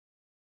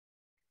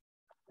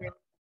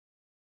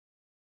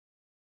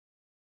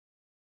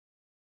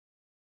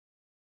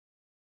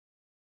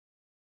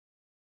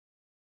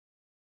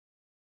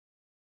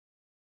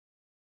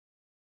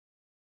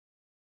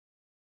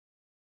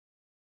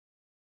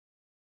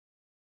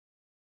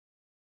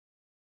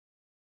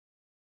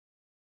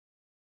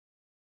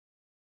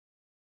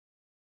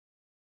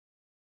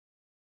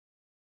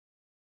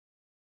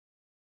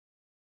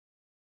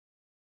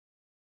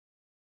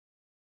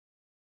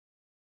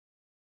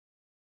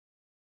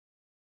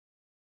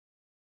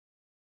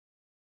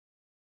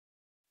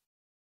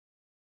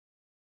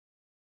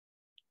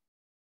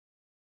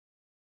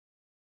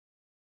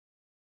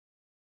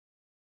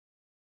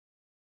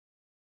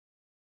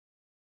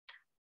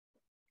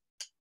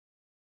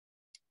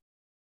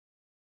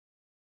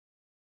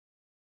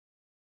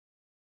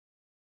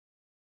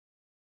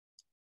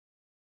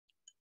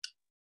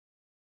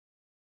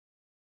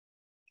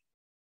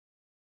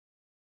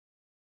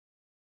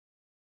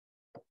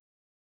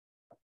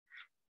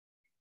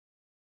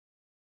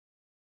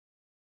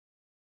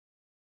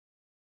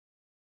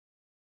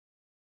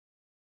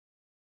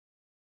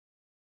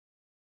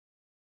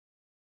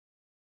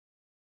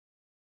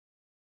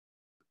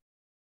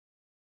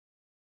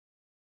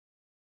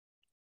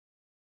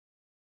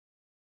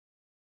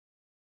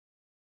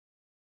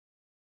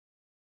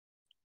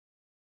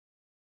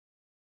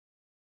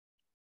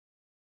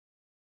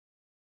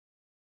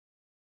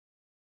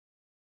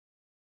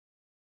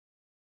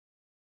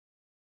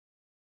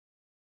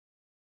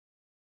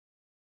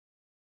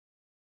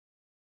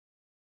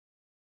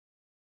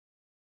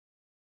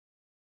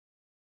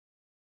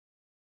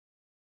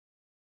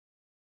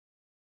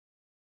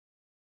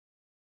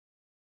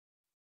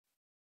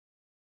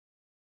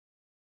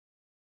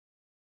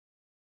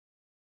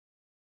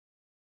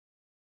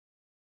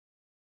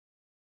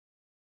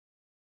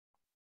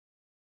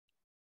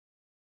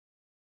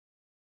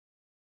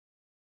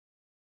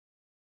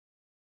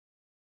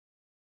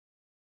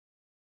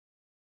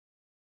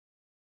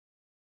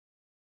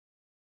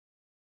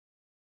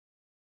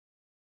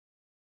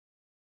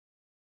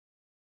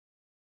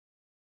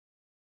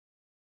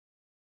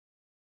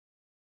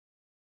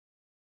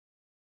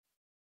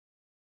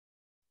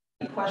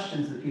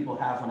questions that people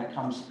have when it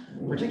comes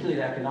particularly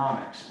to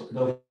economics,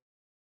 though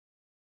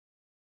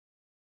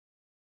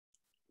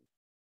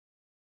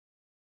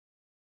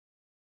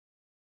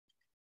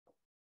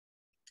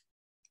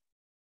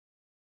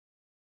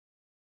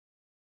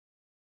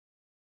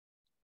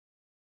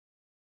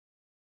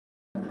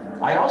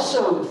I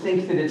also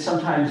think that it's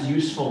sometimes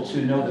useful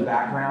to know the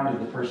background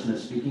of the person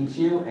that's speaking to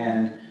you.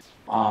 And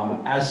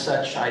as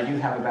such, I do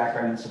have a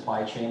background in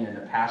supply chain and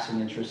a passing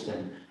interest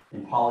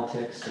in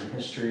politics and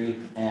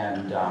history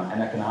and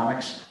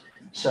economics.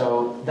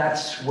 So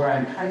that's where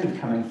I'm kind of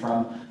coming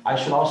from. I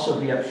should also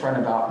be upfront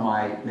about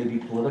my maybe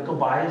political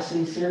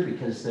biases here,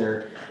 because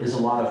there is a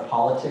lot of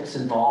politics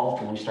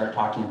involved when we start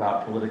talking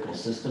about political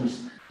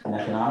systems and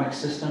economic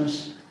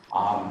systems.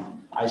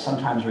 I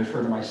sometimes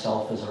refer to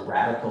myself as a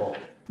radical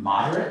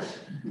moderate,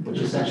 which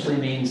essentially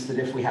means that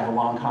if we have a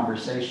long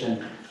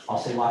conversation, I'll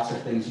say lots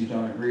of things you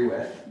don't agree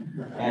with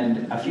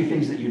and a few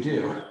things that you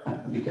do,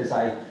 because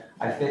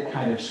I fit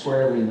kind of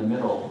squarely in the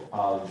middle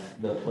of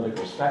the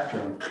political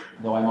spectrum,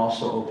 though I'm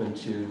also open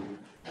to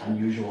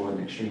unusual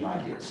and extreme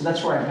ideas. So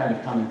that's where I'm kind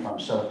of coming from.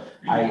 So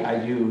I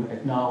do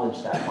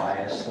acknowledge that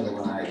bias, so that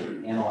when I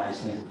analyze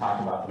things and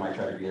talk about them, I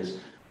try to be as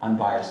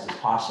unbiased as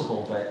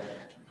possible, but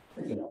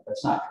you know,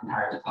 that's not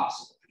entirely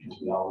possible,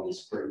 because we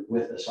always bring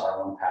with us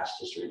our own past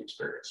history and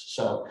experience.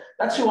 So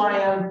that's who I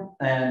am,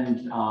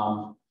 and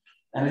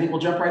I think we'll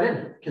jump right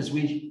in, because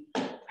we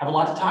have a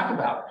lot to talk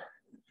about.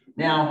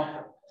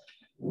 Now,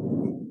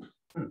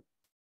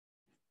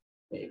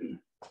 maybe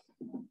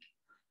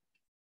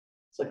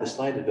it's like the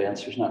slide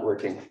advancer's not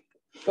working.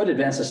 Go ahead,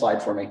 advance the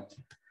slide for me.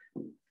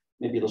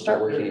 Maybe it'll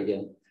start working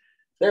again.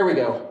 There we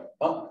go.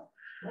 Oh,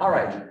 all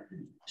right.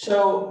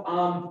 So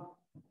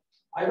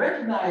I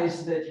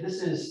recognize that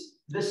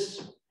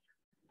this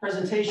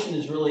presentation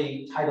is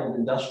really titled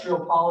Industrial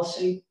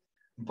Policy,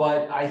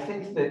 but I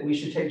think that we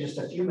should take just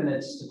a few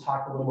minutes to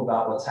talk a little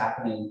about what's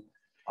happening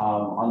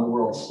on the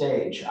world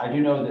stage. I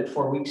do know that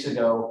 4 weeks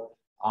ago,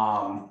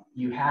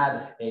 you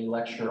had a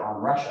lecture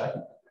on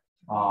Russia,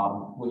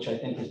 which I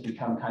think has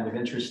become kind of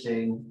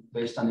interesting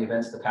based on the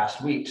events of the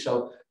past week.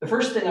 So the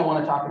first thing I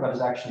want to talk about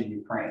is actually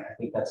Ukraine. I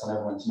think that's on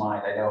everyone's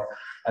mind. I know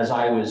as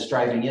I was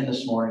driving in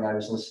this morning, I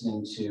was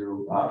listening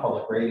to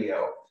public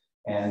radio,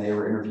 and they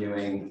were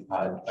interviewing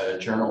a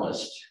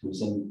journalist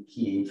who's in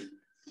Kyiv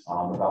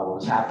about what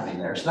was happening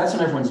there. So that's on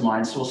everyone's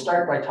mind. So we'll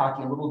start by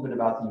talking a little bit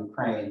about the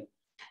Ukraine.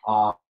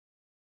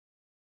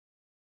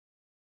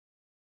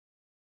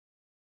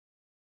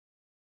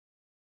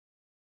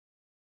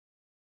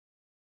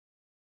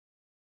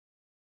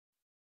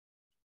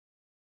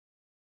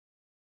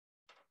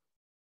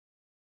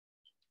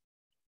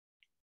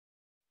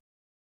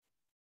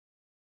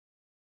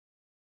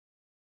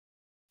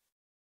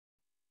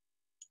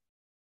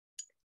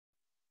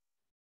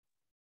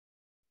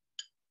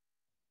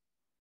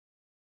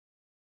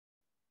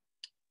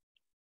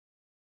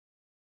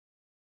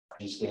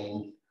 He's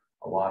gained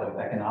a lot of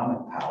economic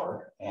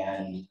power,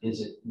 and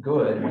is it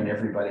good when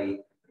everybody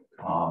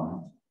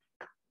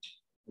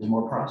is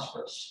more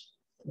prosperous,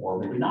 or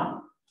maybe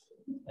not?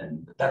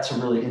 And that's a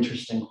really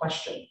interesting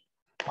question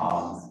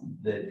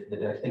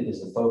that I think is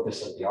the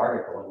focus of the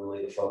article, and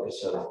really the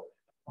focus of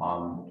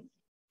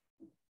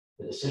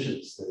the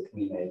decisions that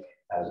we make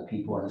as a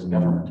people and as a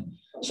government.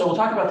 So we'll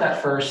talk about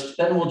that first,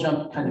 then we'll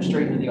jump kind of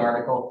straight into the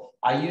article.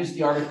 I used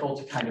the article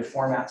to kind of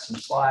format some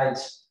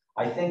slides.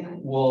 I think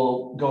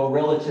we'll go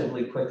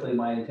relatively quickly.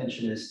 My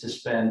intention is to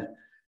spend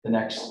the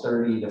next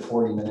 30 to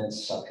 40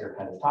 minutes up here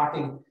kind of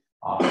talking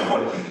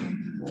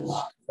with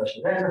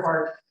Professor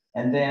Vanderhart,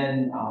 and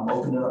then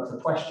open it up for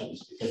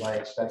questions, because I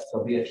expect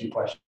there'll be a few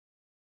questions.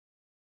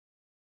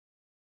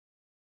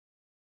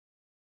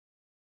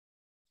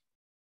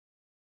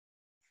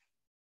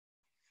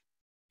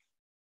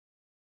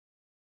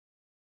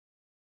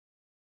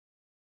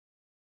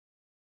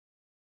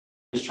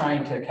 I was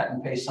trying to cut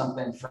and paste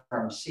something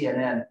from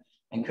CNN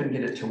and couldn't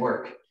get it to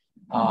work.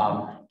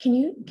 Can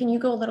you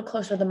go a little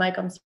closer to the mic?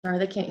 I'm sorry,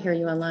 they can't hear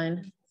you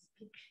online.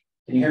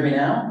 Can you hear me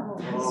now?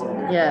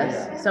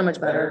 Yes, so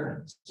much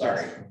better.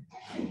 Sorry.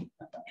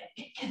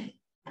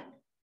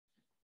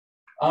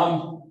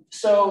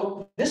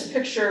 So this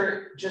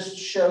picture just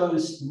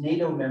shows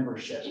NATO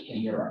membership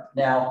in Europe.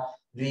 Now,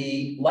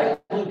 the light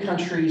blue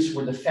countries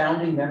were the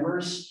founding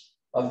members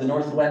of the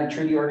North Atlantic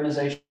Treaty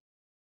Organization.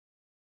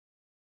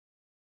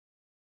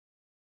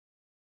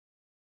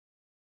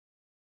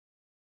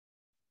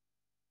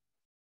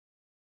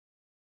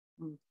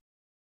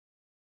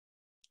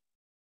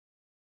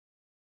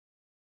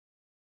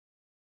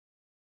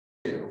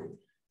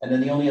 And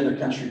then the only other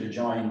country to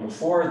join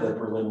before the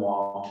Berlin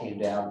Wall came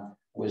down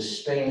was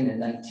Spain in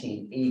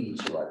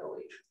 1982, I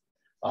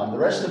believe. The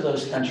rest of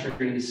those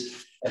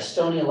countries,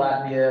 Estonia,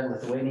 Latvia,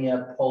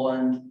 Lithuania,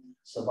 Poland,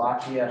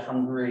 Slovakia,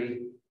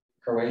 Hungary,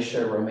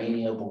 Croatia,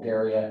 Romania,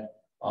 Bulgaria,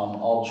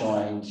 all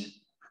joined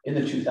in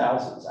the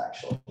 2000s,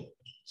 actually.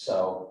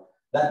 So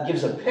that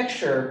gives a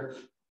picture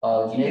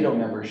of NATO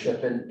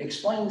membership and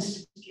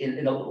explains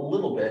in a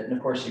little bit, and of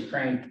course,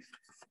 Ukraine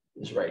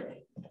is right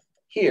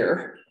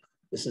here.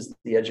 This is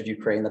the edge of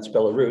Ukraine, that's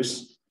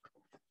Belarus.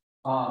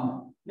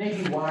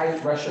 Maybe why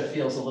Russia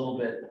feels a little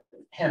bit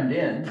hemmed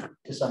in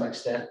to some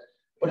extent,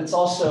 but it's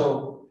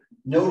also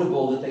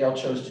notable that they all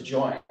chose to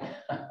join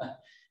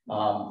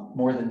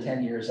more than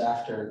 10 years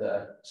after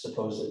the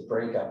supposed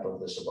breakup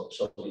of the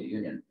Soviet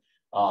Union.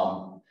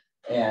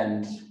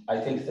 And I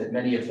think that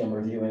many of them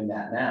are viewing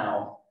that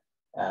now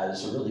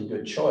as a really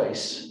good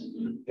choice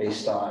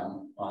based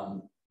on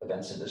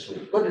events of this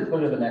week. Go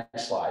to the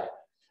next slide.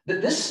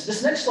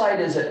 This next slide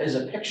is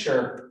a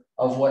picture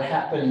of what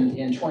happened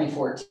in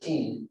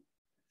 2014.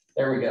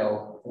 There we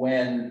go.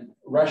 When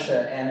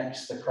Russia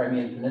annexed the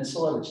Crimean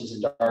Peninsula, which is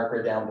in dark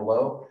red down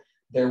below,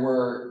 there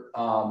were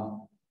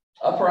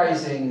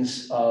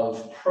uprisings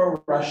of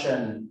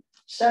pro-Russian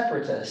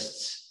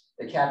separatists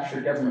that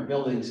captured government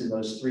buildings in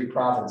those three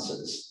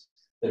provinces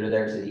that are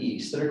there to the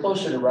east, that are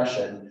closer to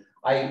Russia.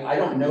 And I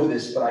don't know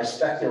this, but I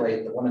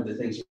speculate that one of the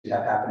things you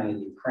have happening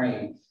in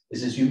Ukraine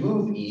is as you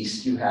move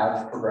east, you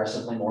have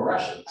progressively more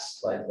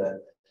Russians,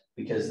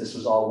 because this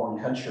was all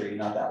one country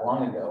not that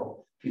long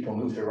ago. People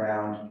moved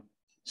around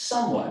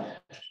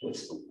somewhat.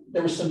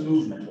 There was some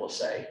movement, we'll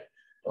say.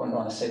 I don't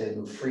want to say they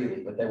moved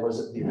freely, but there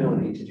was the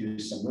ability to do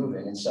some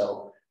moving. And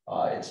so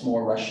it's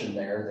more Russian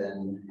there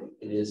than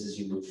it is as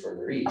you move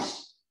further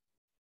east.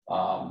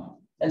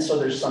 And so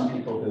there's some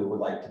people who would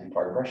like to be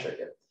part of Russia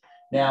again.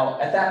 Now,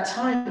 at that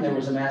time, there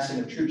was a massing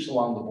of troops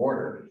along the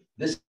border.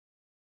 This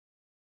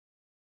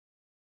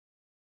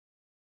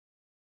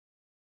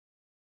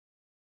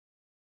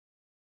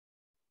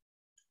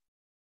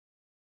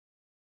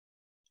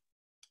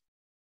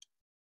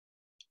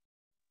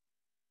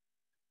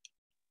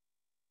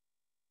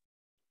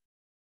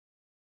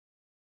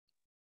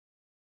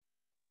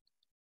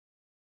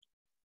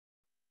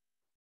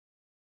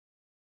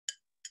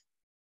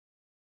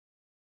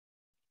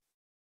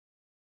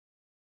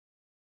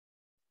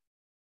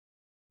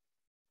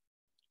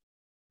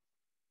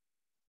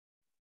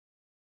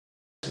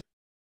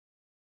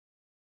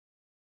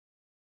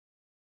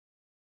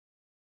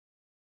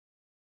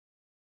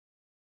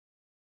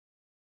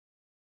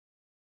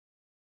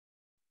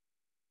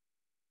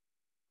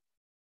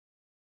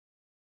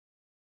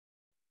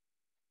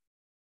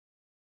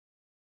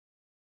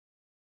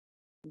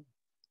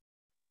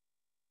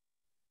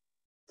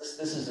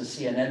is a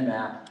CNN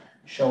map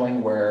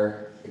showing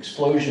where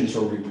explosions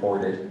were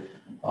reported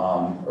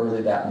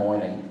early that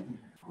morning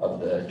of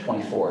the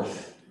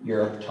 24th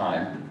Europe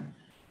time.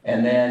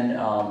 And then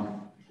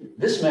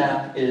this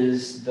map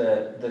is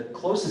the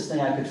closest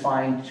thing I could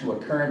find to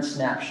a current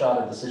snapshot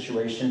of the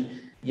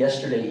situation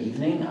yesterday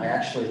evening. I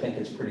actually think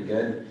it's pretty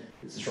good.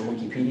 This is from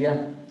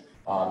Wikipedia.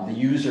 The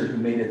user who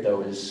made it,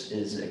 though,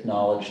 is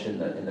acknowledged in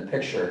the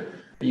picture.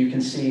 But you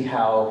can see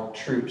how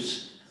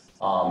troops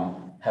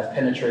have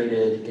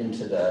penetrated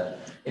into the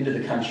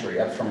country,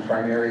 up from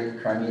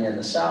Crimea in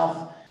the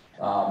south.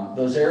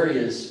 Those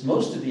areas,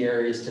 most of the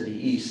areas to the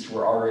east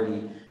were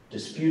already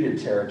disputed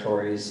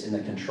territories in the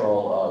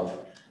control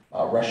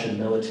of Russian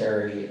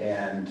military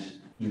and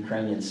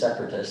Ukrainian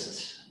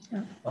separatists.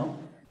 Yeah. Oh.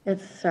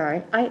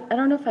 Sorry. I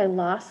don't know if I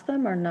lost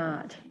them or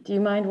not. Do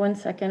you mind 1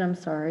 second? I'm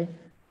sorry.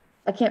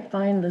 I can't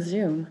find the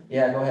Zoom.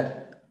 Yeah, go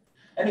ahead.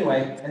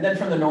 Anyway, and then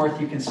from the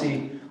north, you can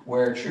see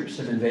where troops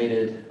have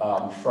invaded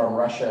from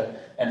Russia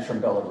and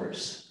from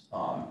Belarus.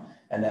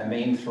 And that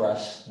main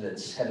thrust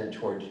that's headed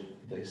toward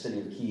the city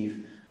of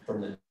Kyiv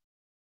from the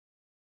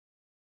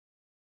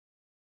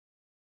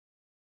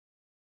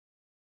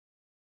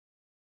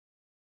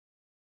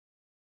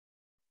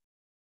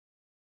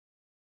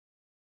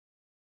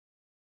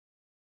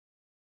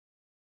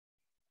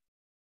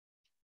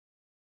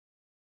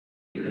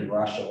in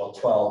Russia, well,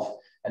 12,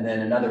 and then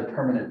another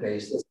permanent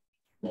base that's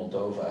in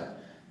Moldova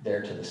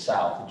there to the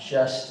south,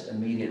 just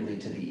immediately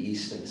to the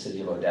east of the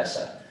city of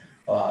Odessa.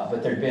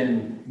 But there'd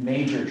been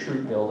major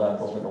troop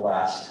buildup over the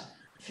last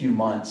few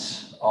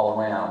months all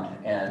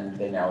around, and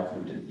they now have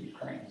moved into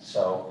Ukraine.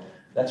 So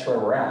that's where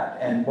we're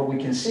at. And what we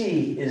can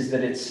see is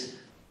that it's,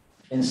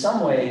 in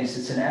some ways,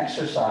 it's an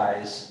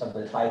exercise of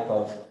the type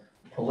of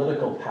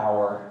political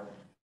power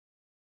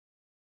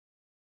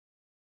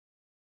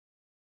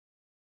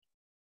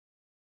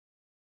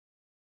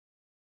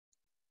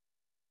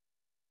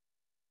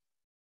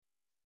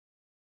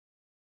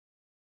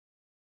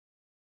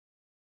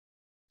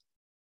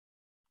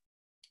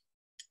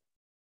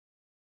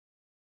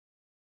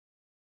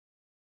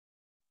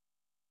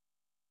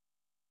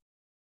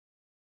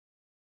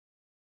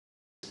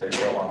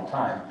for a long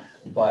time.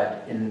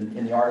 But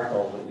in the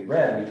article that we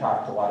read, we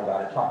talked a lot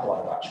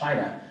about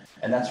China.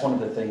 And that's one of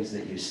the things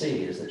that you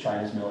see is that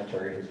China's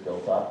military has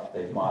built up,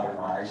 they've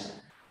modernized,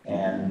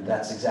 and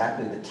that's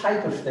exactly the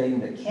type of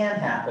thing that can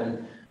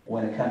happen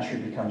when a country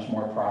becomes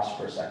more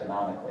prosperous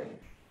economically.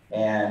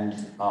 And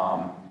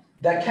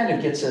that kind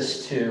of gets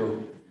us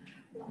to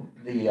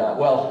the,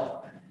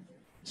 well,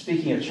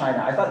 speaking of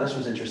China, I thought this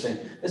was interesting.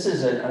 This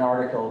is an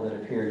article that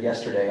appeared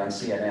yesterday on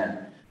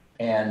CNN.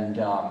 And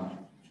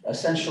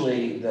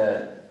essentially,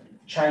 the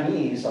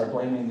Chinese are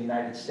blaming the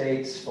United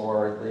States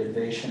for the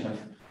invasion of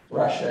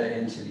Russia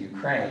into the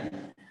Ukraine.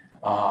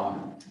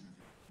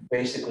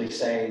 basically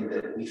saying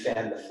that we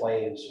fanned the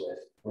flames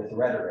with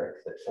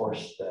rhetoric that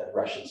forced the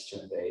Russians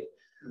to invade.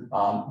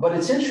 But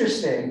it's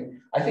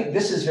interesting. I think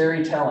this is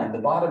very telling. The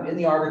bottom in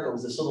the article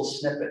is this little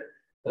snippet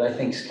that I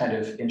think is kind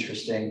of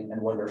interesting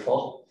and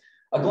wonderful.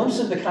 A glimpse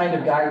of the kind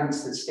of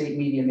guidance that state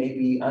media may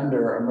be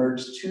under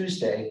emerged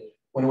Tuesday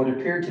when what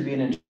appeared to be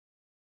an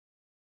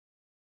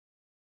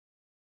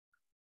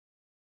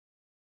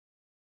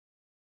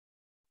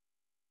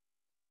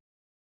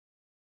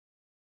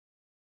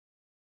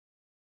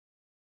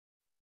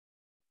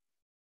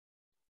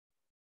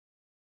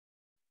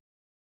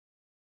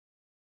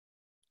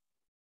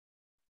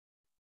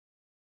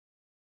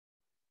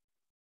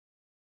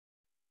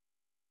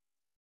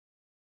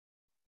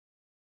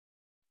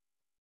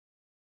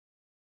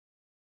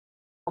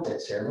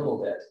here a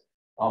little bit.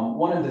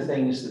 One of the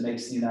things that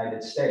makes the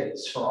United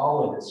States, for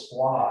all of its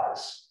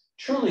flaws,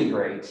 truly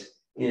great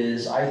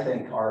is, I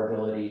think, our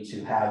ability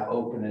to have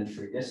open and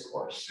free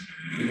discourse,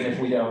 even if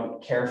we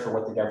don't care for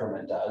what the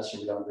government does or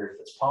we don't agree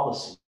with its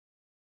policy.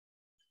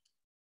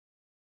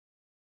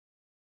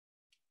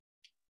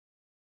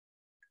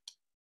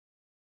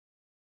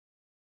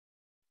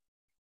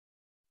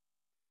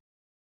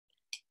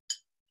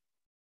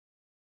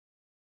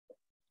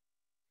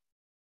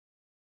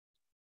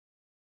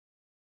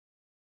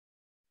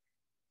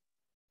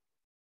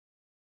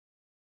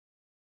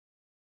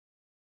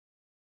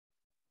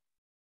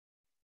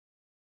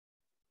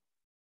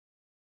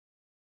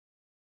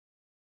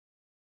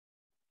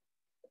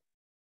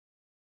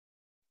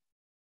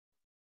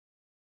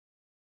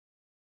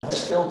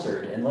 It's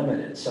filtered and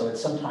limited, so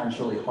it's sometimes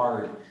really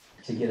hard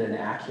to get an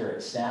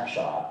accurate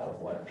snapshot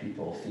of what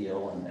people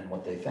feel and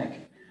what they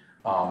think.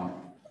 I'm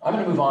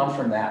going to move on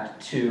from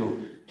that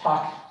to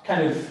talk,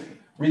 kind of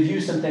review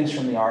some things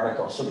from the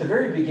article. So at the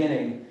very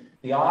beginning,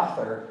 the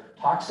author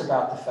talks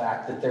about the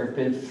fact that there have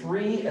been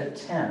 3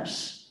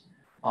 attempts,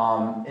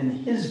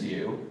 in his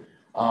view,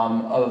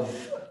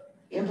 of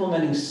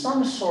implementing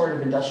some sort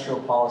of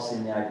industrial policy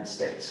in the United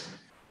States.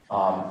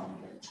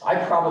 I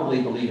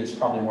probably believe it's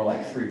probably more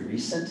like 3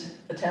 recent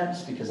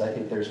attempts, because I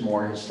think there's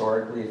more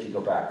historically if you go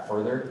back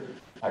further.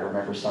 I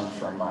remember some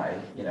from my,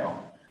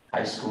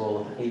 high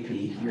school AP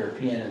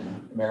European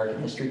and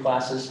American history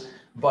classes,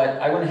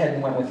 but I went ahead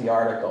and went with the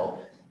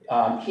article.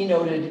 He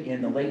noted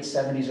in the late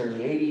 70s, early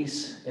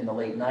 80s, in the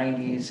late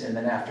 90s, and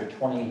then after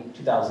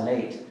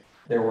 2008,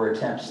 there were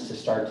attempts to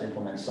start to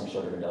implement some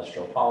sort of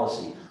industrial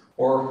policy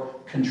or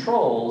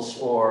controls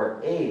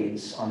or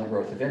aids on the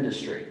growth of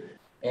industry.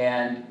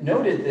 And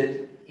noted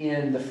that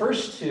in the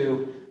first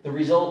 2, the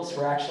results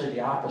were actually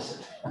the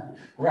opposite.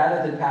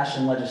 Rather than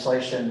passing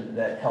legislation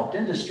that helped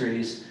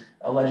industries,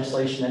 a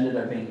legislation ended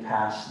up being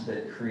passed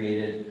that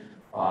created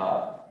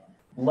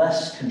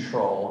less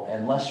control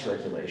and less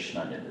regulation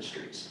on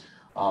industries.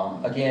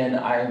 Again,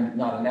 I'm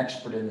not an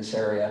expert in this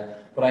area,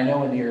 but I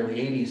know in the early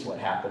 80s what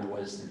happened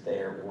was that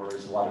there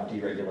was a lot of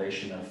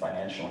deregulation of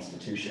financial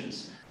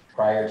institutions.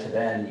 Prior to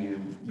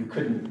then, you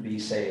couldn't be,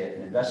 say,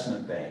 an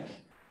investment bank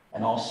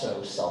and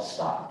also sell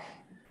stock,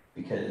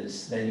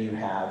 because then you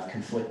have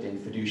conflicting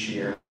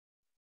fiduciary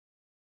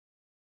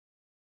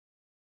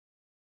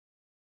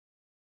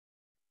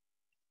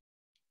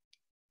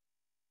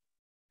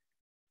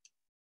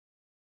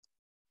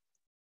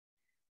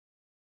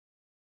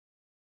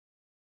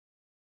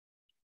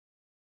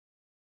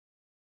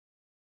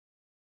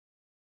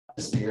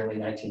the early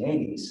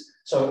 1980s.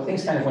 So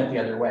things kind of went the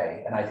other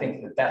way. And I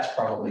think that that's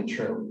probably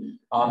true.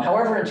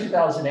 However, in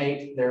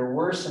 2008, there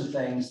were some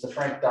things, the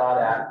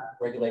Frank-Dodd Act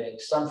regulating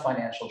some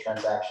financial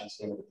transactions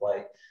came into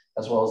play,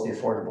 as well as the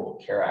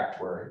Affordable Care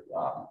Act were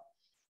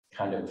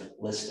kind of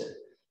listed.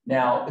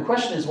 Now, the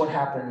question is what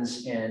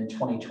happens in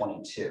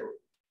 2022?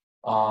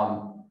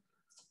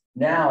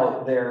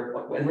 Now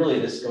and really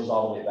this goes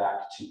all the way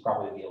back to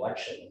probably the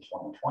election in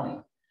 2020,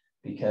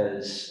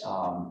 because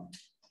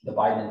the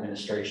Biden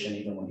administration,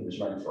 even when he was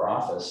running for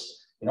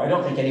office, I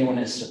don't think anyone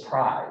is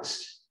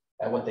surprised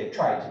at what they've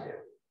tried to do,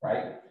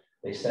 right?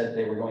 They said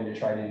they were going to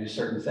try to do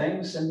certain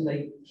things, and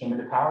they came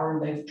into power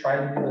and they've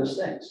tried to do those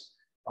things.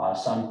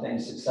 Some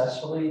things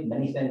successfully,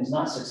 many things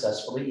not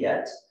successfully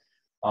yet.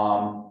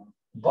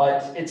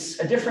 But it's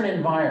a different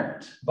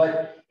environment,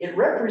 but it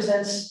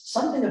represents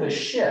something of a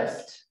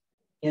shift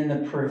in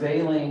the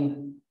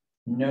prevailing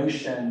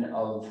notion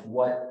of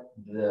what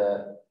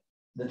the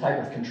type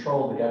of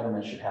control the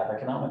government should have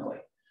economically.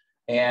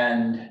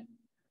 And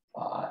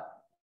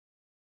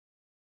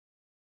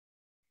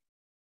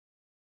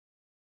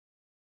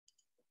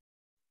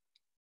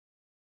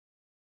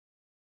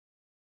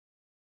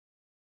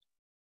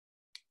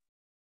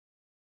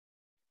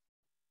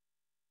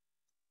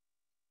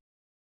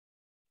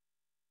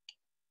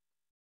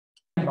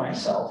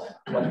myself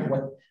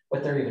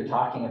what they're even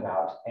talking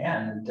about.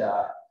 And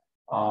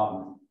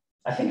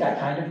I think I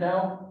kind of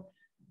know,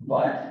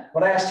 but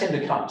I asked him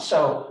to come.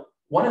 So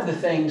one of the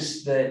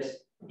things that,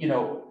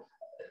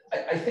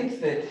 I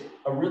think that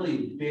a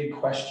really big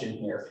question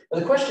here,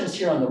 the questions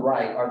here on the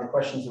right are the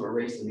questions that were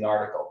raised in the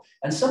article.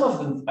 And some of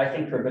them, I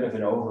think, are a bit of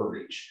an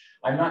overreach.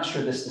 I'm not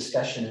sure this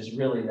discussion is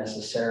really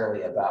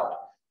necessarily about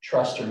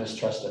trust or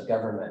mistrust of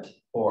government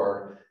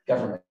or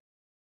government.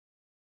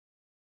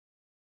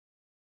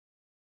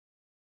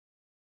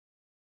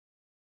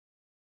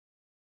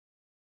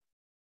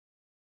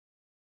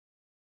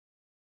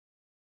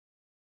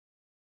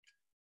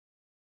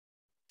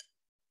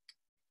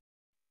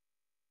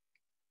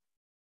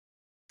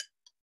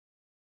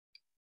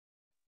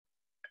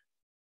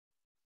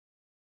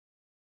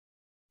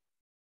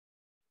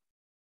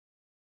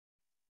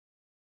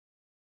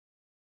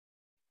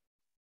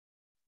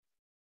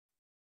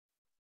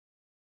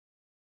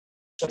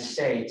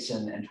 States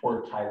and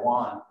toward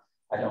Taiwan,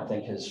 I don't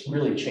think has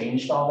really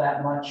changed all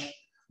that much,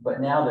 but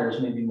now there's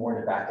maybe more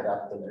to back it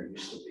up than there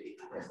used to be,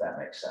 if that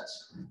makes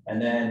sense.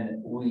 And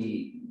then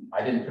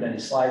I didn't put any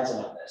slides in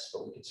on this,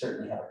 but we could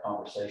certainly have a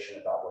conversation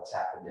about what's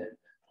happened in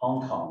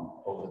Hong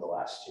Kong over the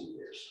last 2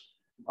 years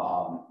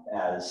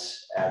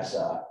as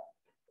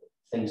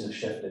things have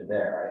shifted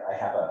there. I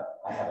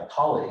have a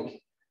colleague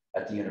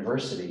at the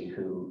university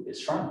who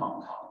is from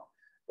Hong Kong,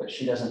 but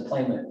she doesn't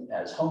claim it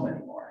as home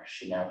anymore.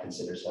 She now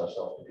considers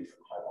herself to be from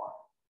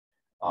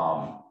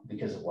Taiwan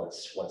because of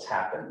what's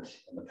happened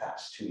in the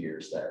past 2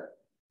 years there.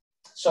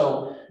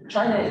 So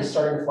China is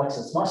starting to flex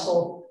its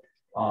muscle,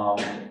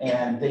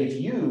 and they've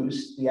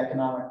used the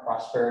economic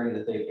prosperity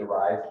that they've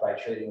derived by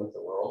trading with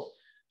the world.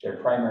 Their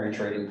primary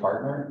trading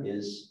partner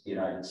is the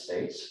United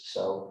States.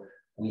 So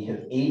we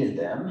have aided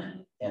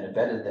them and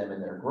abetted them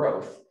in their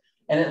growth.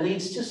 And it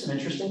leads to some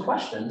interesting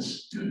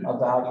questions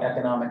about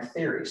economic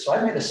theory. So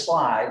I made a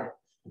slide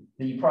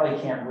that you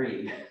probably can't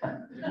read,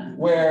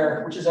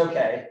 which is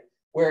okay,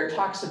 where it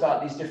talks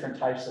about these different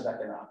types of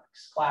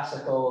economics: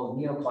 classical,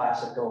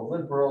 neoclassical,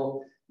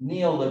 liberal,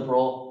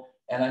 neoliberal,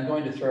 and I'm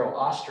going to throw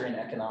Austrian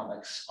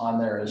economics on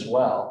there as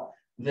well,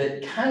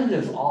 that kind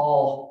of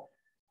all,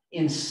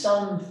 in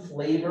some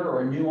flavor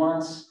or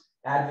nuance,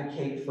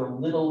 advocate for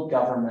little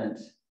government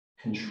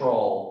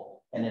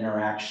control and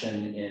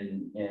interaction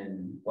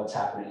in what's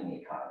happening in the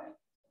economy.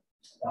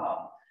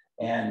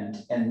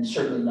 And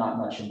certainly not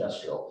much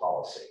industrial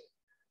policy.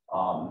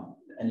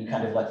 And you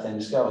kind of let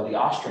things go. The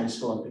Austrian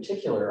school in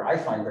particular, I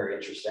find very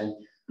interesting.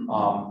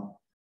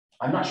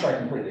 I'm not sure I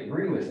completely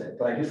agree with it,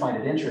 but I do find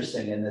it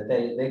interesting in that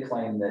they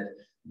claim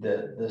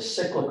that the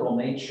cyclical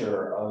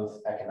nature of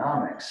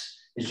economics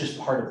is just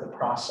part of the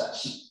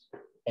process.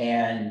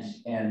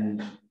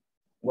 And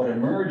what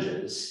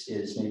emerges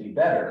is maybe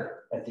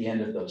better at the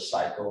end of those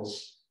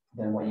cycles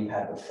than what you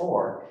had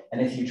before. And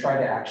if you try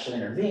to actually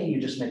intervene, you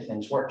just make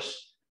things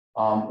worse.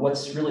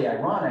 What's really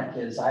ironic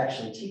is I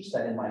actually teach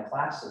that in my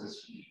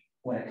classes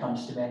when it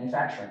comes to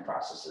manufacturing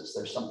processes.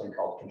 There's something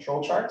called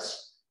control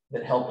charts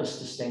that help us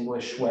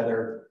distinguish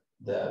whether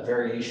the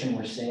variation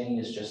we're seeing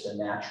is just a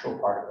natural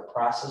part of the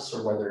process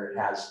or whether it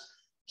has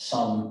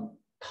some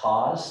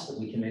cause that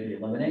we can maybe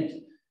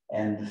eliminate.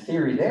 And the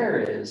theory there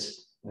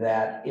is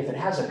that if it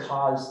has a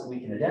cause that we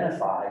can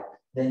identify,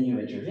 then you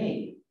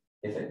intervene.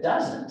 If it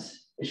doesn't,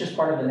 it's just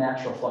part of the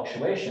natural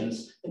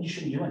fluctuations, then you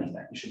shouldn't do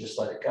anything. You should just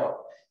let it go.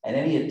 And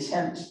any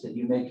attempt that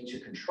you make to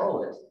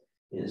control it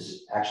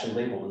is actually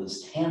labeled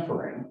as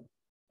tampering.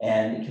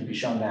 And it can be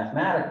shown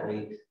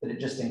mathematically that it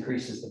just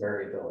increases the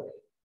variability.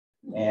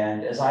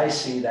 And as I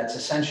see, that's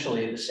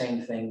essentially the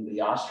same thing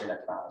the Austrian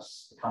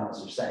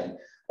economists are saying.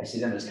 I see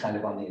them as kind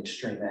of on the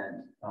extreme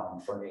end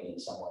for me in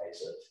some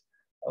ways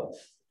of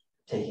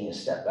taking a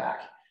step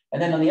back.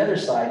 And then on the other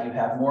side, you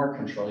have more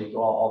control. You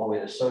go all the way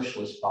to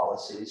socialist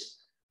policies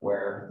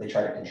where they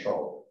try to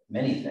control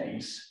many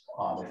things,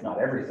 if not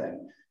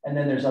everything. And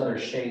then there's other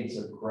shades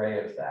of gray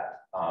of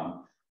that.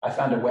 I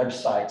found a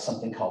website,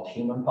 something called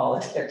Human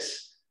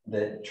Politics,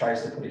 that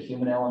tries to put a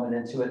human element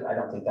into it. I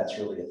don't think that's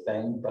really a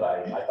thing, but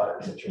I thought it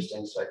was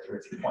interesting, so I threw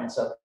a few points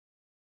up.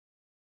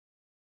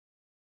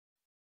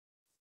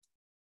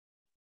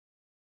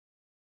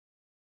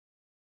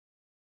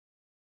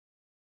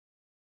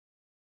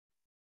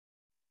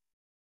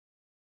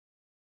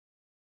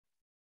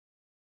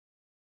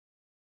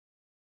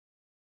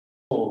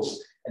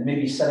 And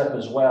maybe set up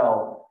as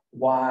well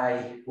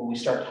why, when we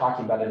start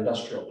talking about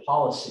industrial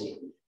policy,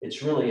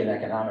 it's really an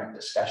economic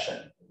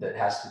discussion that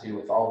has to do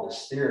with all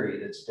this theory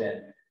that's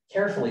been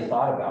carefully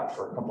thought about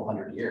for a couple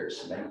hundred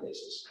years in many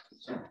cases.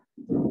 So.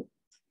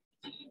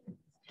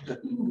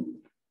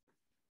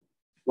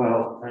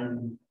 Well,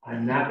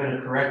 I'm not going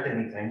to correct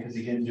anything because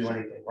he didn't do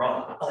anything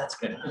wrong. Oh, that's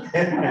good.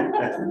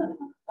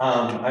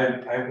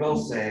 I will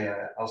say,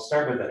 I'll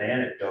start with an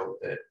anecdote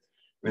that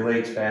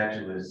relates back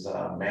to his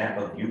map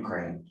of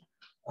Ukraine.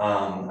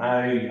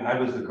 I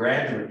was the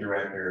graduate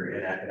director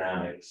in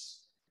economics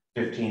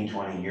 15,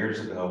 20 years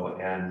ago,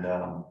 and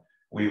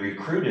we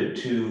recruited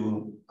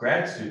 2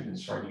 grad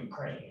students from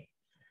Ukraine.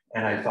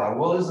 And I thought,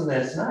 well, isn't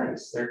that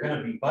nice? They're going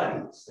to be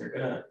buddies.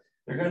 They're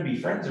going to be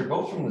friends. They're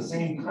both from the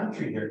same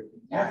country. They're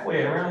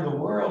halfway around the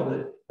world.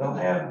 That they'll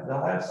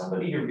have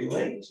somebody to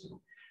relate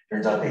to.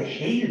 Turns out they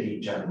hated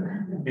each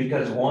other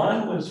because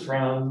one was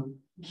from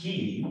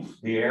Kyiv,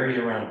 the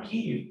area around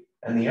Kyiv,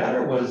 and the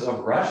other was of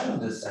Russian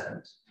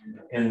descent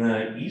in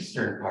the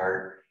eastern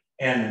part.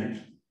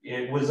 And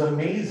it was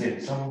amazing.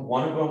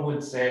 One of them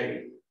would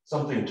say,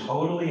 something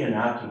totally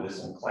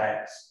innocuous in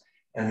class.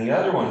 And the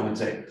other one would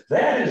say,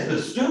 that is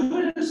the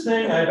stupidest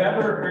thing I've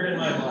ever heard in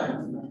my life.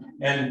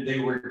 And they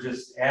were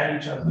just at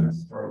each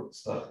other's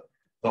throats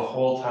the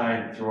whole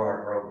time through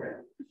our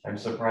program. I'm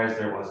surprised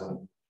there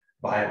wasn't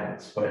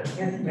violence, but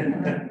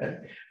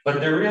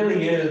but there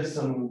really is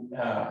some,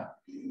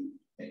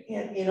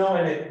 you know,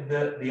 and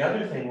the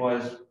other thing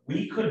was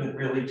we couldn't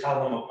really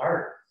tell them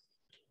apart,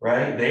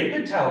 right? They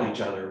could tell each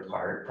other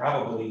apart.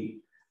 Probably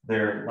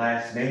their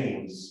last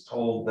names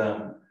told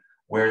them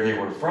where they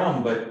were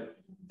from, but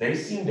they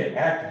seemed to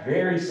act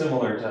very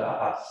similar to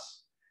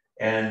us.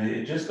 And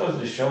it just goes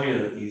to show you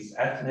that these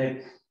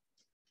ethnic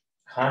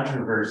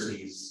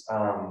controversies,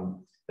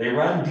 they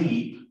run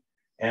deep,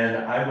 and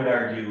I would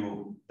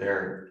argue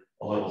they're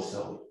a little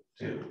silly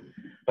too.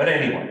 But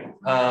anyway,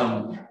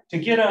 to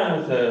get on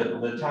with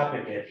the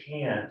topic at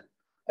hand,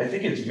 I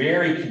think it's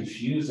very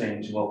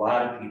confusing to a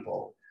lot of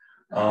people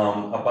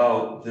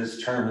about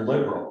this term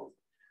liberal.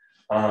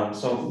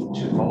 So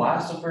to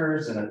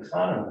philosophers and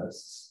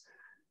economists,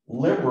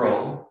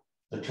 liberal,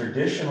 the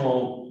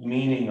traditional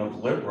meaning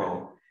of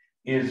liberal,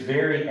 is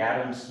very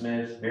Adam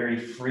Smith, very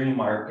free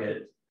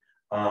market,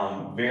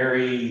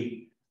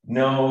 very,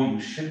 no,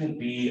 you shouldn't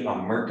be a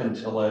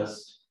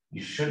mercantilist,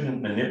 you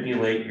shouldn't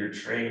manipulate your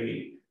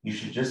trade, you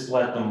should just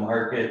let the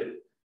market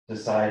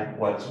decide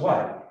what's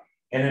what.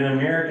 And in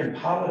American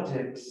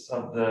politics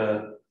of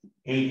the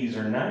 80s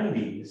or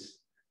 90s,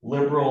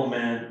 liberal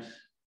meant,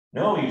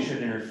 no, you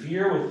should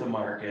interfere with the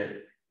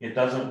market, it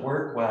doesn't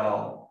work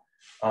well,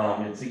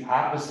 it's the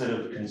opposite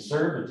of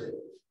conservative.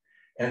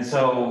 And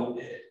so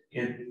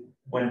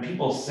when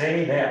people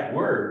say that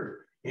word,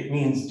 it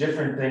means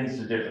different things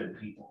to different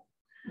people.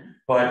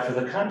 But for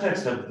the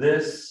context of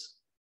this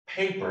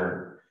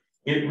paper,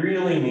 it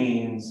really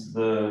means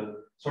the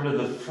sort of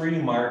the free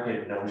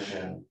market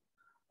notion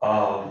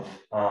of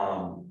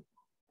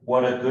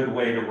what a good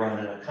way to run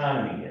an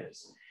economy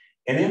is.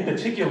 And in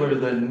particular,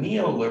 the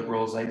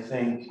neoliberals, I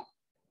think,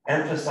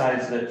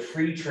 emphasize that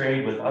free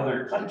trade with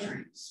other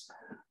countries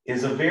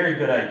is a very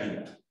good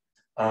idea.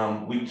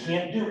 We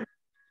can't do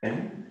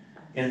anything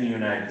in the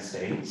United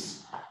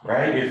States,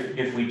 right?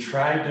 If we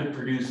tried to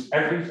produce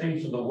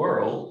everything for the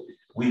world,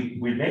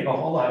 we'd make a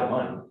whole lot of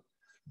money,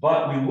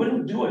 but we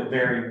wouldn't do it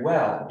very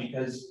well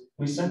because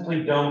we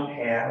simply don't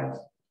have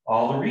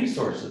all the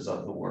resources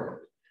of the world.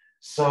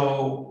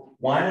 So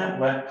why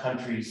not let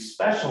countries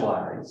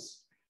specialize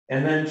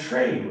and then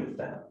trade with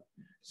them?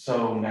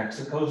 So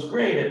Mexico's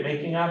great at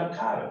making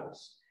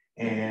avocados,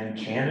 and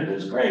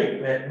Canada's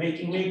great at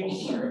making maple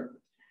syrup,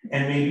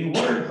 and maybe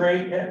we're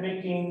great at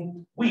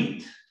making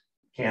wheat.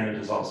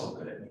 Canada's also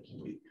good at making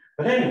wheat.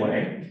 But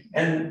anyway,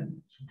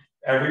 and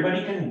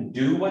everybody can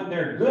do what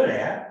they're good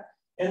at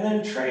and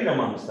then trade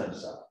amongst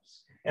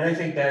themselves. And I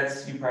think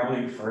that's, you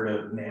probably have heard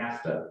of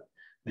NAFTA,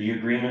 the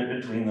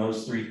agreement between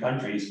those three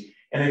countries.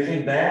 And I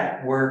think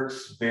that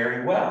works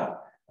very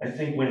well. I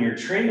think when your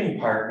trading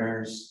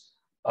partners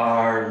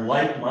are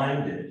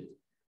like-minded,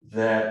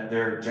 that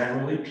they're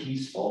generally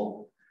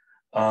peaceful.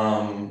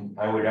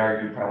 I would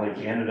argue probably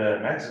Canada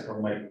and Mexico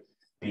might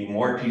be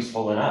more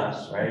peaceful than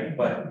us, right?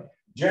 But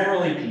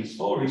generally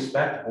peaceful,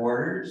 respect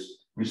borders,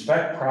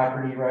 respect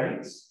property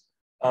rights.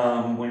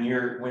 When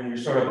you're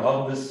sort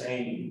of the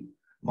same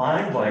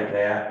mind like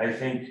that, I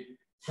think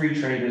free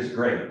trade is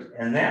great.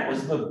 And that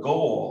was the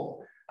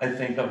goal, I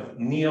think, of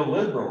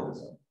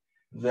neoliberalism,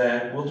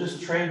 that we'll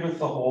just trade with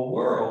the whole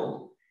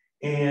world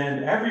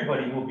and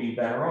everybody will be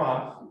better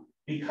off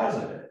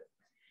because of it.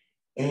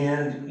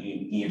 And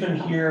even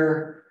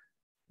here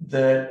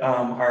that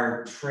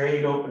our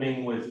trade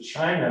opening with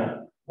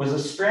China was a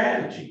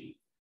strategy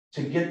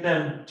to get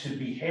them to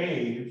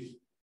behave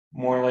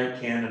more like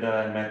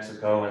Canada and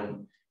Mexico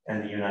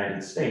and the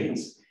United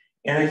States.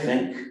 And I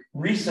think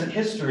recent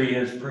history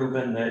has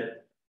proven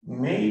that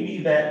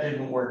maybe that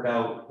didn't work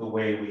out the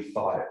way we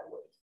thought it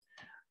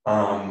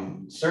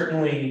would.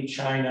 Certainly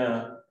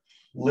China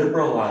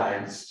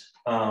liberalized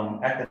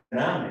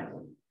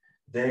economically.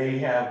 They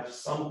have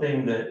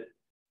something that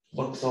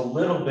looks a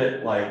little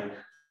bit like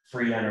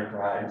free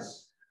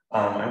enterprise.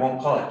 I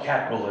won't call it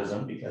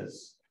capitalism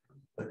because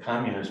the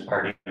Communist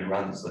Party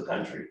runs the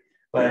country,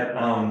 but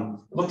it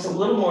looks a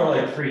little more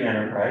like free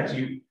enterprise.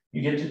 You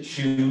get to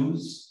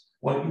choose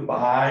what you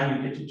buy,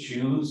 you get to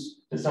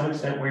choose to some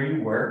extent where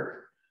you work.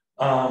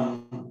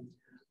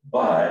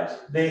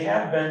 But they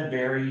have been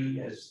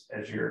very, as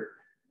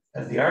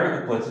the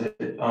article puts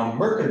it,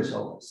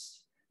 mercantilist.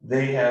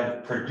 They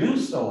have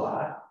produced a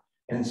lot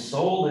and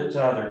sold it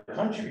to other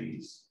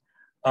countries,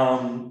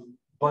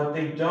 but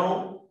they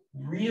don't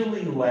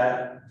really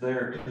let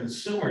their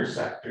consumer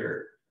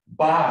sector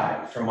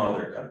buy from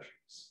other countries.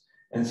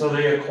 And so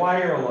they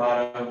acquire a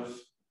lot of,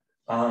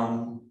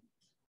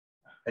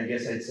 I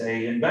guess I'd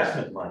say,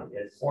 investment money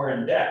and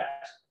foreign debt.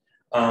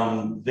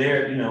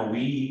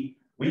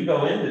 We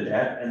go into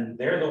debt and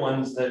they're the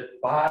ones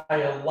that buy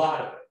a lot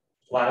of it.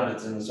 A lot of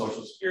it's in the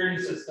social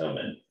security system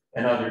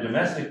and other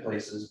domestic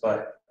places,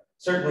 but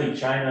certainly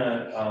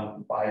China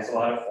buys a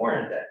lot of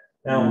foreign debt.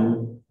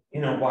 Now,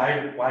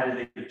 why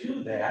do they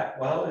do that?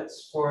 Well,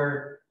 it's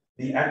for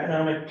the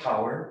economic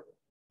power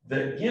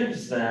that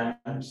gives them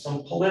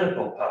some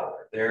political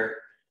power. They're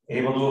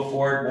able to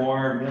afford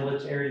more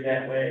military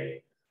that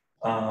way.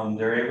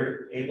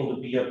 They're able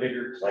to be a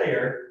bigger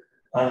player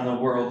on the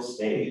world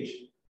stage,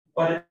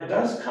 but it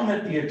does come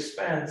at the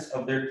expense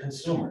of their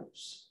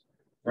consumers,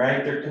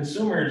 right? Their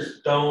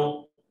consumers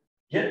don't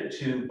get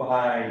to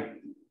buy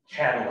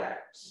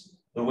Cadillacs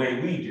the way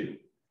we do,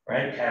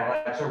 right?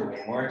 Cadillacs are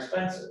way more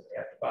expensive. They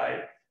have to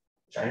buy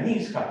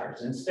Chinese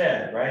cars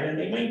instead, right? And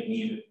they might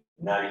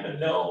not even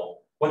know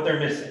what they're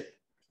missing.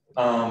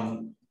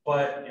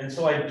 And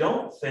so I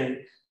don't think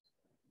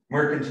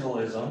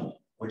mercantilism,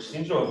 which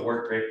seems to have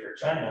worked great for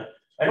China,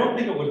 I don't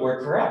think it would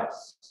work for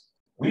us.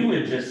 We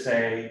would just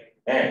say,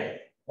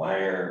 hey, why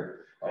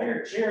are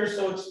chairs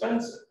so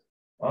expensive?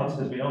 Well, it's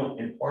because we don't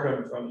import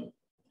them from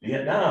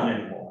Vietnam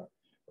anymore,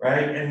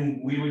 right?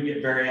 And we would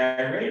get very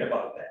irate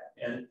about that.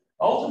 And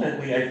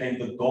ultimately, I think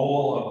the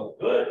goal of a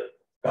good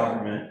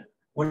government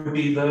would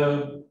be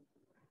the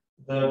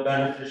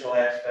beneficial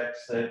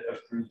aspects that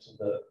accrue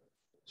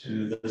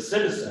to the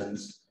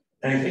citizens.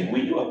 And I think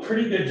we do a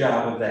pretty good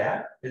job of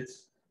that.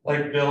 It's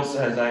like Bill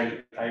says,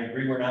 I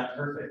agree we're not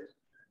perfect.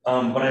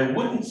 But I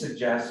wouldn't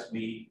suggest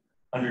we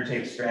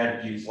undertake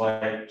strategies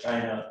like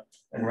China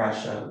and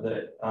Russia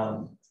that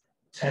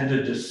tend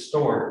to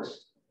distort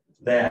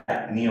that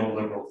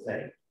neoliberal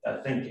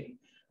thinking.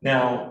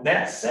 Now,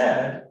 that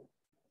said,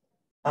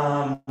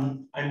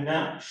 I'm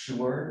not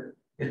sure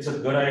it's a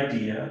good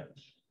idea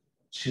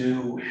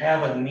to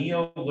have a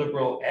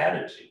neoliberal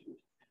attitude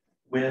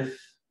with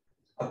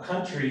a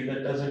country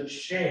that doesn't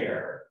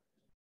share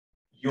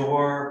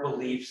your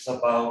beliefs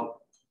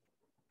about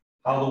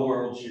how the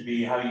world should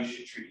be, how you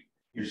should treat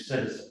your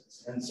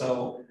citizens. And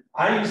so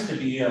I used to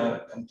be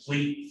a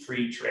complete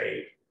free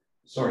trade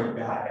sort of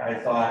guy.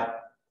 I thought,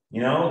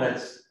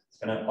 that's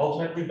going to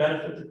ultimately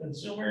benefit the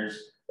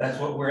consumers. That's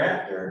what we're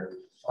after.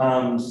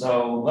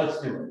 So let's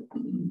do it.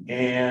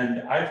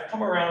 And I've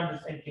come around to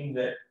thinking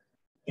that,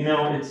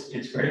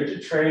 it's great to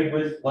trade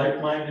with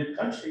like-minded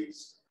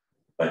countries,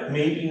 but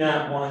maybe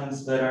not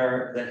ones that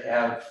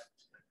have,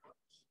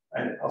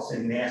 I'll say,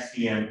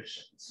 nasty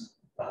ambitions.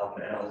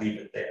 And I'll leave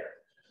it there.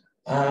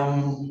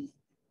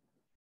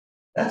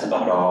 That's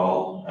about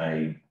all.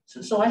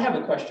 So I have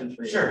a question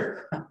for you.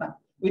 Sure.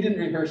 We didn't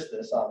rehearse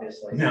this,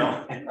 obviously.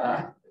 No.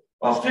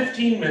 Well,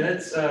 15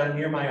 minutes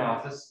near my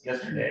office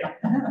yesterday.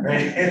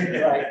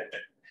 Right. Right.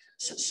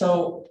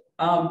 So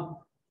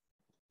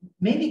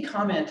maybe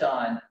comment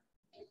on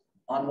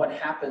what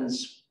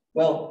happens.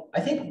 Well,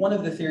 I think one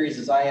of the theories,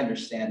 as I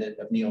understand it,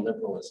 of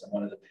neoliberalism,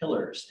 one of the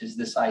pillars, is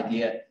this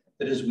idea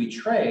that as we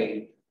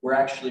trade, we're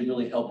actually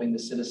really helping the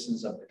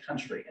citizens of the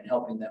country and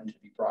helping them to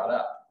be brought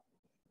up.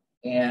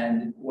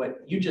 And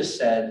what you just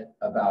said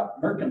about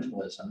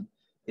mercantilism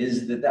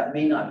is that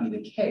may not be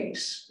the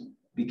case,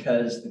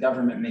 because the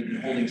government may be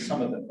holding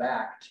some of it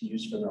back to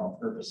use for their own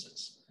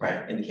purposes.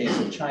 Right. In the case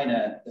of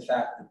China, the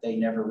fact that they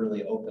never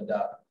really opened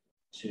up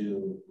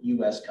to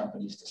US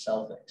companies to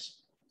sell things.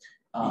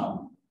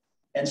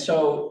 And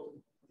so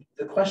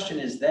the question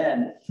is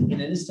then, in an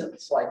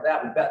instance like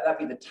that, would that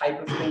be the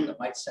type of thing that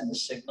might send a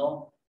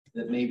signal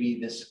that maybe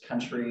this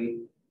country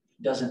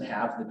doesn't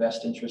have the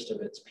best interest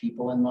of its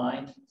people in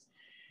mind?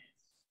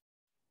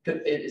 Or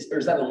is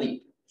that a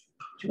leap?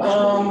 Too much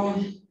of a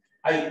leap?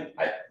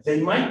 They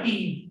might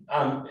be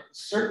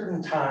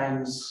certain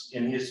times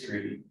in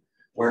history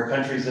where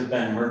countries have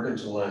been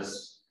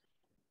mercantilist.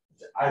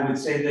 I would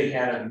say they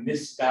had a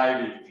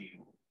misguided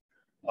view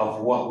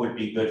of what would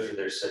be good for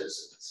their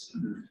citizens.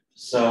 Mm-hmm.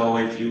 So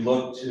if you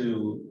look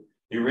to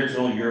the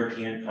original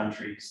European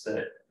countries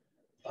that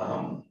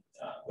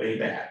way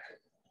back,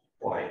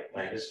 boy,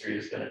 my history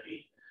is going to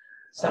be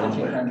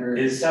 1700s.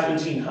 Is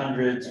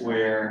 1700s,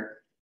 where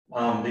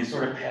they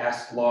sort of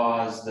passed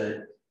laws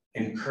that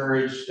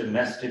encouraged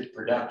domestic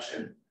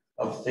production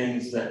of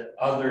things that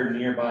other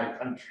nearby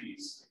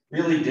countries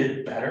really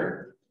did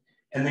better.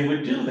 And they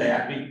would do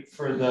that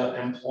for the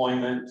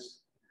employment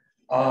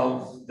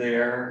of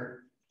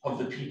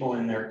the people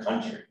in their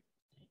country.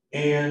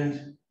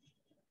 And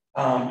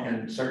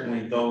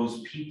certainly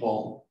those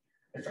people,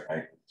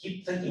 I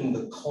keep thinking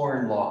the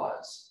corn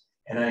laws,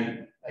 and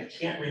I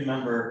can't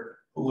remember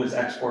who was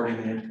exporting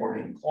and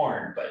importing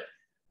corn, but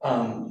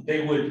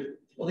they would.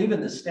 Well,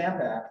 even the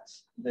Stamp Act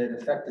that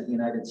affected the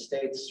United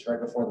States right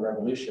before the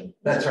Revolution.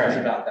 That's right.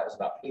 That was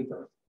about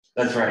paper.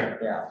 That's right.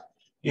 Yeah.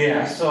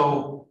 Yeah.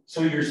 So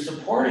you're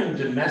supporting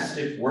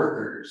domestic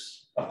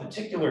workers, a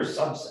particular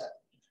subset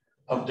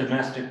of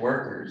domestic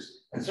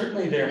workers, and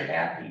certainly they're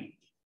happy.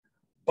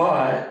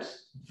 But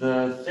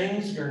the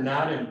things you're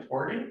not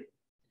importing,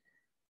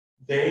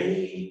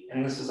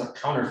 and this is a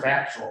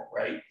counterfactual,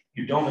 right?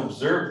 You don't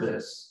observe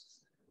this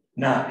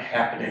not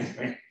happening,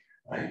 right?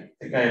 I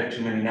think I have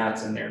too many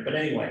knots in there, but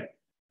anyway,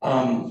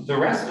 the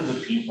rest of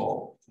the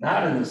people,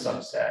 not in the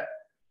subset,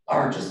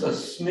 are just a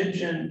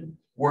smidgen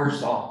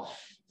worse off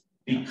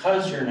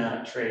because you're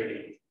not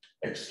trading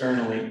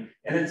externally.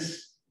 And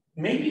it's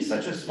maybe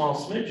such a small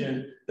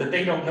smidgen that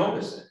they don't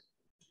notice it.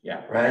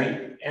 Yeah.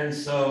 Right. And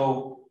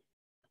so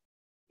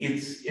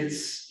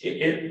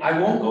I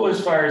won't go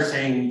as far as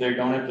saying they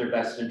don't have their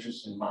best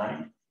interest in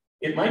mind.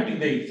 It might be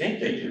they think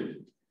they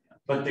do,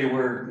 but they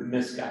were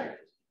misguided.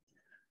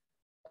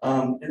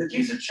 In the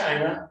case of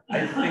China,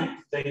 I think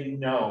they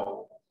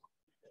know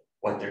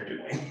what they're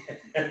doing.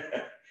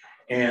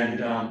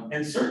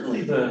 And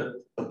certainly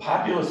the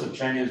populace of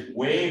China is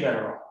way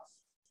better off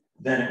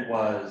than it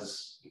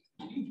was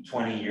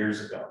 20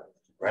 years ago,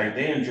 right?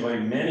 They enjoy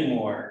many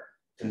more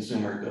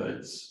consumer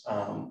goods,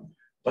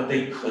 but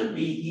they could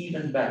be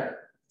even better.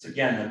 It's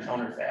again, the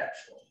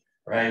counterfactual,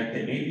 right?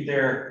 Maybe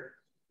they're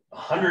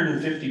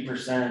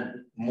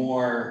 150%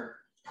 more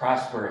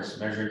prosperous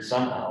measured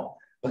somehow,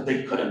 but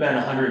they could have been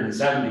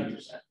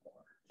 170% more,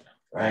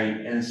 right?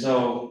 And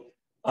so,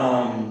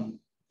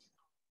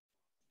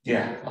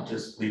 yeah, I'll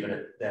just leave it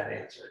at that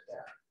answer at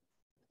that.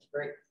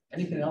 Great.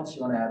 Anything else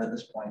you want to add at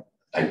this point?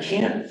 I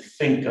can't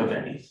think of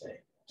anything.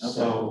 Okay.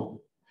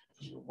 So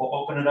we'll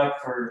open it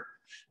up for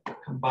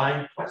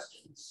combined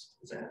questions.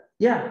 Is that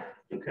Yeah.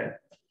 okay?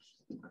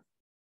 Is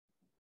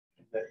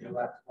that your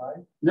last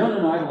slide?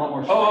 No, I have a lot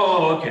more.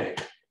 Oh, okay.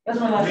 That's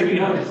my last Maybe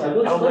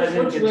slide. I'll let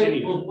him Let's wait.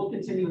 continue. We'll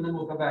continue and then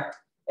we'll go back.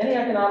 Any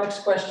economics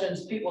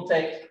questions people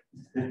take?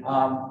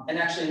 And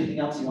actually anything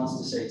else he wants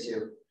to say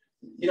too?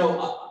 You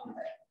know,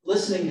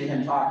 listening to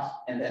him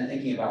talk and then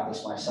thinking about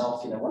this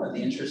myself, you know, one of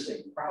the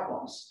interesting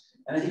problems,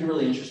 and I think a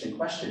really interesting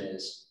question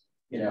is,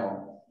 you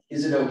know,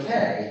 is it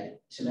okay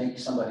to make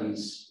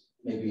somebody's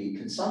maybe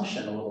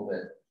consumption a little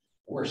bit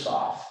worse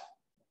off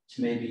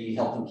to maybe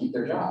help them keep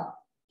their job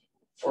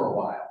for a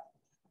while?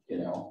 You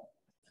know,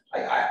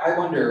 I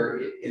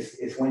wonder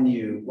if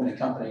when a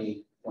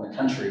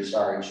country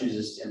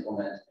chooses to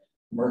implement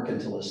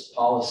mercantilist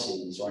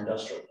policies or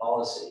industrial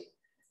policy,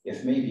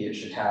 if maybe it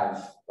should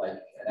have like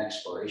an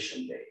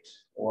expiration date,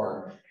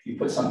 or you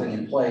put something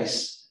in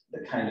place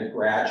that kind of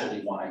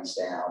gradually winds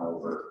down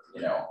over,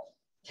 you know,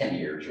 10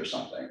 years or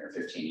something, or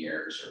 15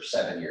 years or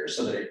 7 years,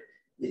 so that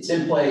it's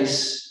in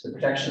place, the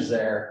protection's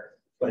there,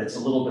 but it's a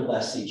little bit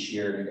less each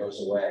year and it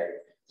goes away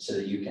so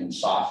that you can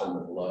soften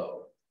the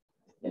blow,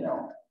 you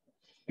know,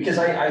 because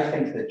I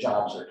think that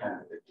jobs are kind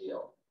of a big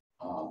deal,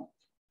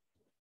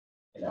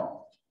 you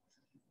know,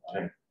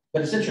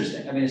 but it's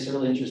interesting. I mean, it's a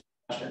really interesting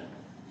question.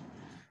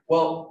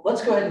 Well,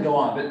 let's go ahead and go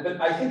on,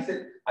 but I think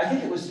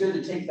it was good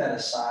to take that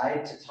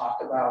aside to talk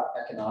about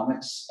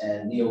economics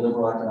and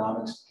neoliberal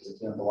economics, because it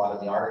came up a lot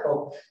in the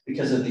article,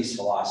 because of these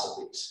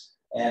philosophies,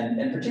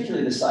 and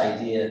particularly this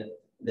idea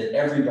that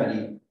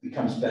everybody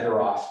becomes better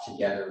off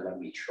together when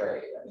we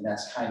trade. I mean,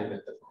 that's kind of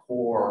at the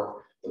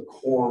core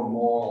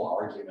moral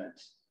argument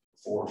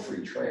for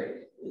free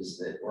trade, is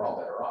that we're all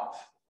better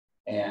off.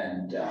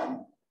 And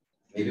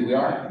maybe we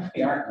aren't.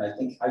 And I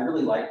think I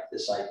really like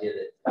this idea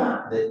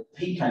that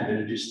Pete kind of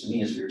introduced to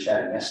me as we were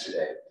chatting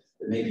yesterday,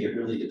 that maybe it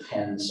really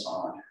depends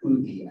on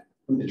who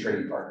the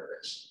trading partner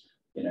is.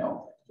 You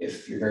know,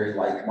 if you're very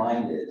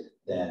like-minded,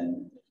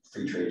 then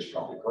free trade is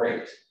probably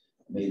great.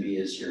 Maybe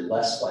as you're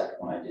less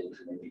like-minded,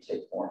 maybe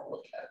take more of a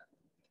look at it.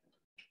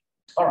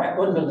 All right,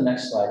 go ahead and go to the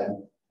next slide.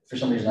 And for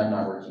some reason, I'm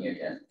not working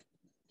again.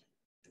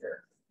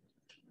 Here.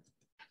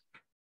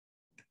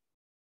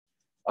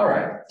 All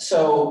right,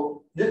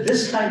 so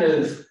this kind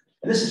of,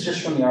 and this is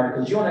just from the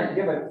article. Do you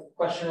have a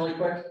question really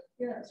quick?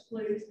 Yes,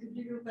 please. Could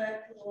you go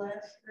back to the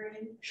last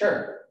screen?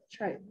 Sure.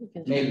 Try. You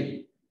can.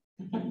 Maybe.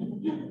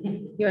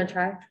 You want to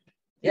try?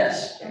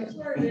 Yes. I'm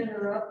sorry to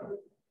interrupt,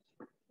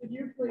 but could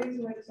you please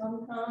make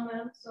some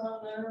comments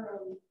on there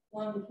on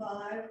 1 to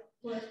 5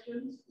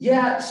 questions?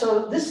 Yeah,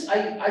 so this,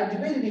 I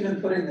debated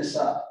even putting this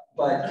up,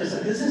 but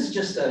because this is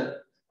just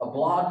a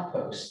blog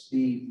post,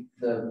 the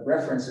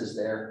reference is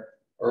there,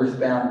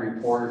 Earthbound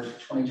Report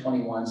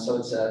 2021. So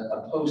it's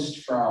a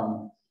post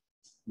from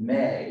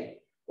May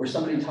where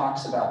somebody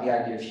talks about the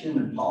idea of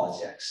human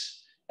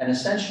politics. And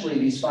essentially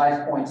these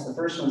 5 points, the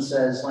first one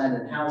says land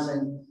and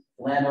housing,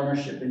 land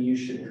ownership and use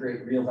should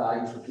create real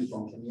value for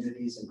people and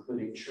communities,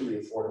 including truly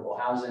affordable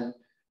housing.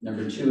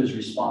 Number 2 is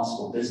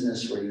responsible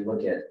business, where you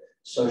look at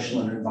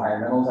social and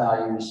environmental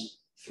values.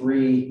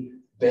 3,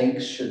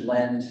 banks should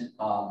lend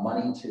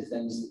money to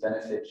things that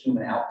benefit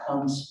human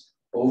outcomes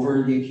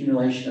over the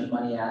accumulation of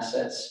money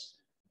assets.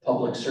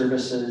 Public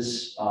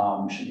services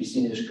should be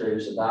seen as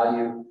creators of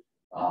value,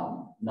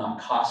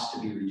 not costs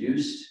to be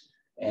reduced.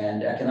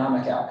 And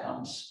economic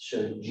outcomes,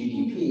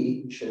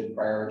 GDP should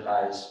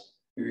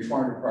be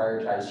reformed to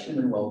prioritize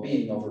human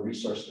well-being over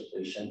resource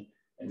depletion,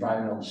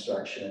 environmental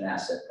destruction, and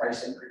asset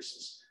price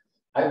increases.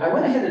 I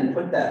went ahead and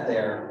put that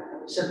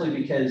there simply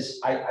because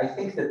I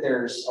think that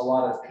there's a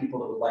lot of people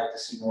that would like to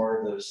see more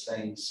of those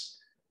things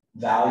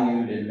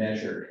valued and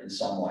measured in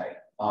some way.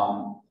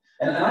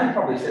 And I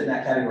probably fit in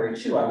that category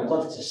too. I would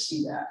love to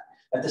see that.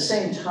 At the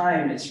same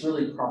time, it's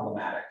really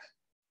problematic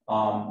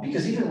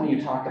because even when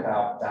you talk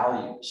about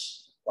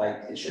values,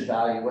 like it should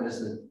value, what does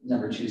the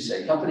number 2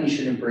 say? Companies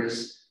should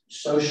embrace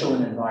social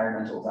and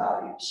environmental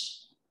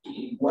values.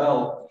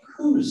 Well,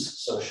 whose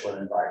social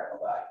and environmental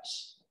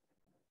values?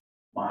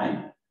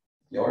 Mine,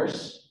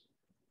 yours,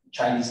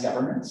 Chinese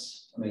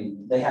governments. I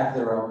mean, they have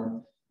their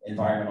own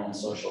environmental and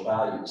social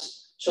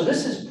values. So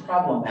this is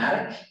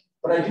problematic,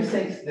 but I do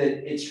think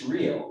that it's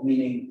real,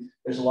 meaning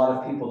there's a lot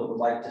of people that would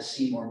like to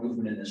see more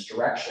movement in this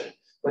direction.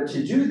 But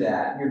to do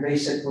that, you're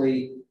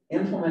basically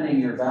implementing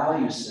your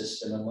value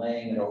system and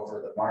laying it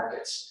over the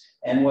markets.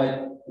 And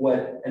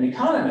what an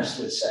economist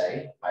would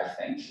say, I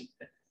think,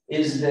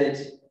 is that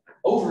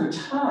over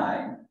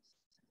time,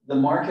 the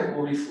market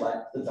will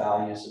reflect the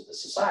values of the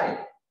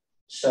society.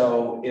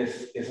 So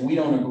if we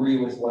don't agree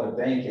with what a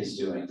bank is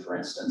doing, for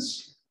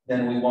instance,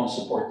 then we won't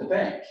support the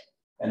bank.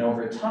 And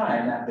over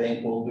time, that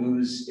bank will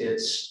lose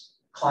its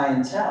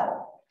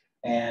clientele,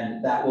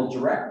 and that will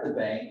direct the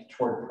bank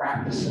toward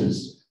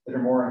practices that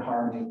are more in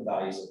harmony with the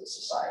values of the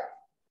society.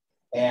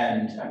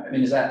 And I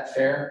mean, is that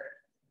fair?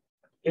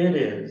 It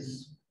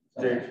is.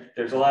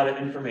 There's a lot of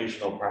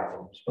informational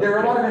problems. There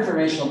are a lot of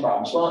informational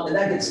problems. Well, and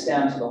that gets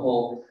down to the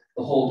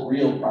whole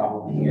real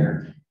problem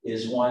here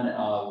is one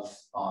of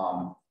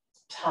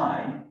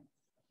time.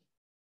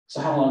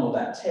 So how long will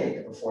that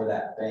take before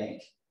that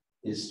bank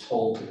is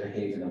told to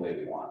behave in the way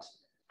we want,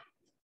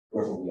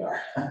 wherever we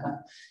are?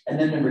 And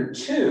then number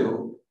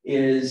two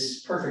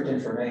is perfect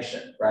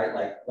information,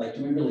 right? Like,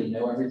 do we really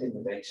know everything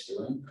the bank's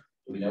doing?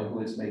 Do we know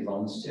who it's made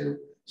loans to?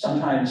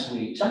 Sometimes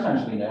we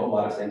know a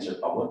lot of things are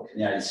public. In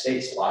the United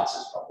States, lots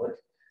is public.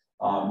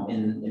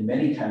 In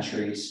many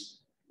countries,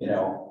 you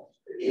know,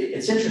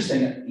 it's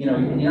interesting, you know,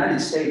 in the United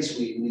States,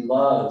 we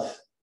love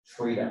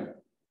freedom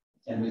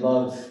and we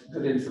love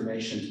good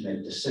information to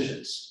make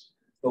decisions,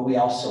 but we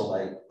also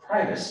like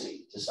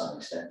privacy to some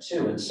extent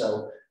too. And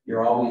so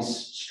you're always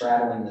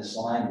straddling this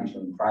line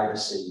between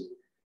privacy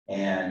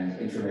and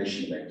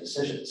information to make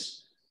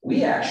decisions.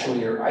 We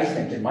actually are, I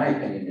think, in my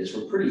opinion,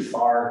 we're pretty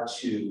far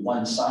to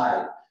one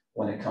side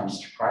when it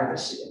comes to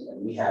privacy.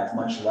 And we have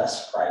much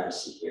less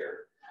privacy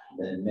here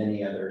than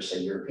many other, say,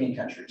 European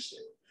countries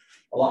do.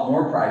 A lot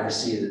more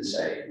privacy than,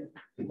 say,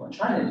 people in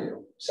China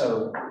do.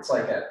 So it's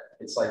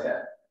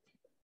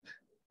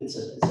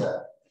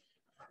a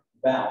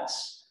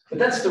balance. But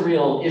that's the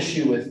real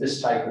issue with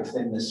this type of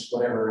thing, this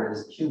whatever it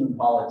is, human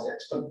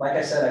politics. But like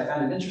I said, I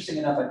found it interesting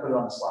enough, I put it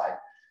on the slide.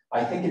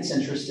 I think it's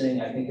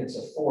interesting, I think it's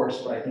a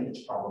force, but I think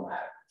it's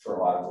problematic for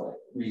a lot of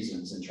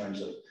reasons in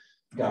terms of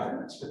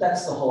governance. But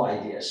that's the whole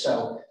idea.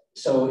 So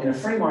in a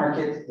free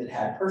market that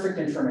had perfect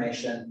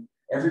information,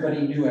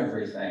 everybody knew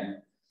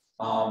everything,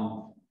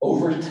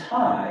 over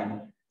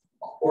time,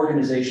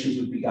 organizations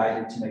would be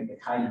guided to make the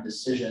kind of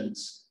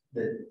decisions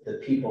that the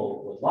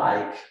people would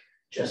like,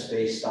 just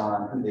based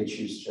on who they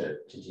choose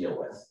to deal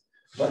with.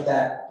 But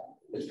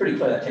it's pretty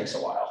clear that takes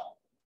a while,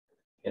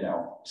 you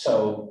know.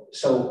 So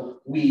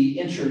we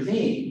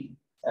intervene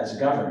as a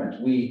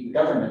government. The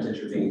government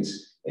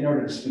intervenes in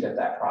order to speed up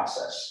that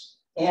process,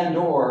 and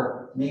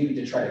or maybe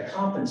to try to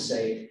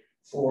compensate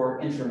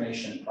for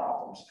information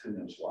problems, who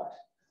knows what,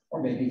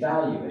 or maybe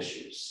value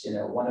issues. You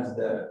know, one of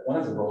the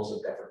roles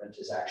of government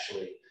is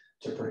actually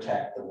to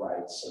protect the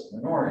rights of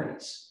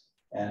minorities.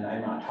 And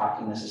I'm not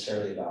talking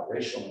necessarily about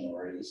racial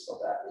minorities, though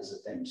that is a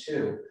thing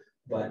too,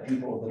 but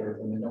people that are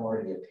the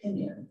minority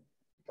opinion,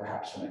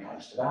 perhaps when it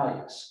comes to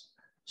values.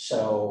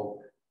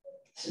 So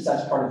since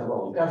that's part of the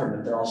role of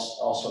government, they're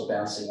also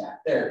bouncing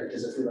act there,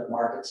 because if we let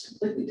markets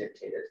completely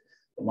dictate it,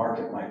 the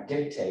market might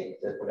dictate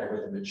that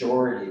whatever the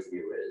majority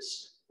view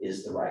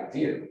is the right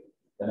view.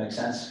 That makes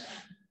sense?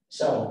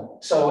 So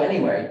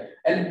anyway,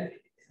 and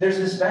there's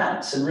this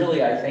balance. And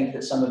really, I think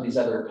that some of these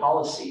other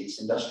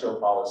policies, industrial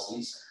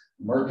policies,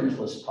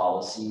 mercantilist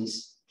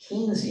policies,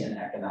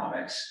 Keynesian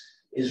economics,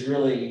 is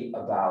really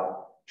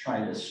about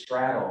trying to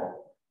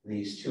straddle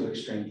these two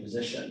extreme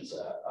positions,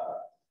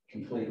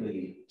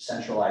 completely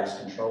centralized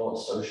control,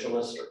 a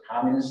socialist or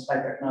communist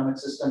type economic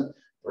system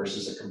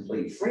versus a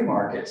complete free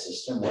market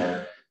system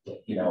where,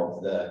 you know,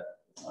 the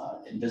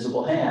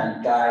invisible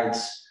hand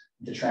guides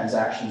the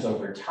transactions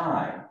over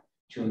time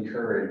to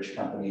encourage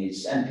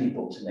companies and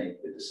people to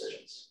make good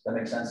decisions. That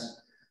makes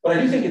sense? But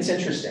I do think it's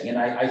interesting, and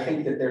I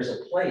think that there's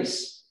a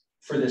place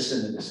for this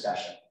in the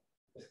discussion.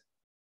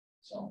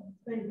 So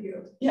Thank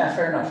you. yeah,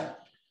 fair enough.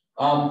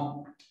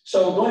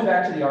 So going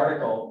back to the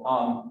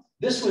article,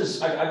 this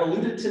was, I've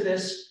alluded to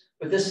this,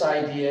 but this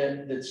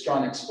idea that's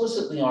drawn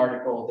explicitly in the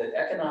article that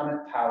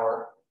economic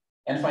power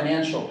and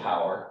financial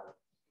power,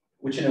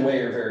 which in a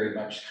way are very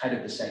much kind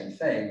of the same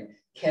thing,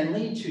 can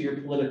lead to your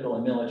political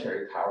and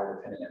military power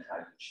depending on how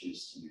you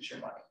choose to use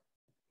your money.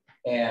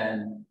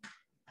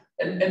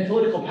 And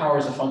political power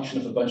is a function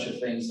of a bunch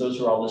of things.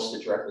 Those are all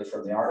listed directly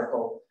from the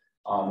article.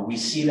 We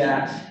see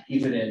that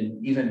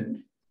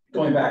even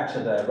going back to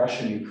the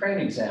Russian-Ukraine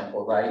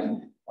example,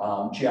 right?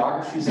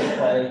 Geography's at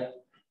play.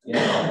 You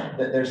know,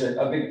 that there's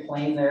a big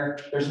plain there.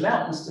 There's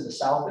mountains to the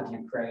south of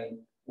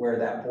Ukraine where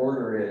that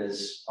border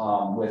is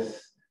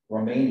with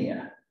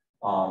Romania.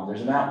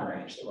 There's a mountain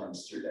range that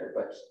runs through there,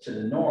 but to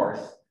the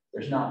north,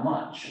 there's not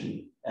much.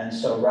 And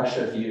so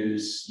Russia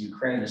views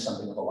Ukraine as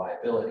something of a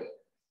liability.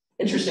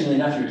 Interestingly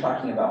enough, you were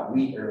talking about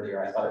wheat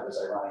earlier. I thought it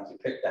was ironic you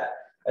picked that.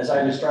 As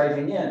I was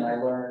driving in, I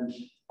learned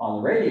on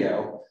the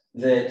radio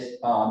that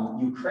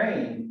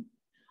Ukraine,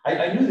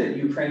 I knew that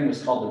Ukraine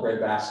was called the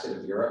breadbasket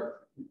of Europe,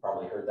 You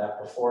probably heard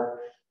that before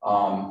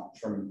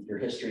from your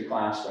history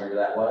class, whenever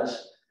that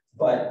was.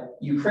 But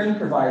Ukraine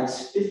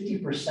provides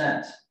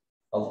 50%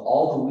 of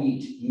all the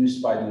wheat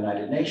used by the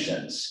United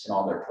Nations in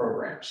all their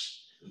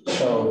programs.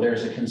 So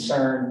there's a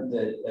concern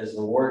that as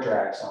the war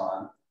drags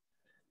on,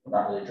 we're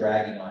not really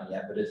dragging on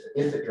yet, but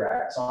if it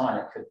drags on,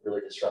 it could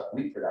really disrupt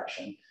wheat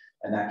production.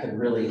 And that could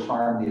really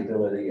harm the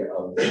ability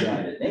of the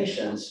United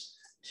Nations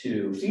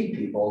to feed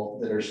people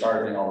that are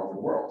starving all over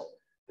the world,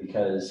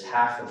 because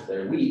half of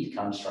their wheat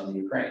comes from the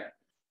Ukraine.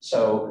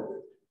 So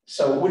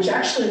which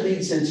actually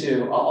leads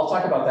into, I'll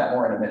talk about that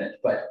more in a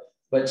minute,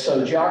 but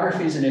so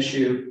geography is an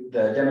issue.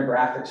 The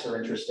demographics are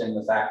interesting.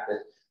 The fact that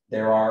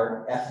there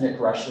are ethnic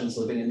Russians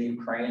living in the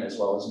Ukraine, as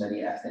well as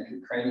many ethnic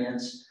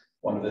Ukrainians.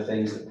 One of the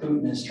things that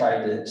Putin has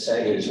tried to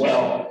say is,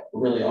 well,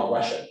 we're really all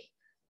Russian.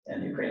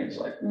 And the Ukrainians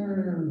are like,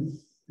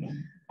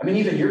 I mean,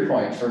 even your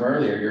point from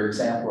earlier, your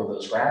example of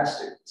those grad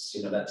students,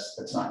 you know,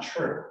 that's not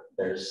true.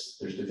 There's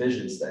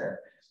divisions there.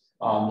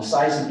 The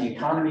size of the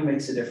economy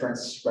makes a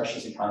difference.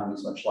 Russia's economy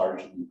is much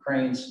larger than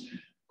Ukraine's.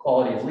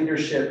 Quality of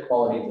leadership,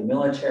 quality of the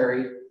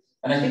military.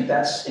 And I think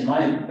that's, in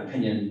my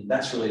opinion,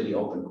 that's really the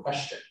open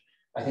question.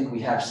 I think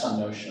we have some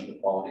notion of the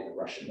quality of the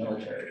Russian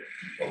military.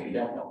 What we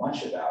don't know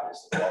much about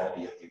is the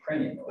quality of the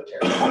Ukrainian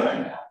military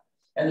right now,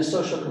 and the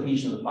social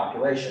cohesion of the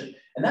population.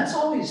 And that's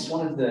always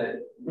one of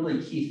the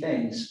really key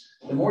things.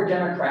 The more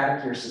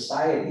democratic your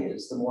society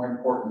is, the more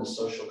important the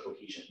social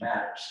cohesion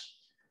matters.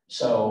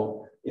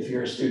 So if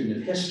you're a student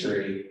of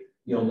history,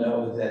 you'll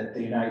know that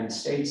the United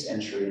States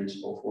entry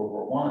into both World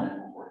War I and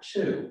World War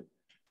II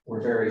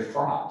were very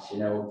fraught. You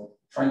know,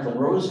 Franklin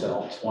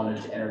Roosevelt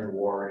wanted to enter the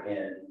war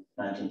in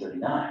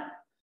 1939,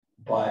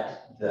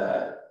 but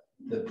the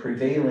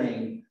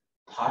prevailing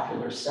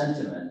popular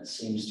sentiment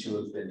seems to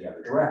have been the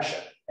other direction.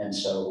 And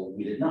so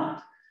we did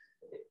not.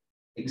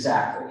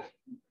 Exactly.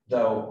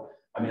 Though,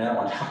 I mean, I don't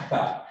want to talk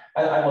about,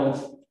 I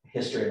love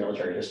history and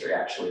military history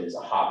actually as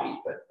a hobby,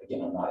 but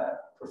again, I'm not a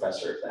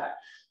professor of that.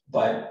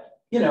 But,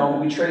 you know,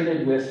 we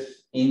traded with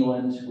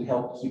England. We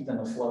helped keep them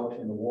afloat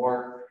in the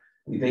war.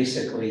 We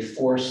basically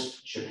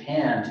forced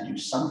Japan to do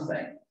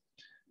something.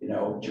 You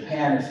know,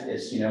 Japan,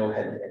 as you know,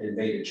 had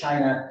invaded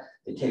China.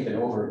 They'd taken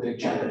over a big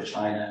chunk of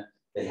China.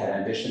 They had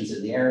ambitions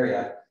in the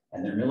area,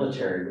 and their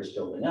military was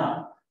building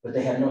up, but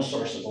they had no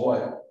source of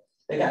oil.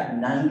 They got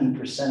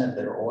 90% of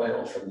their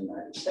oil from the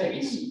United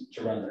States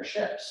to run their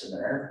ships and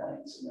their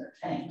airplanes and their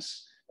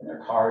tanks and their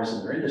cars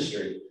and their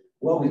industry.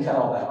 Well, we cut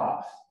all that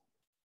off,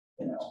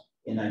 you know,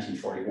 in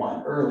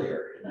 1941,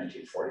 earlier in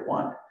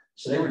 1941.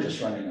 So they were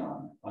just running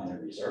on their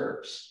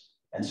reserves.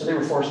 And so they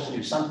were forced to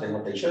do something.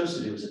 What they chose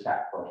to do was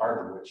attack Pearl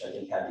Harbor, which I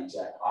think had the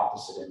exact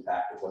opposite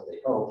impact of what they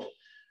hoped,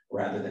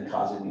 rather than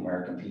causing the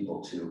American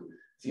people to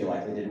feel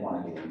like they didn't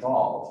want to get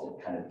involved.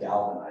 It kind of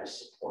galvanized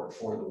support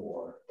for the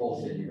war,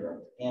 both in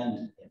Europe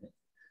and in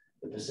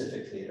the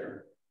Pacific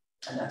theater.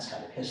 And that's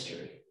kind of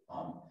history.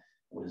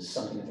 Was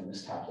something of a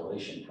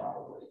miscalculation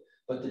probably.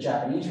 But the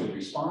Japanese were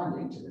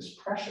responding to this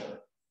pressure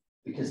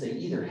because they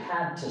either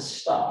had to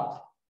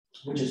stop,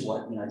 which is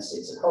what the United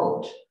States had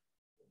hoped,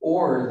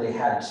 or they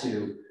had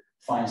to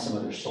find some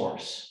other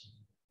source.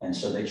 And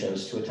so they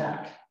chose to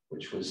attack,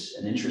 which was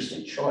an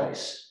interesting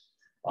choice.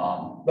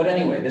 But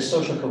anyway, this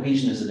social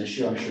cohesion is an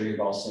issue. I'm sure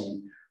you've all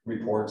seen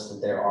reports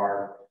that there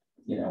are,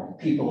 you know,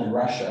 people in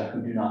Russia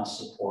who do not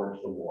support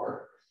the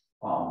war.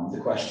 The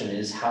question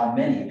is how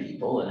many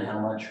people and how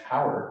much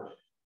power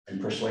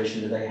and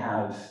persuasion do they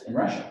have in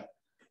Russia?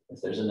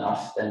 If there's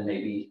enough, then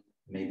maybe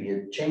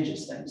it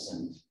changes things,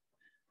 and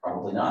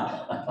probably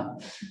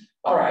not.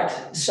 All right,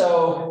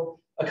 so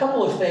a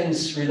couple of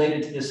things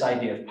related to this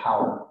idea of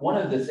power. One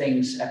of the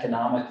things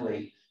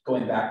economically,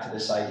 going back to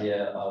this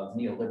idea of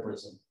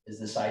neoliberalism, is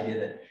this idea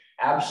that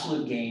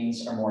absolute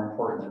gains are more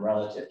important than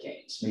relative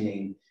gains,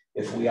 meaning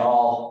if we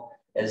all,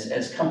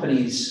 as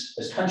companies,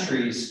 as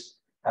countries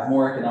have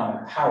more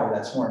economic power,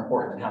 that's more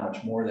important than how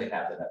much more they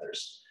have than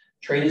others.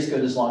 Trade is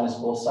good as long as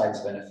both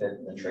sides benefit,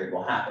 then trade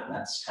will happen.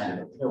 That's kind of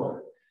a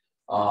pillar.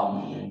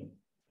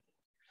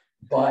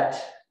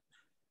 But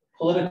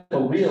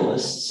political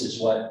realists is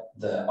what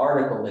the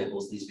article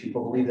labels these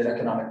people, believe that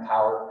economic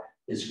power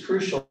is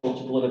crucial to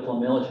political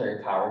and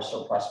military power,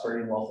 so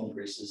prosperity and wealth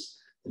increases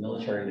the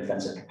military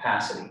defensive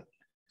capacity.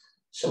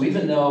 So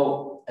even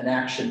though an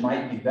action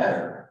might be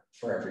better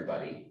for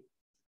everybody,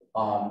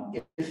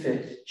 if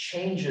it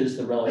changes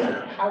the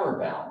relative power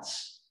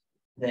balance,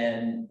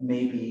 then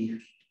maybe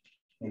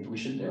we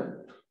should do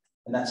it.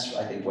 And that's,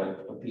 I think,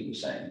 what Pete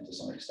was saying to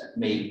some extent.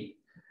 Maybe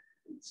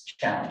it's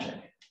challenging.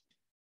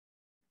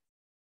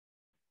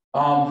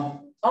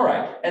 All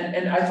right,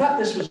 and I thought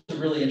this was a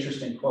really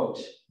interesting quote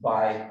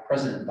by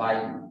President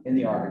Biden in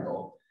the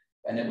article,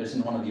 and it was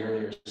in one of the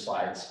earlier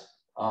slides.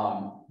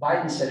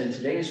 Biden said, in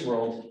today's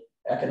world,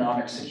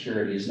 economic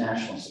security is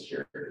national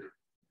security,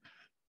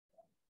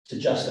 to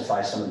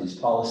justify some of these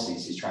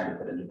policies he's trying to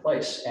put into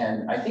place.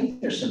 And I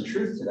think there's some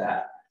truth to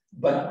that,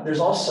 but there's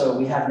also,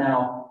 we have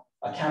now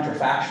a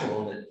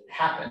counterfactual that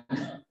happened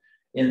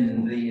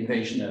in the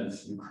invasion of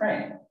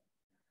Ukraine,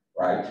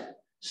 right?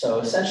 So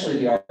essentially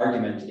the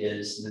argument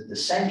is that the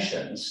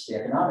sanctions, the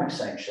economic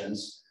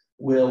sanctions,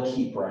 will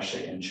keep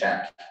Russia in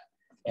check.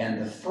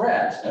 And the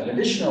threat of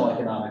additional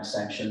economic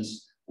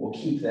sanctions will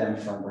keep them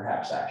from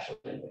perhaps actually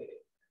invading.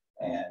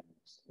 And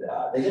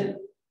they didn't.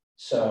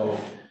 So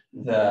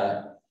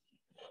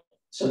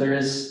there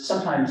is,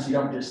 sometimes you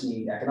don't just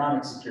need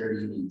economic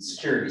security, you need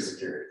security.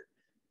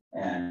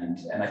 And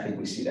I think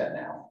we see that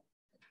now,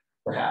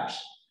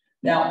 perhaps.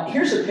 Now,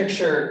 here's a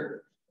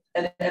picture,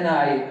 and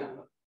I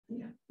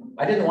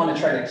didn't want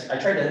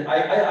to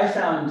I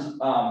found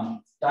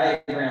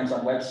diagrams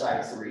on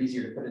websites that were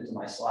easier to put into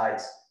my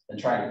slides than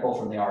trying to pull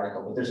from the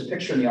article. But there's a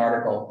picture in the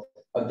article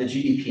of the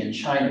GDP in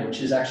China,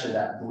 which is actually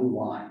that blue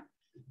line.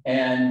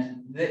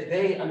 And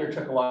they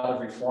undertook a lot of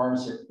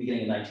reforms at the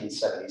beginning of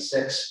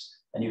 1976.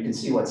 And you can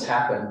see what's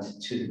happened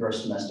to the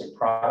gross domestic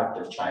product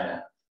of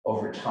China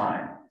over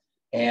time.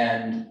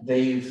 And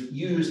they've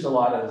used a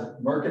lot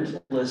of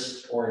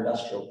mercantilist or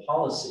industrial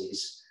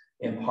policies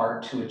in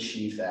part to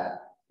achieve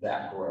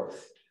that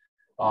growth.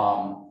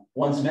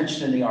 Ones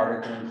mentioned in the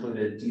article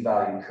included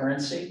devalued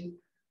currency,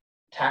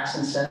 tax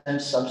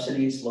incentives,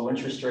 subsidies, low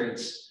interest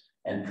rates,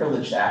 and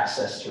privileged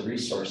access to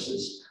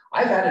resources.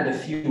 I've added a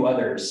few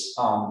others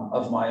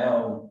of my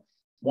own.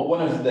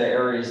 One of the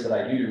areas that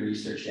I do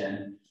research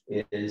in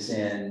is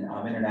in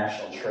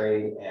international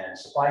trade and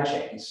supply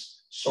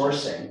chains,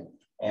 sourcing,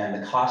 and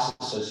the costs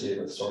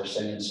associated with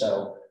sourcing. And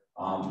so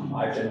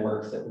I've done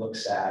work that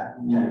looks at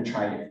kind of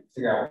trying to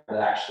figure out what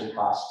it actually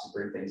costs to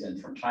bring things in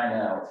from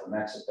China or from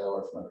Mexico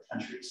or from other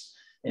countries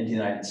into the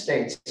United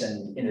States.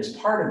 And as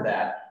part of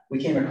that, we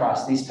came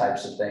across these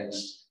types of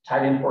things: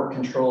 tight import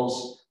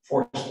controls,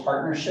 forced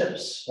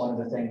partnerships. One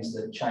of the things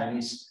that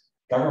Chinese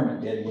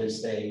government did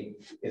was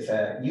if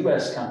a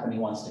US company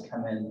wants to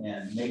come in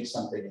and make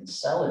something and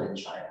sell it in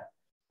China,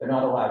 they're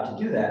not allowed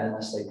to do that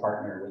unless they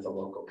partner with a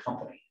local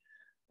company,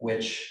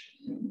 which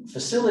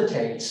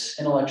facilitates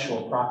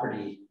intellectual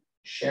property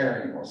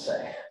sharing, we'll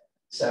say.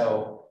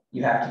 So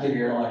you have to give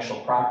your intellectual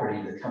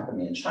property to the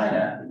company in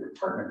China that you're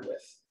partnered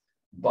with.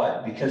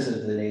 But because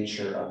of the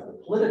nature of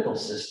the political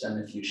system,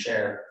 if you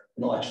share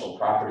intellectual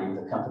property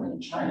with a company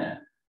in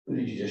China, who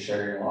did you just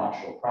share your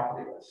intellectual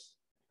property with?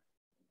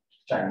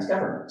 Chinese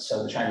government.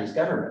 So the Chinese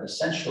government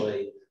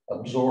essentially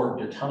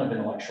absorbed a ton of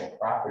intellectual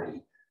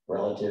property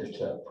relative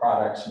to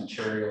products,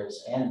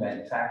 materials, and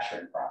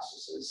manufacturing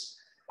processes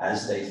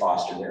as they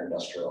foster their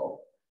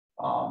industrial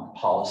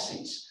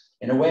policies.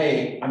 In a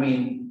way, I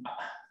mean,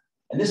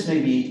 and this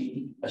may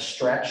be a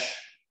stretch,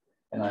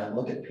 and I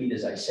look at Pete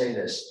as I say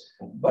this,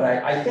 but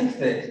I think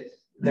that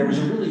there was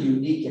a really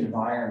unique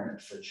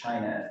environment for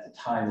China at the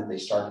time that they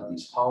started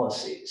these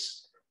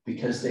policies,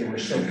 because they were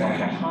so far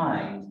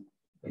behind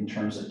in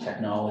terms of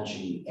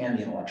technology and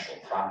the intellectual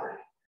property.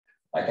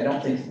 Like, I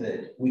don't think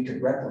that we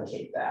could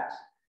replicate that,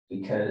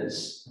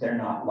 because they're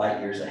not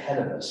light years ahead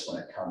of us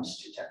when it comes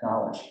to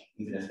technology,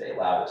 even if they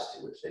allowed us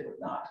to, which they would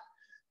not.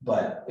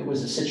 But it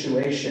was a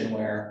situation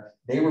where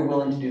they were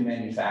willing to do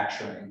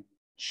manufacturing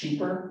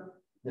cheaper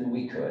than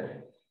we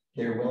could.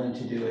 They were willing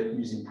to do it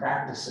using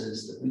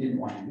practices that we didn't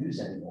want to use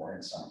anymore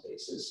in some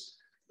cases,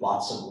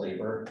 lots of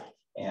labor,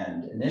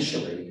 and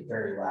initially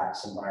very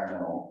lax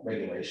environmental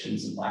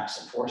regulations and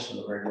lax enforcement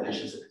of the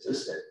regulations that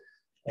existed.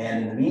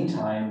 And in the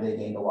meantime, they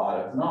gained a lot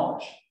of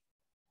knowledge.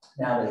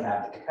 Now they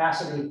have the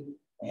capacity,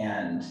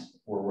 and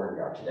we're where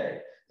we are today.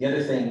 The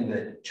other thing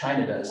that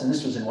China does, and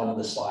this was in one of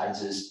the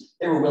slides, is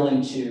they were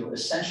willing to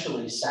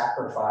essentially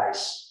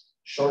sacrifice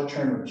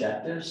short-term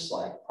objectives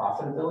like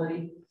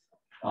profitability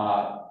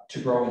to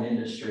grow an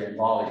industry and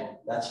volume.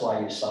 That's why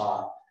you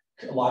saw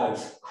a lot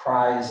of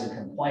cries and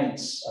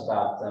complaints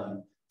about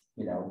them,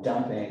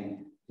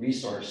 dumping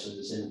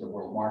resources into the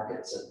world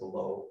markets at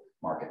below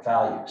market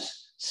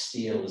values.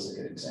 Steel is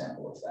a good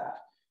example of that.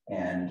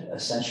 And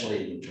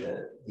essentially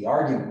the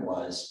argument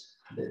was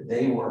that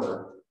they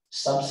were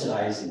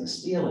subsidizing the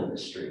steel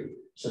industry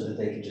so that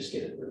they could just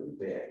get it really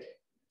big,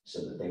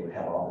 so that they would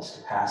have all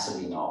this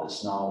capacity and all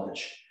this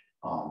knowledge.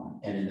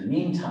 And in the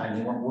meantime,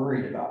 they weren't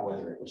worried about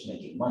whether it was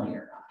making money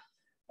or not.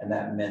 And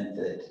that meant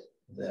that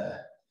the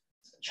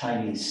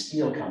Chinese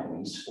steel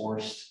companies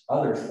forced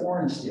other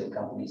foreign steel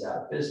companies out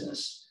of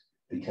business,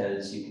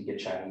 because you could get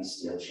Chinese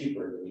steel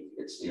cheaper than you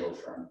could get steel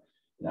from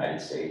the United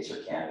States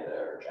or Canada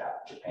or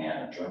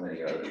Japan or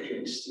Germany or other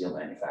big steel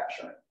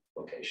manufacturing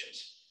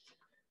locations.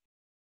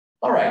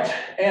 All right,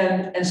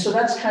 and so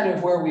that's kind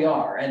of where we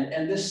are.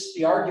 And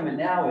the argument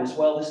now is,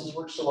 well, this has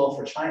worked so well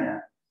for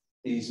China,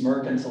 these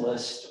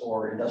mercantilist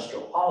or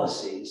industrial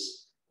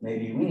policies,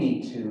 maybe we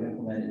need to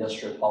implement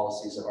industrial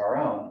policies of our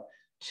own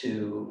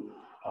to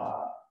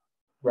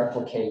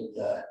replicate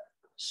the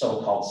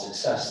so-called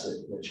success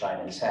that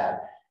China has had.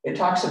 It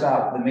talks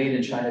about the Made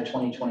in China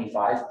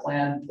 2025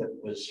 plan that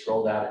was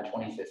rolled out in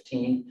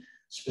 2015,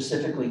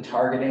 specifically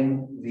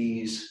targeting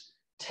these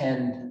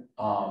 10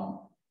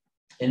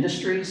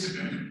 industries.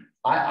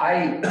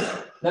 Now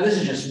this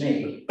is just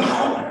me.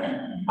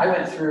 I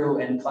went through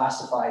and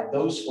classified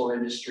those 4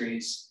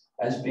 industries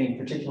as being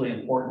particularly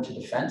important to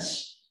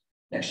defense,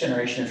 next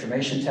generation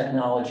information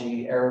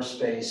technology,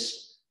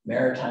 aerospace,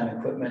 maritime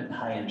equipment and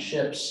high-end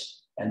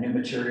ships, and new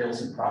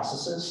materials and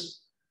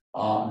processes.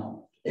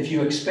 If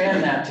you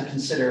expand that to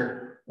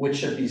consider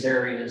which of these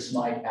areas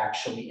might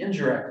actually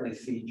indirectly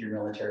feed your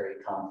military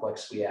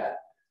complex, we add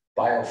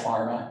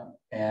biopharma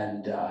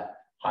and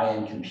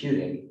high-end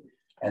computing.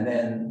 And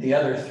then the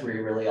other three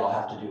really all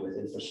have to do with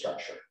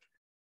infrastructure,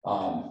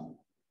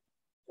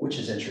 which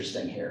is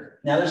interesting here.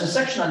 Now there's a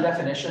section on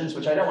definitions,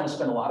 which I don't want to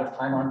spend a lot of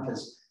time on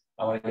because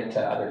I want to get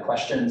to other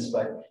questions,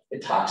 but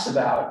it talks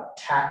about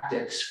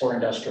tactics for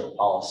industrial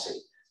policy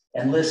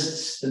and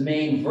lists the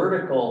main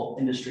vertical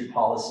industry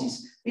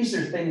policies. These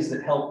are things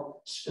that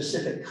help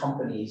specific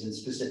companies in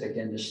specific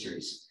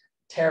industries: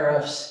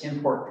 tariffs,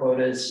 import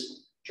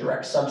quotas,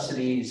 direct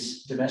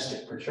subsidies,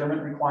 domestic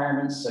procurement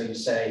requirements. So you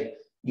say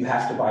you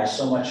have to buy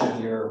so much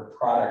of your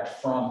product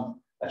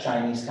from a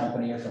Chinese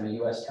company or from a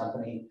US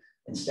company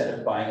instead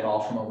of buying it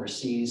all from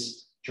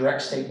overseas.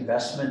 Direct state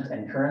investment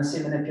and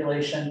currency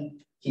manipulation,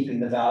 keeping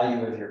the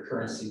value of your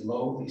currency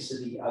low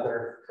vis-a-vis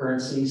other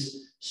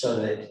currencies so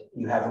that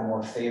you have a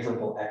more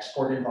favorable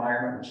export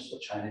environment, which is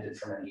what China did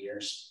for many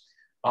years.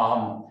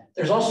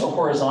 There's also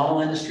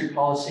horizontal industry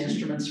policy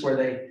instruments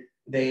where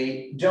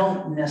they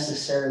don't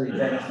necessarily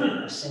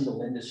benefit a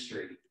single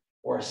industry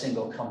or a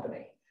single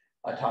company.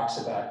 It talks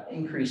about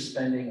increased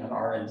spending on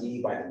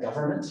R&D by the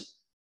government,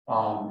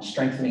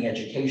 strengthening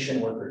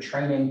education, worker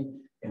training,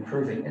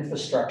 improving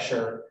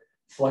infrastructure,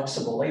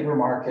 flexible labor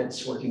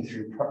markets, working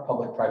through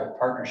public-private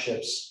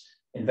partnerships,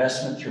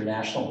 investment through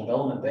national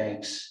development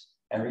banks,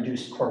 and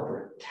reduced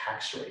corporate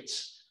tax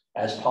rates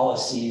as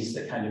policies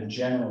that kind of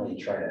generally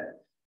try to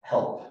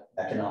help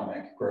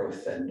economic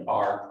growth and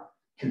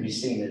can be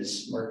seen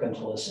as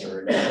mercantilist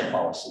or industrial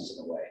policies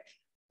in a way.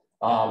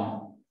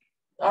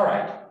 All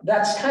right,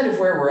 that's kind of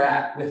where we're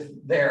at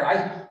with there.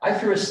 I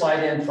threw a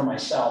slide in for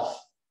myself.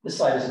 This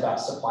slide is about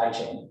supply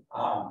chain.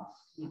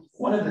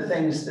 One of the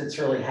things that's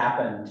really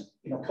happened,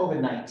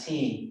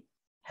 COVID-19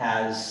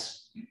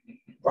 has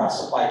brought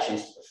supply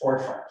chains to the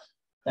forefront.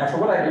 Now, for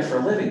what I do for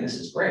a living, this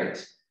is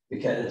great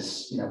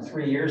because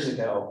 3 years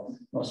ago,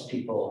 most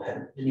people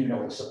didn't even know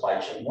what a supply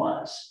chain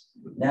was.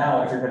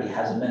 Now everybody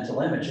has a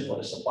mental image of what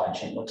a supply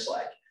chain looks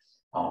like,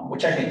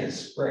 which I think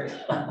is great.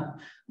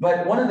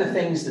 But one of the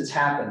things that's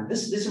happened,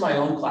 these are my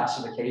own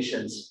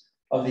classifications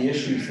of the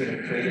issues that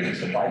have created the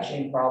supply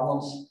chain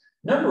problems.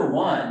 Number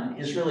one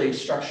is really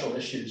structural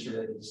issues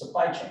related to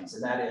supply chains,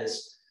 and that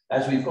is,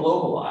 as we've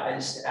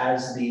globalized,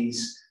 as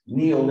these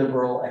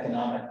neoliberal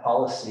economic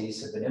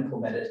policies have been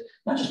implemented,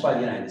 not just by the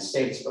United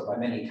States, but by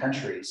many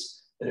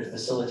countries that have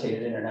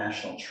facilitated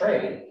international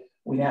trade,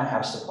 we now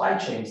have supply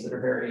chains that are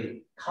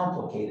very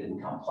complicated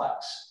and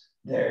complex.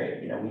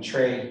 We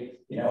trade,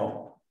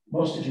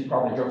 most of you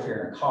probably drove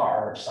here in a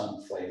car of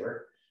some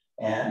flavor,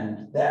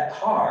 and that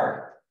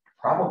car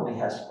probably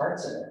has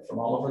parts in it from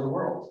all over the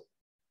world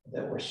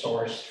that were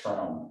sourced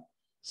from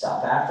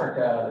South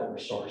Africa, that were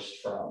sourced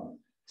from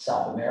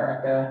South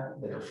America,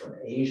 that are from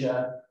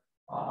Asia,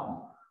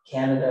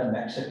 Canada,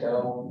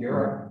 Mexico,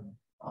 Europe,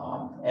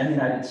 and the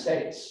United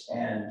States.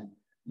 And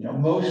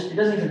it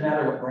doesn't even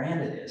matter what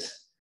brand it is.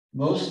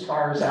 Most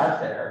cars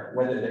out there,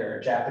 whether they're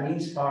a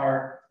Japanese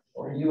car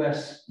or a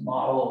US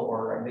model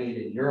or a made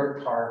in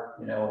Europe car,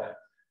 an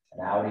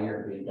Audi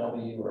or a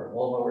BMW or a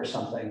Volvo or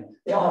something,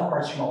 they all have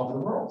parts from all over the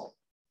world.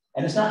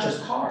 And it's not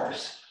just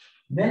cars.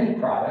 Many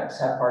products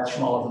have parts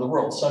from all over the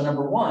world. So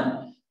number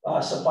one,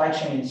 supply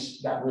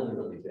chains got really,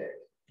 really big,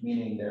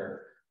 meaning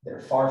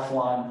they're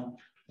far-flung.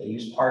 They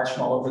use parts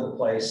from all over the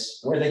place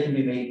where they can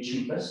be made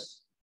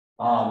cheapest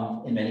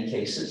in many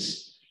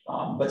cases,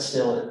 but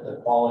still at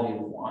the quality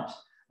we want.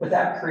 But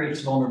that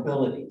creates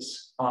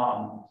vulnerabilities,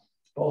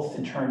 both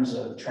in terms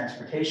of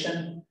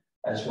transportation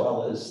as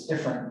well as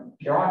different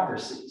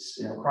bureaucracies.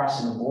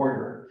 Crossing a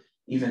border,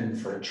 even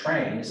for a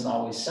train, isn't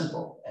always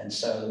simple. And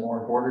so the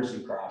more borders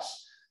you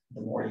cross, the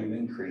more you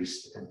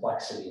increase the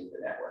complexity of the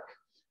network.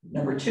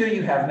 Number two,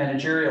 you have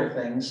managerial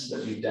things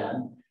that we've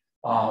done.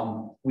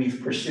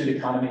 We've pursued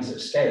economies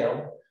of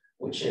scale,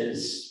 which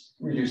is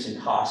reducing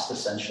cost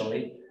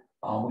essentially.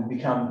 We've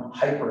become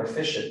hyper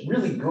efficient,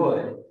 really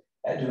good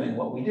at doing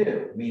what we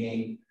do,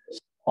 meaning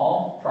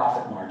small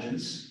profit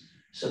margins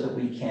so that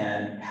we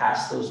can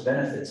pass those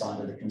benefits on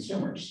to the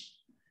consumers.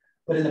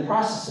 But in the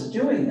process of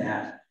doing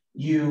that,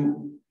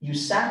 you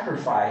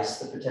sacrifice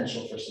the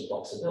potential for some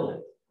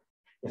flexibility.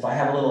 If I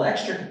have a little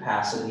extra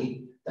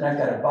capacity, then I've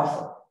got a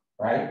buffer,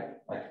 right?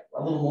 Like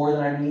a little more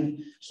than I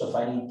need. So if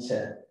I need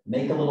to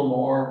make a little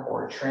more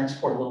or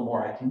transport a little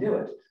more, I can do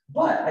it.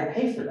 But I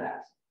pay for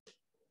that.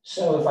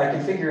 So if I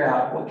can figure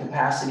out what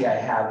capacity I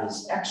have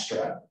is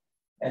extra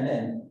and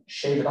then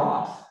shave it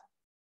off,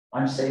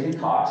 I'm saving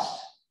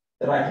cost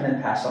that I can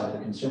then pass on to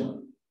the consumer.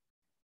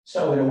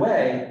 So in a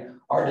way,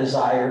 our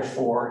desire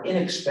for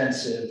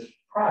inexpensive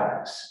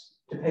products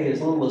to pay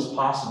as little as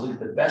possible to get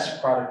the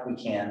best product we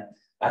can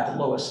at the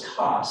lowest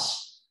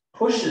costs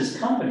pushes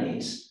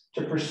companies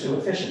to pursue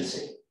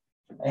efficiency.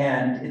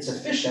 And it's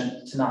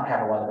efficient to not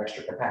have a lot of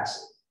extra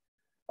capacity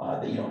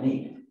that you don't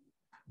need,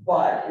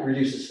 but it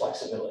reduces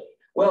flexibility.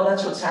 Well,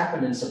 that's what's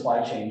happened in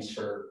supply chains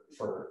for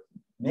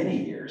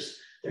many years,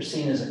 they're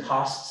seen as a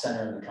cost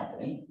center in the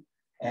company,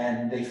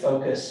 and they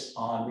focus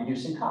on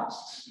reducing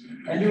costs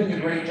and doing a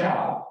great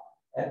job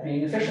at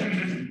being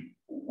efficient,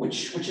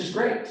 which is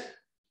great.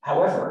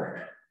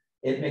 However,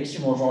 it makes you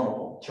more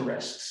vulnerable to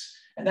risks.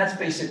 And that's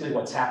basically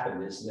what's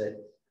happened, is that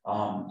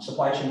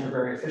supply chains are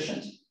very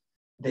efficient.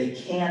 They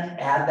can't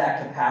add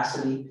that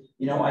capacity.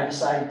 You know, I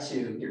decided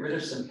to get rid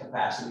of some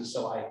capacity,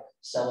 so I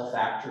sell a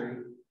factory,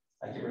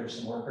 I get rid of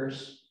some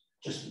workers.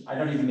 I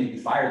don't even maybe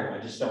fire them,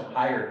 I just don't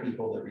hire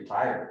people that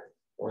retire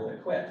or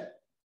that quit.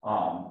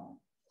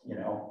 You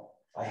know,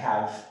 I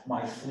have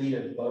my fleet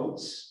of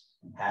boats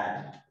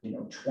had,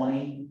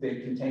 20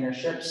 big container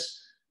ships,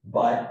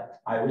 but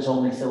I was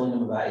only filling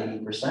them about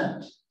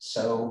 80%.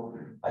 So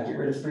I get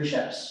rid of 3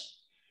 ships.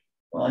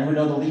 Well, anyone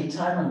know the lead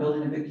time on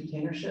building a big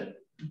container ship?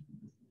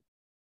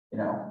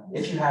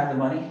 If you have the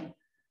money,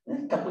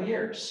 a couple of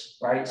years,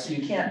 right? So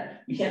you can't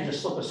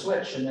just flip a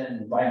switch and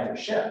then buy another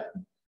ship.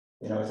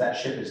 If that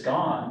ship is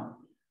gone,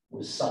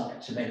 was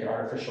sunk to make an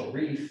artificial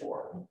reef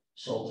or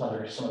sold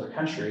to some other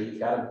country, you've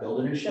got to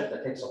build a new ship.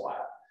 That takes a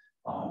while.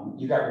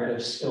 You got rid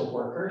of skilled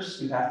workers.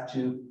 You have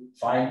to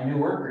find new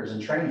workers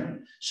and train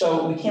them.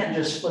 So we can't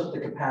just flip the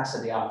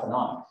capacity off and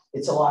on.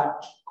 It's a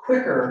lot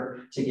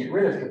quicker to get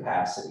rid of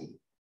capacity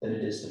than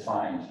it is to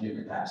find new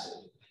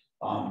capacity.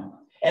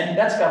 And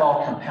that's got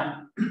all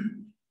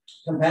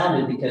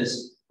compounded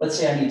because let's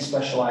say I need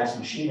specialized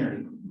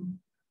machinery.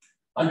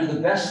 Under the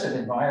best of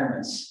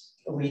environments,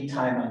 the lead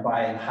time on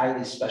buying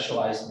highly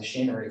specialized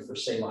machinery for,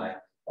 say, my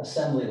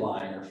assembly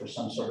line or for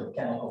some sort of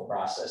chemical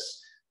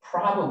process,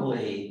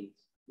 probably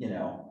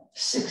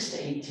 6 to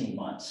 18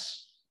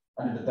 months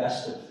under the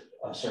best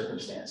of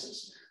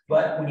circumstances.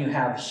 But when you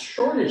have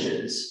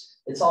shortages,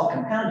 it's all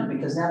compounded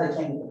because now they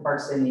can't get the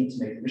parts they need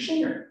to make the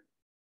machinery,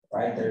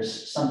 right?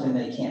 There's something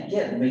they can't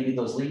get, and maybe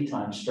those lead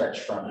times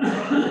stretch from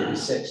maybe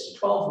 6 to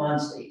 12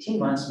 months to 18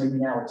 months. Maybe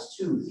now it's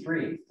 2,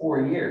 3,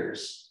 4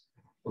 years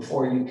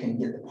before you can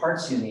get the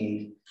parts you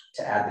need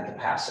to add the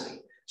capacity.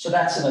 So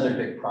that's another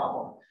big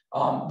problem.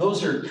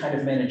 Those are kind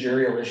of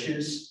managerial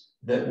issues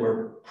that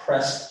were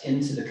pressed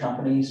into the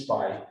companies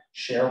by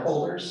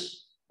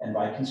shareholders and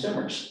by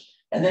consumers.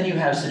 And then you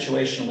have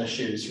situational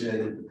issues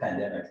related to the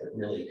pandemic that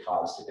really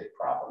caused a big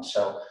problem.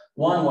 So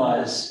one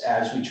was,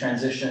 as we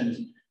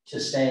transitioned to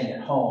staying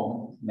at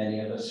home, many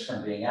of us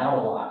from being out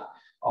a lot,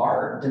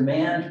 our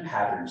demand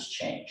patterns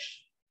changed.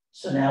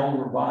 So now we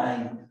were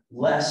buying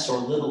less or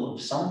little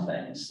of some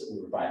things that we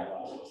were buying a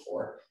lot of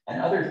before,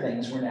 and other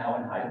things were now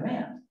in high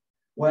demand.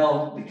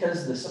 Well,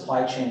 because the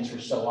supply chains were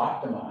so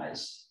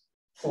optimized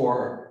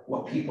for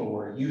what people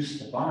were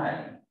used to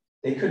buying,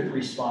 they couldn't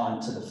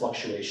respond to the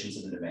fluctuations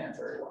in the demand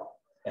very well.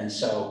 And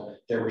so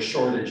there were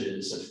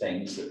shortages of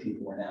things that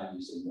people were now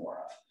using more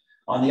of.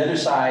 On the other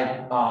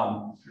side,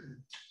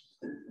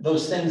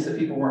 those things that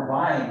people weren't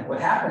buying,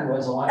 what happened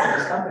was a lot of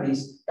those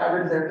companies got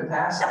rid of their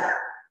capacity.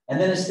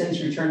 And then as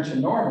things returned to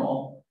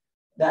normal,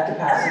 that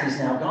capacity is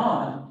now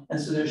gone.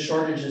 And so there's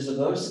shortages of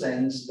those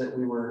things that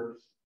we were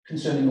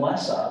consuming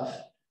less of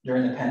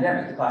during the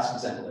pandemic. The classic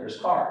example there is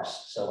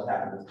cars. So what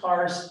happened with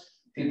cars?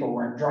 People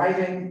weren't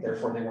driving,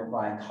 therefore they weren't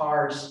buying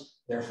cars.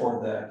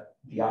 Therefore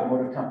the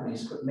automotive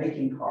companies quit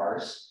making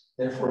cars.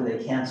 Therefore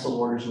they canceled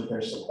orders with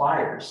their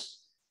suppliers.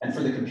 And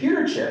for the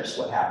computer chips,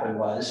 what happened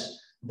was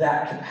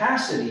that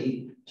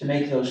capacity to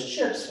make those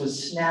chips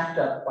was snapped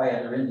up by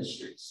other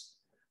industries.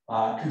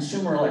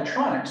 Consumer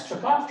electronics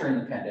took off during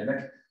the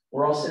pandemic.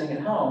 We're all sitting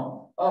at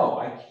home. Oh,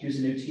 I could use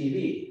a new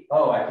TV.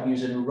 Oh, I could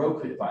use a new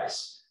Roku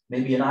device.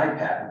 Maybe an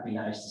iPad would be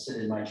nice to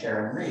sit in my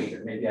chair and read,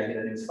 or maybe I get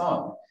a new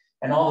phone.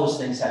 And all those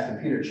things have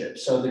computer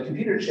chips. So the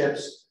computer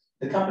chips,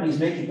 the companies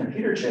making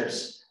computer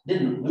chips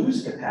didn't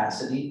lose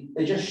capacity.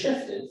 They just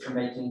shifted from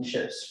making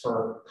chips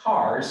for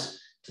cars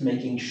to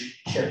making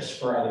chips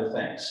for other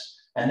things.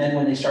 And then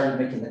when they started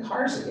making the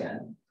cars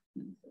again,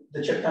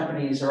 the chip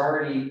companies are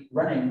already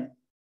running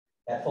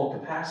at full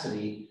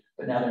capacity,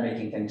 but now they're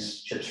making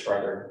chips for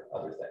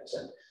other things.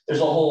 And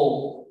there's a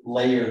whole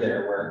layer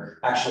there where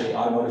actually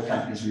automotive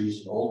companies were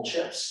using old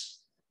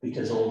chips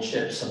because old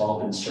chips have all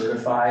been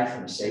certified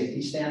from a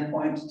safety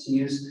standpoint to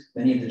use.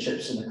 Many of the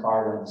chips in the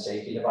car run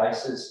safety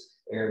devices,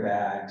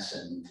 airbags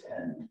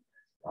and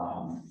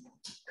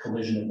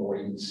collision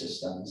avoidance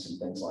systems and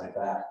things like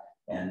that.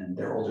 And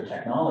they're older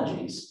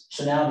technologies.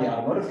 So now the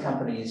automotive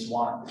companies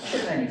want the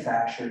chip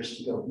manufacturers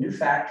to go to new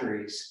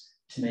factories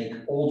to make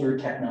older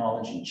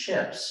technology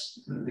chips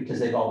because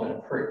they've all been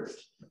approved.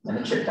 And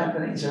the chip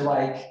companies are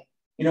like,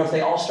 if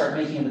they all start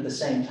making them at the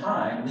same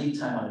time, lead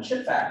time on a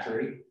chip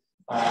factory,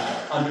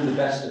 under the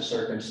best of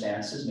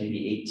circumstances,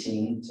 maybe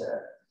 18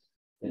 to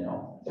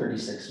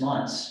 36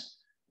 months.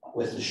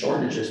 With the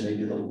shortages,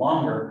 maybe a little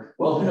longer.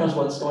 Well, who knows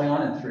what's going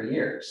on in 3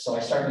 years? So I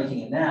start making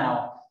it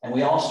now, and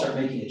we all start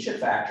making a chip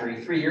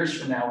factory. 3 years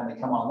from now, when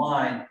they come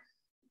online,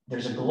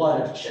 there's a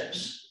glut of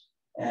chips,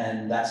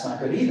 and that's not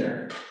good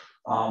either.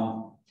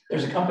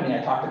 There's a company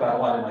I talked about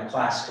a lot in my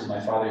class because my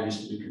father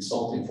used to do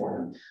consulting for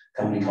them,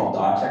 a company called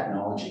Dot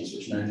Technologies,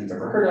 which none of you have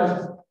ever heard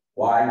of.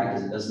 Why?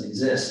 Because it doesn't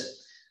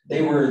exist.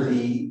 They were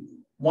the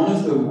one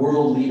of the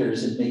world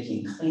leaders in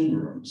making clean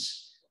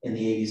rooms in the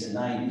 80s and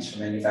 90s for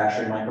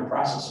manufacturing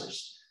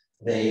microprocessors.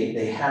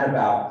 They had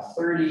about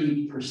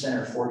 30%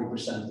 or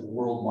 40% of the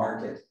world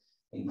market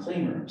in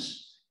clean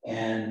rooms.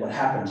 And what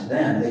happened to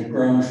them, they'd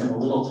grown from a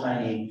little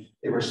tiny,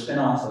 they were a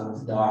spinoff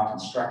of Daw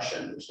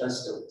Construction, which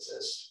does still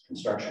exist,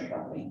 construction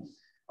company.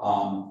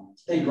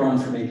 They'd grown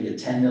from maybe a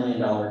 $10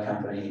 million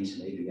company to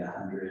maybe a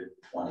 $120,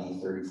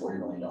 $30, $40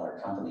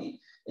 million company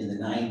in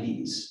the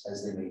 90s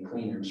as they made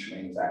clean rooms for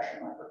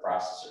manufacturing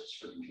microprocessors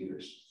for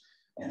computers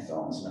and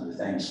phones and other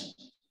things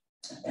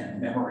and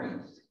memory.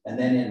 And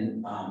then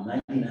in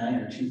 99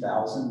 or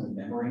 2000,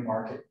 the memory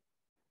market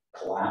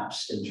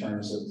collapsed in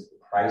terms of the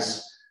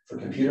price for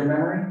computer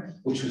memory,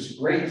 which was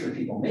great for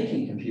people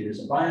making computers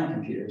and buying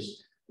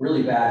computers,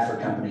 really bad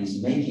for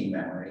companies making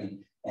memory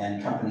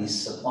and companies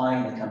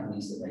supplying the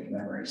companies that make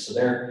memory. So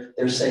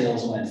their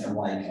sales went from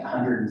like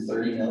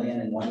 130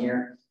 million in 1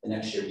 year, the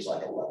next year was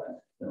like 11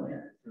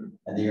 million.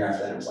 And the year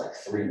after that, it was like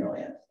 3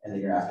 million. And the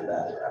year after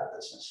that, they were out of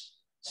business.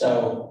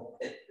 So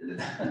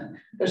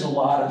there's a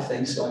lot of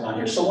things going on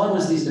here. So one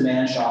was these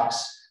demand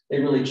shocks. They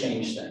really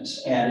changed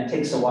things, and it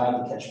takes a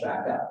while to catch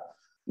back up.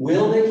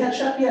 Will they catch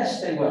up?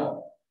 Yes, they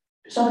will.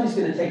 Somebody's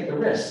going to take the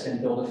risk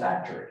and build a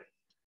factory.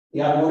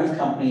 The automotive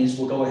companies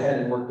will go ahead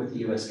and work with the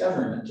US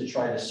government to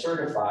try to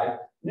certify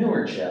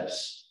newer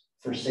chips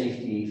for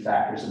safety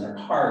factors in their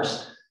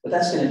cars, but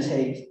that's going to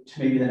take to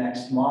maybe the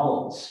next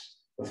models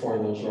before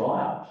those roll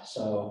out.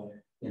 So,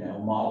 you know,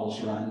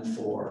 models run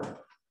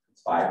for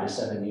 5 to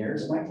 7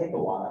 years. It might take a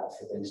while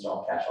for things to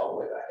all catch all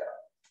the way back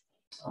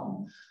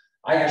up.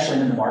 I actually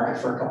am in the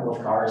market for a couple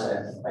of cars. I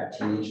have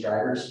teenage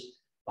drivers,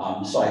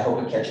 so I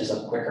hope it catches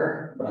up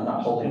quicker, but I'm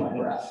not holding my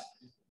breath.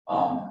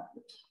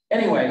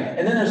 Anyway,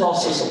 and then there's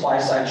also supply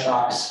side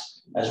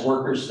shocks as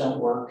workers don't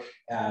work,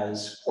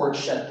 as ports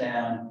shut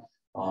down.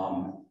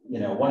 You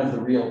know, one of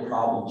the real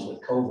problems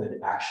with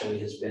COVID actually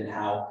has been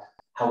how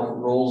it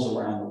rolls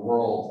around the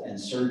world and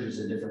surges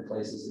in different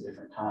places at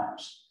different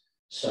times.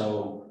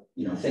 So,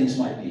 you know, things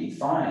might be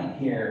fine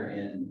here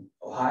in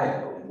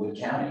Ohio, in Wood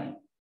County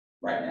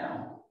right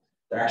now.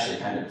 They're actually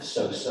kind of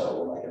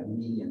so-so, we're like a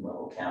medium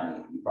level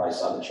county. You probably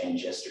saw the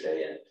change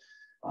yesterday in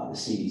the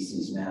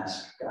CDC's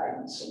mask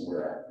guidance, and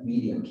we're a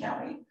medium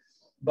county.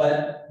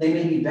 But they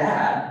may be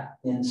bad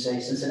in, say,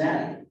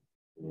 Cincinnati,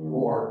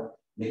 or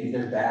maybe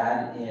they're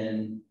bad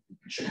in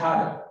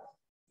Chicago.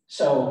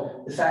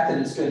 So the fact that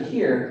it's good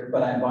here,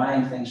 but I'm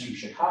buying things from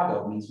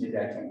Chicago means maybe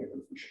I can't get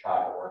them from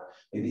Chicago, or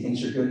maybe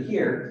things are good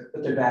here,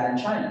 but they're bad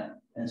in China.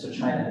 And so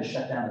China has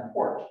shut down the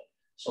port,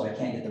 so I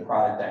can't get the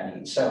product I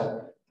need.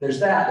 So there's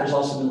that. There's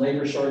also been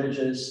labor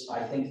shortages.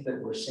 I think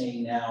that we're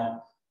seeing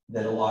now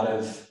that a lot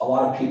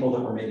of people that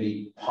were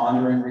maybe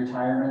pondering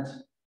retirement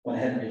went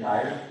ahead and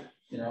retired.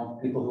 You know,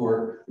 people who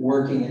are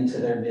working into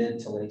their mid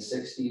to late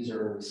 60s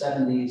or early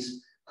 70s,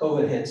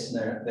 COVID hits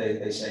and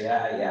they say,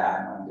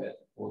 yeah, I'm good.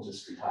 We'll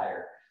just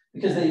retire.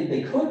 Because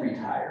they could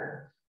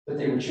retire, but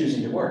they were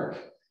choosing to work.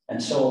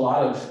 And so a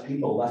lot of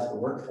people left the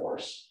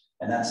workforce,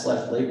 and that's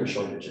left labor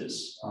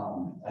shortages.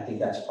 I think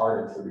that's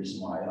part of the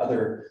reason why.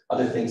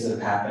 Other things that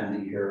have happened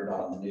that you hear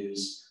about on the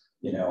news,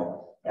 you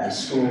know,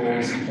 as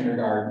schools and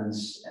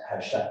kindergartens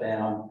have shut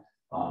down,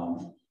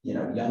 you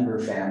know, younger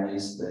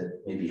families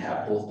that maybe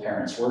have both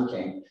parents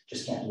working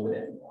just can't do it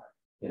anymore,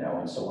 you know,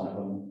 and so one of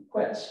them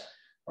quits,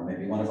 or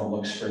maybe one of them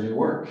looks for new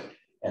work,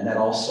 and that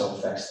also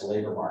affects the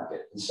labor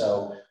market. And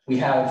so we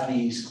have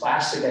these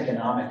classic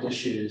economic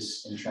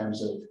issues in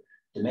terms of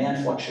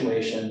demand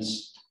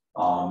fluctuations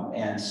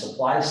and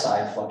supply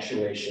side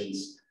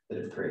fluctuations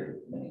that have created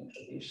many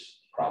of these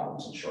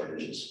problems and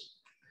shortages.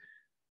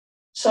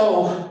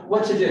 So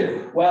what to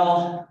do?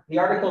 Well, the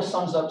article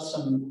sums up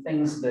some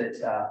things that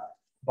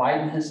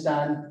Biden has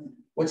done.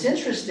 What's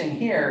interesting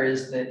here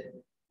is that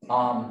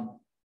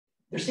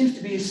there seems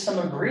to be some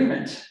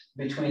agreement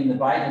between the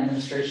Biden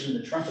administration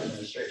and the Trump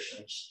administration,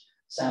 which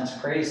sounds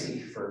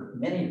crazy for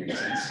many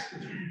reasons.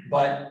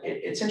 But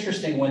it's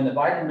interesting, when the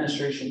Biden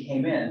administration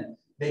came in,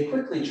 they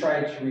quickly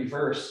tried to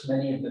reverse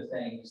many of the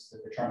things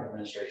that the Trump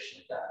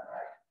administration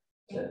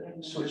had done,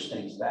 right? To switch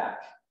things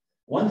back.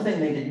 One thing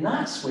they did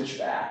not switch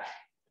back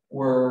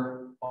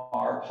were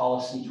our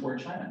policy toward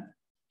China.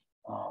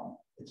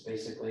 It's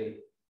basically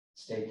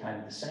stayed kind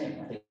of the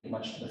same, I think,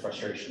 much to the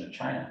frustration of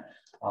China.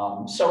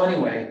 So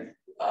anyway,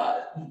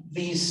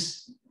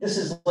 this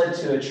has led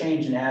to a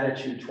change in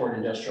attitude toward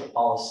industrial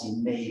policy,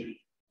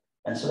 maybe.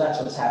 And so that's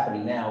what's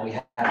happening now. We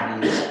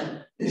have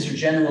these are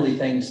generally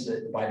things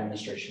that the Biden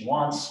administration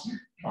wants.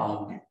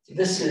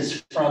 This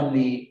is from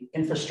the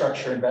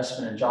Infrastructure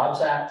Investment and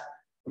Jobs Act,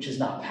 which is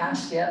not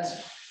passed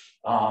yet.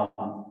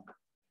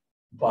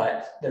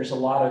 But there's a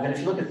lot of, and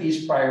if you look at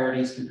these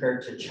priorities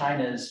compared to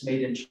China's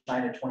Made in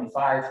China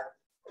 25,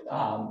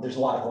 there's a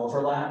lot of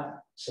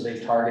overlap. So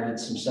they've targeted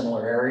some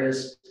similar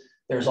areas.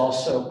 There's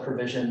also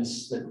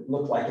provisions that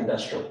look like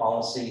industrial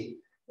policy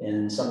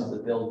in some of the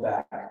Build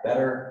Back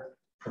Better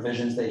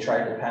provisions they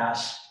tried to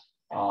pass.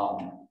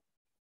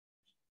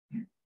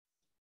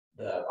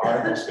 The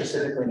article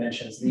specifically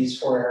mentions these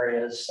 4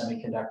 areas: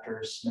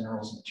 semiconductors,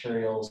 minerals,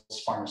 materials,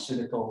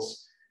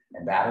 pharmaceuticals,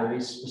 and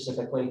batteries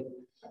specifically.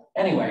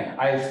 Anyway,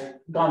 I've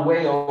gone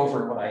way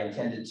over what I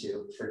intended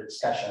to for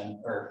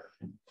discussion or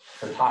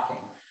for talking.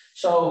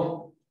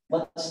 So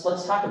let's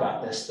talk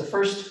about this. The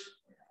first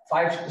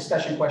 5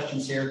 discussion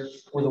questions here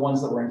were the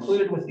ones that were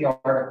included with the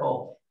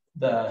article.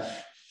 The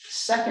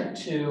second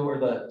 2, or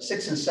the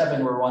 6 and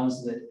 7, were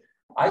ones that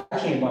I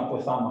came up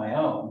with on my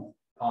own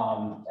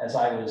as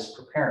I was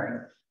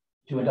preparing.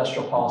 Do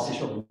industrial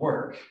policies really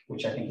work?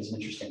 Which I think is an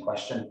interesting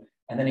question.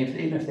 And then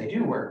even if they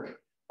do work,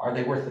 are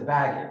they worth the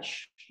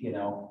baggage? You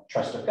know,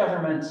 trust of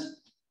government,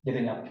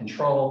 giving up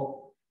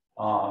control.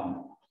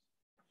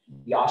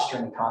 The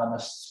Austrian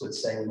economists would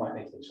say we might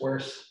make things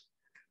worse.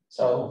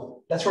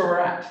 So that's where we're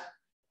at.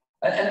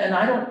 And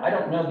I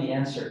don't know the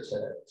answer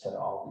to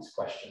all these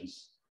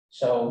questions.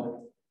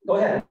 So go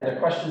ahead. Are there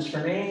questions for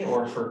me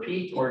or for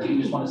Pete, or do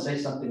you just want to say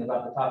something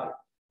about the topic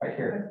right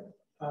here?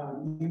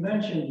 You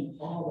mentioned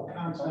all the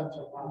concepts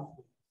about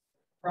the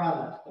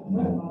products, but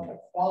what about the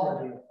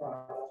quality of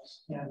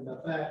products and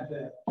the fact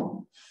that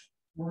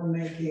we're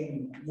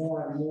making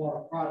more and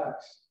more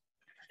products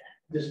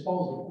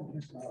disposable?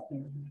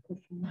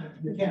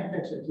 You can't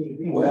fix a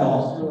TV.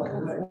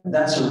 Well,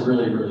 that's a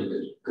really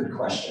good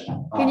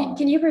question.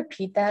 Can you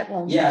repeat that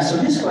one? Yeah, so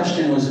his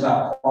question was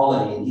about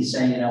quality, and he's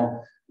saying, you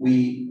know,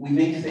 we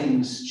make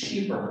things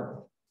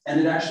cheaper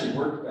and it actually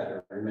worked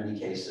better in many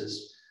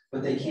cases,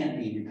 but they can't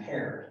be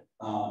repaired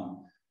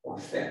or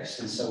fixed.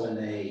 And so when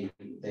they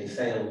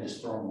fail, we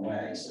just throw them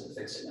away instead of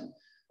fixing them.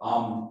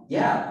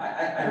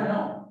 Yeah, I don't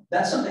know.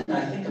 That's something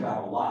I think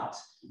about a lot.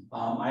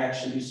 I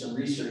actually do some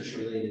research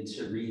related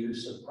to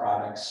reuse of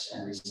products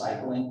and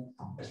recycling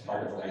as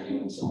part of what I do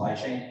in supply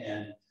chain.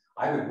 And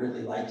I would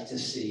really like to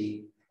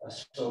see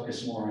us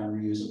focus more on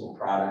reusable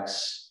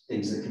products,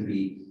 things that can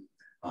be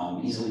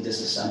easily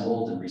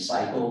disassembled and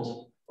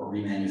recycled or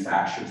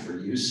remanufactured for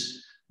use.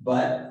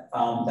 But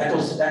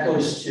that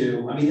goes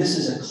to, I mean, this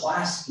is a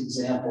classic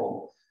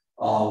example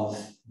of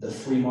the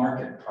free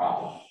market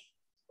problem,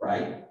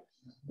 right?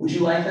 Would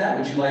you like that?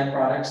 Would you like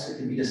products that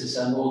can be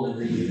disassembled and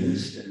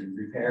reused and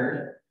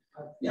repaired?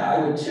 Yeah, I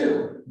would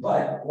too,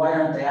 but why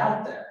aren't they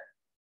out there?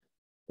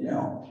 You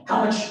know,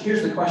 how much,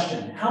 here's the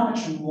question, how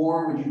much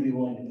more would you be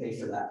willing to pay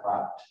for that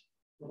product?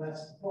 Well,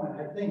 that's the point.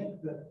 I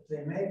think that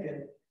they make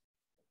it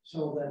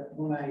so that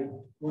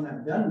when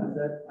I'm done with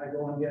it, I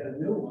go and get a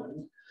new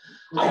one,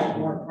 which is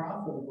more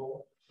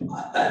profitable.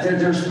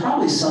 There's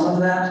probably some of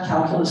that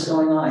calculus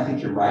going on. I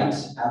think you're right.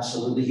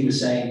 Absolutely. He was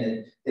saying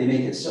that they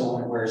make it so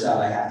when it wears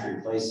out, I have to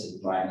replace it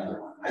and buy another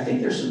one. I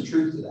think there's some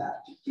truth to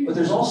that. But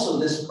there's also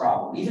this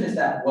problem. Even if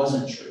that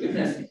wasn't true,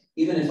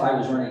 even if I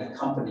was running a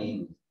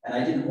company and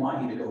I didn't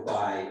want you to go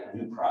buy a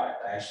new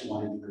product, I actually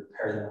wanted you to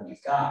repair the one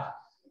you've got.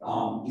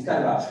 You've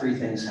got about 3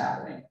 things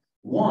happening.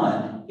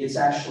 One, it's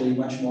actually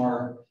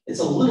it's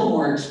a little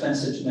more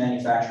expensive to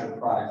manufacture a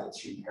product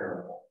that's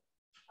repairable.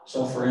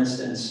 So for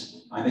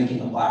instance, I'm making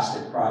a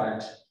plastic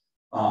product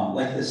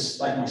like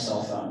my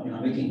cell phone, you know,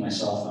 I'm making my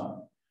cell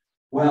phone.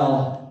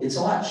 Well, it's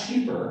a lot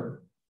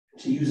cheaper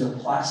to use a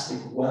plastic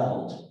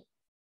weld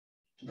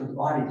to put the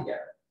body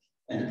together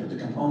and to put the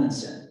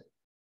components in.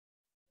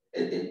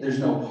 There's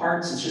no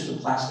parts, it's just a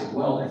plastic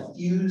weld. I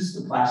fuse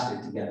the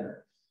plastic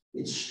together.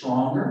 It's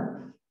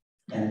stronger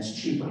and it's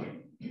cheaper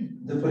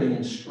than putting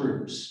in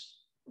screws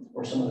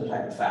or some other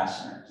type of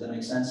fastener. Does that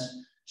make sense?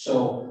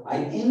 So I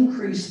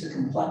increase the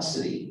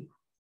complexity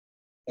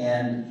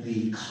and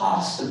the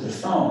cost of the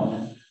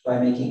phone by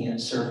making it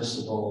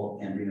serviceable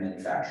and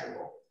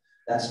remanufacturable.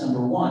 That's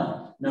number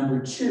 1.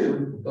 Number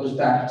 2 goes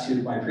back to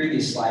my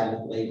previous slide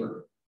with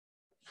labor.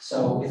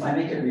 So if I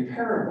make it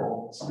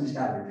repairable, somebody's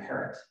got to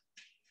repair it.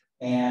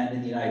 And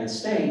in the United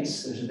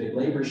States, there's a big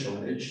labor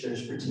shortage.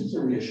 There's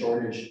particularly a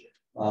shortage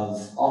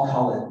of, I'll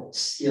call it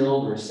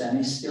skilled or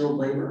semi-skilled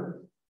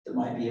labor that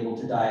might be able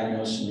to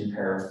diagnose and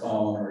repair a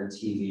phone or a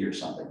TV or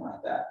something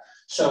like that.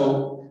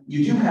 So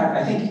you do have,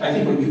 I think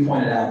what you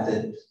pointed out,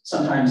 that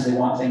sometimes they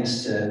want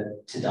things to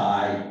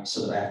die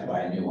so that I have to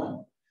buy a new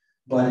one.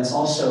 But it's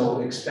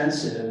also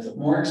expensive,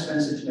 more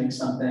expensive to make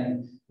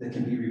something that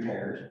can be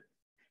repaired.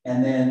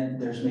 And then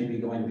there's maybe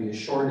going to be a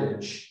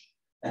shortage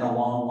and a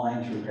long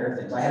line to repair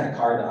things. I had a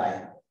car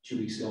die 2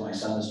 weeks ago, my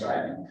son was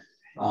driving,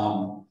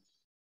 and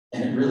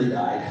it really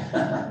died.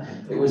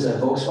 It was a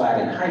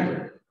Volkswagen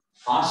hybrid.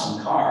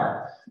 Awesome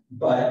car,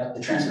 but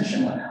the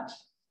transmission went out.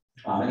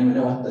 Anyone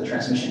know what the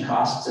transmission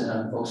costs in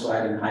a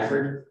Volkswagen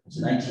hybrid?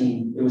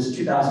 It was a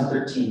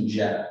 2013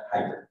 Jetta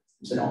hybrid,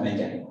 which they don't make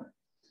anymore.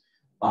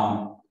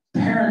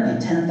 Apparently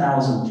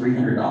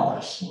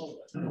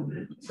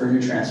 $10,300 for a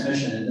new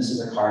transmission, and this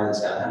is a car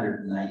that's got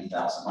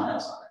 190,000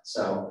 miles on it.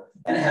 So,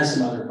 and it has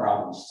some other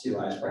problems too.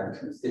 I was probably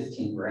looking at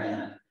 15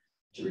 grand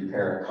to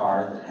repair a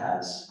car that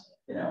has,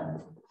 you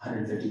know,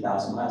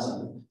 150,000 miles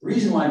on it. The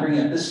reason why I bring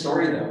up this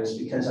story though is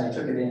because I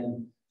took it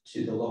in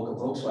to the local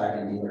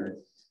Volkswagen dealer,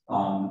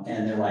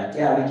 and they're like,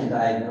 yeah, we can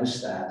diagnose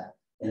that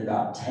in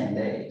about 10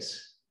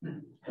 days.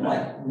 I'm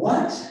like,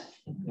 what?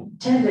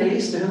 10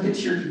 days to hook it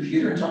to your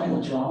computer and tell me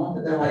what's wrong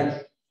with it? They're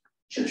like,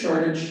 chip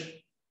shortage.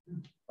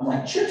 I'm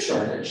like, chip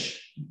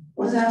shortage?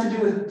 What does that have to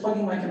do with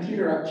plugging my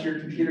computer up to your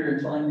computer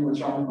and telling me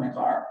what's wrong with my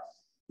car?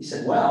 He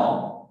said,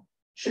 well,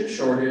 chip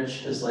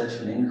shortage has led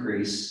to an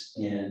increase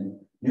in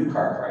new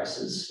car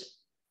prices,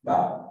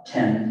 about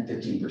 10,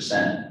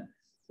 15%,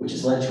 which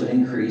has led to an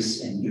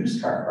increase in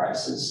used car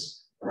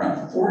prices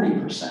around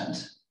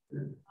 40%,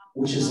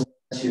 which has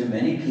led to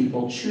many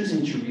people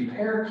choosing to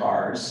repair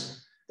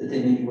cars that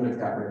they maybe would have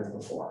got rid of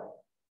before.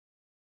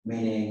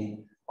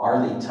 Meaning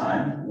our lead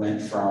time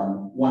went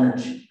from 1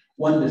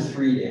 to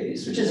 3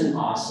 days, which isn't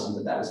awesome,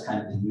 but that was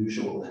kind of the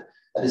usual.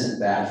 That isn't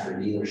bad for a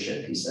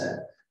dealership, he said.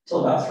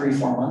 Till about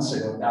 3-4 months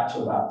ago, it got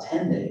to about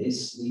 10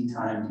 days lead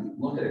time to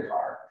look at a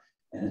car.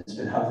 And it's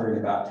been hovering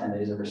about 10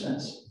 days ever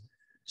since.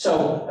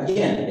 So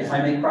again, if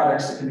I make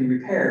products that can be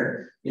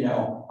repaired, you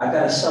know, I've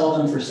got to sell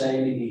them for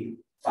say maybe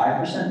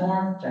 5%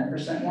 more,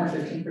 10% more,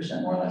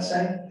 15% more, let's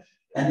say.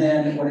 And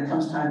then when it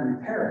comes time to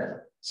repair it,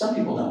 some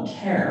people don't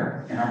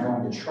care and aren't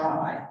going to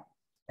try.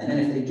 And then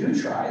if they do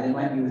try, they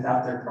might be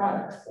without their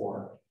product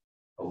for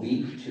a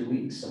week, 2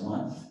 weeks, a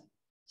month,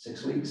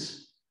 6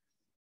 weeks.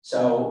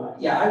 So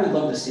yeah, I would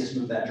love to see us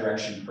move that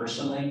direction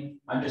personally.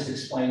 I'm just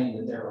explaining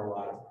that there are a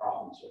lot of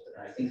problems with it.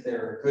 And I think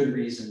there are good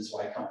reasons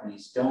why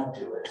companies don't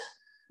do it.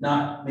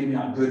 Maybe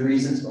not good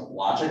reasons, but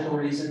logical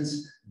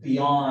reasons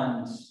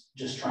beyond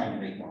just trying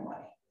to make more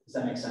money. Does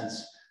that make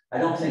sense? I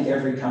don't think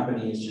every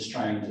company is just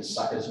trying to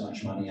suck as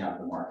much money out of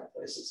the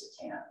marketplace as it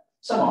can.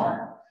 Some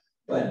are,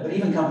 but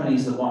even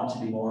companies that want to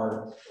be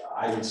more,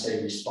 I would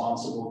say,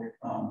 responsible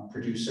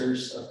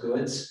producers of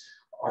goods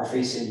are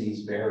facing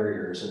these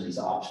barriers and these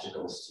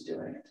obstacles to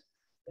doing it.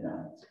 You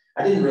know,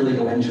 I didn't really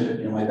go into it.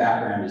 You know, my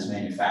background is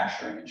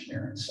manufacturing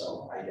engineering,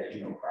 so I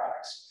do know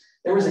products.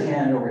 There was a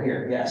hand over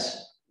here.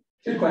 Yes.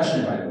 Good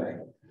question, by the way.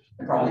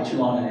 And probably too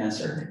long an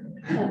answer.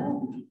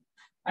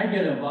 I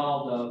get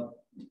involved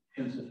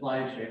in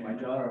supply chain. My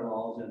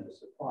daughter-in-law is in the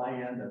supply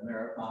end of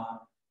Marathon.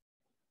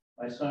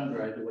 My son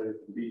graduated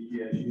from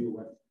BGSU,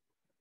 went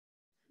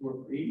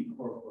worked for Eaton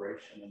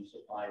Corporation in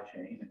supply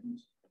chain, and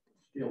he's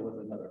still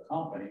with another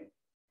company.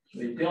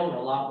 So he dealt a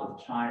lot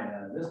with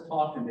China. And this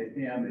talking to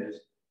him is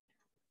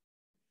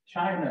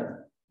China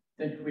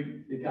thinks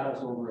they got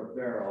us over a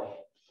barrel.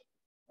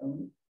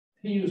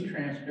 He used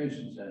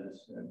transmissions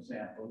as an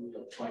example.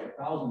 There's like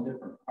 1,000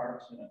 different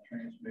parts in a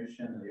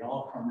transmission, and they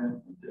all come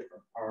in from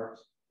different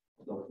parts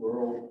of the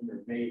world. They're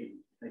made in,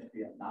 I think,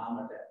 Vietnam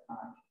at that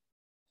time.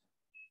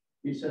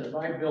 He said, if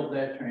I build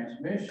that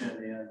transmission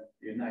in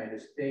the United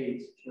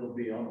States, it'll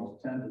be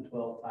almost $10,000 to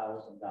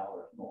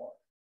 $12,000 more.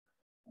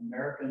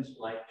 Americans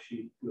like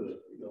cheap goods.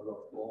 We go to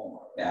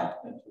Walmart. Yeah.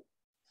 And to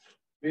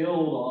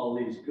build all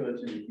these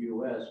goods in the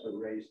U.S.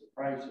 would raise the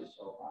prices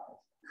so high.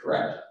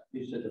 Correct.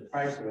 He said the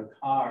price of a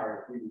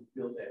car, if we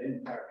built that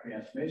in-car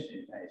transmission in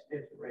the United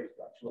States, would raise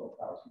about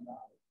 $12,000.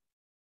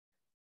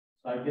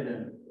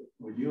 So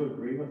would you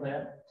agree with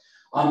that?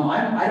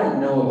 I don't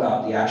know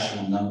about the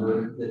actual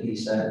number that he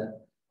said,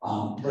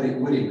 but it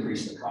would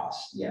increase the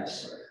cost.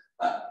 Yes,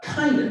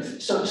 kind of.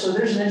 So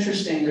there's an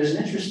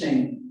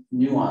interesting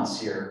nuance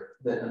here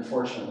that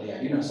unfortunately I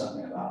do know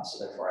something about,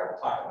 so therefore I will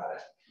talk about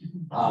it.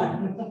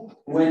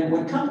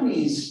 When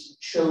companies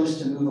chose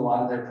to move a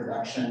lot of their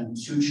production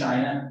to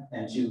China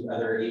and to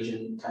other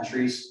Asian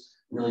countries,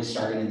 really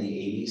starting in the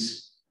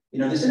 80s, you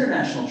know, this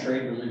international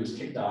trade really was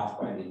kicked off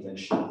by the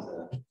invention of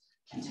the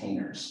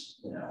containers,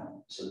 you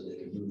know, so that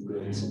they could move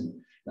goods and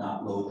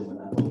not load them and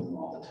unload them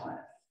all the time.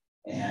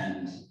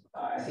 And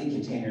I think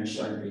containers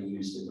started being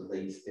used in the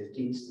late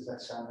 50s. Does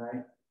that sound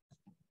right?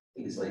 I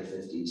think it's late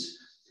 50s.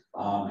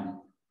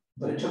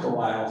 But it took a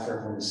while for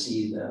everyone to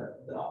see the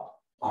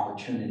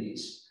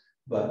opportunities.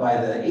 But by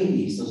the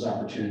 80s, those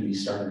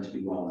opportunities started to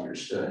be well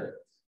understood.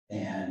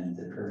 And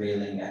the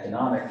prevailing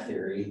economic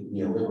theory,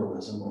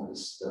 neoliberalism,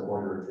 was the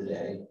order of the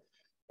day.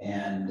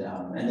 And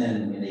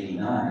then in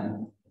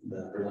 '89,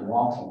 the Berlin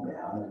Wall came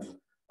down, and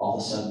all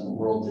of a sudden the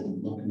world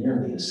didn't look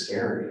nearly as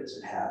scary as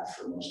it had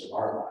for most of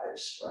our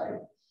lives, right?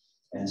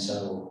 And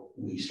so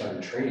we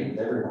started trading with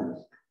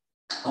everyone.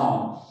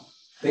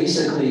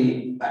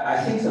 Basically,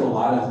 I think that a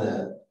lot of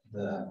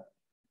the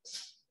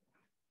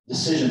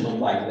decision looked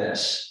like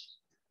this.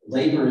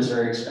 Labor is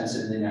very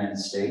expensive in the United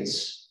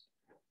States.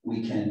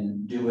 We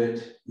can do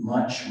it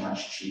much,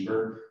 much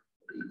cheaper,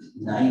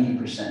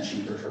 90%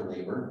 cheaper for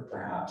labor,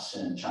 perhaps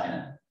in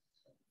China.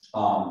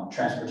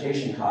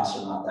 Transportation costs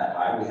are not that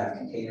high. We have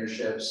container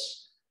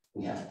ships,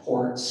 we have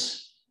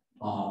ports,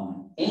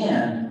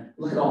 and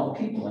look at all the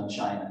people in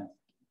China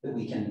that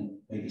we can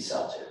maybe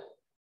sell to.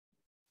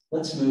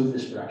 Let's move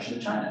this production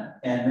to China.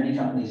 And many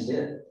companies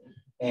did.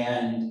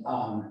 And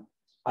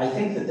I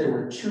think that there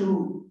were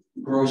two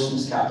gross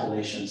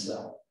miscalculations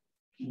though.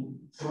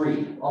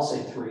 Three, I'll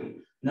say three.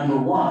 Number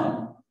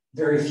one,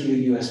 very few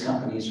US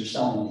companies are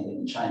selling anything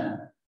in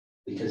China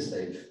because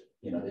they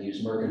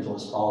use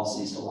mercantilist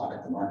policies to lock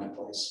up the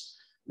marketplace.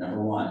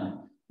 Number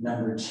one.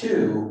 Number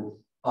two,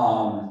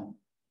 the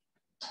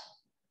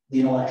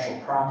intellectual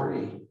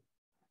property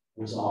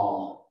was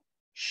all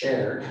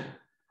shared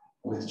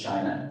with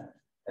China.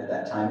 at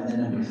that time. And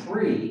then number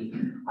three,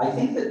 I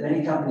think that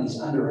many companies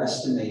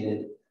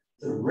underestimated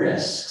the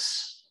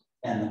risks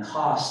and the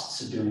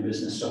costs of doing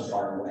business so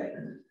far away.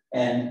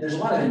 And there's a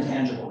lot of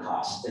intangible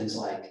costs, things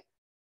like,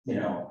 you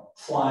know,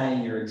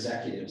 flying your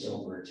executives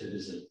over to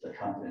visit the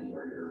company,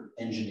 or your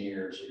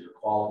engineers or your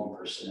quality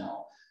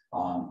personnel,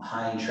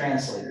 hiring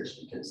translators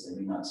because they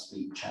may not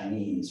speak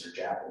Chinese or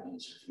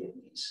Japanese or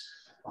Vietnamese.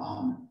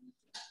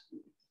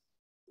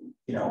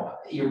 You know,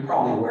 you're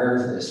probably aware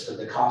of this, but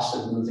the cost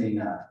of moving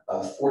a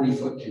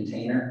 40-foot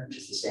container, which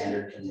is the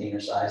standard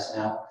container size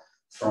now,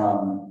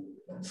 from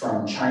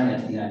China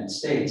to the United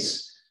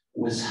States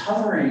was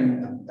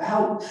hovering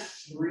about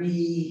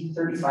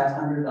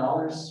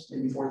 $3,500,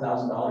 maybe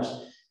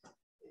 $4,000.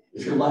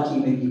 If you're lucky,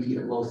 maybe you can get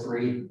it below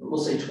 $3,000, but we'll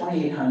say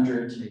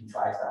 $2,800 to maybe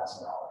 $5,000.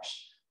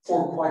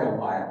 For quite a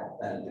while,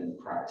 that had been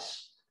the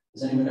price.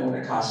 Does anyone know what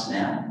it costs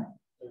now?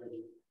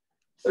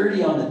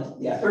 30 on the,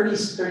 yeah, 30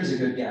 is a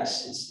good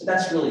guess. But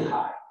that's really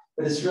high,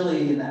 but it's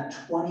really in that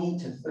 $20,000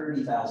 to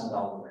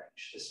 $30,000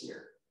 range this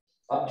year.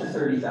 Up to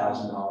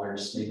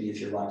 $30,000, maybe if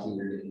you're lucky,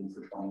 you're getting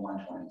for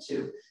 21,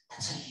 22.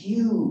 That's a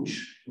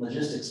huge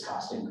logistics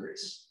cost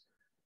increase,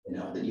 you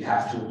know, that you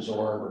have to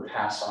absorb or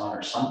pass on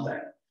or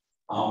something.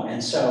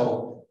 And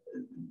so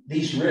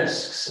these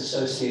risks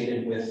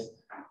associated with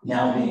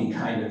now being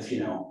kind of, you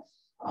know,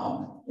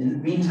 in the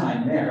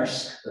meantime,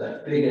 Maersk,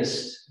 the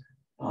biggest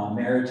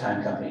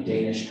maritime company,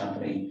 Danish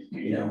company,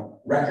 you know,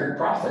 record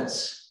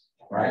profits,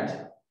 right?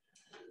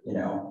 You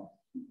know,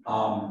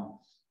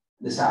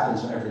 this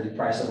happens whenever the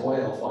price of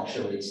oil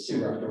fluctuates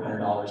too, up to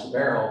 $100 a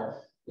barrel.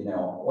 You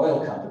know,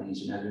 oil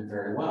companies are not doing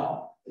very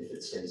well if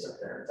it stays up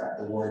there. In fact,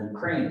 the war in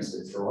Ukraine is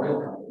good for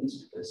oil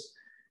companies because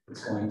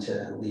it's going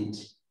to lead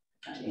to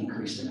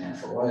increased demand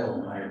for oil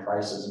and higher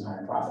prices and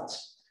higher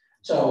profits.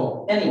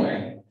 So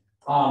anyway,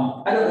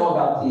 I don't know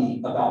about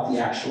the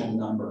actual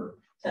number.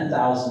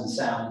 10,000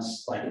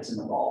 sounds like it's in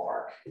the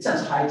ballpark. It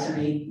sounds high to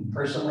me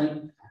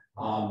personally,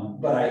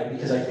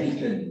 because I think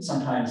that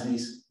sometimes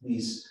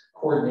these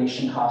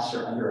coordination costs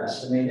are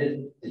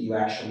underestimated, that you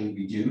actually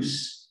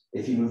reduce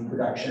if you move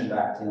production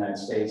back to the United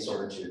States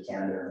or to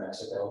Canada or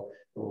Mexico,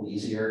 a little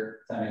easier,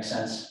 if that makes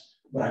sense.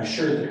 But I'm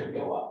sure that it could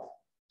go up.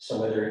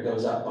 So whether it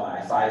goes up by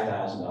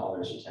 $5,000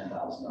 or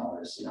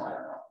 $10,000, you know, I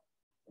don't know.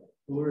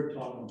 We're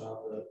talking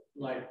about the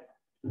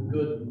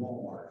good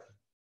more.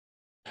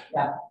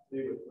 Yeah.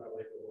 They would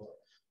probably go up.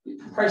 The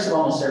price of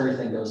almost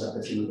everything goes up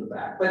if you move it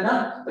back, but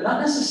not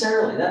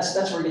necessarily. That's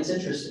where it gets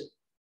interesting.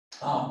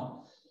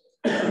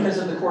 Because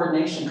of the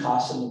coordination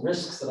costs and the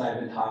risks that I've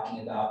been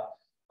talking about,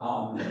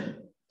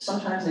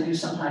 sometimes they do,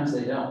 sometimes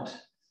they don't.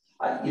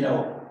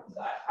 I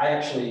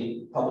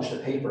actually published a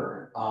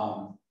paper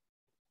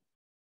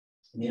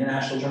in the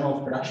International Journal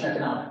of Production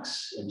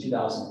Economics in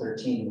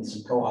 2013 with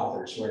some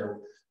co-authors where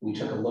we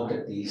took a look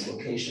at these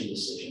location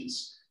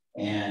decisions.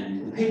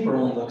 And the paper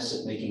only looks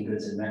at making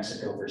goods in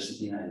Mexico versus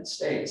the United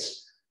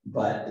States.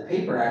 But the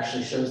paper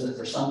actually shows that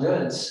for some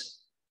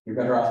goods, you're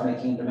better off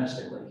making them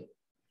domestically.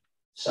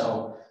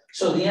 So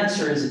the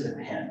answer is it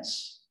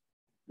depends.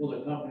 Well,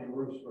 the company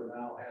works for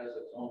now has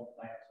its own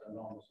plants and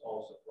almost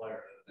all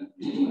suppliers.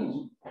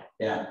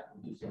 Yeah.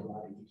 It's a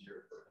lot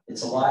easier.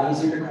 It's a lot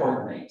easier to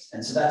coordinate.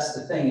 And so that's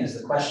the thing is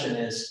the question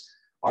is,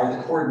 are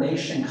the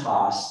coordination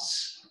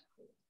costs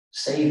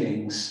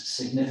savings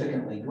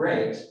significantly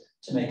great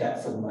to make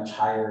up for the much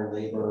higher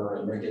labor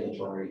and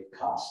regulatory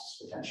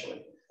costs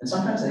potentially? And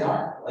sometimes they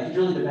are, like it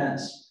really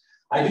depends.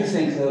 I do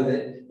think though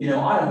that, you know,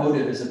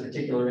 automotive is a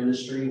particular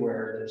industry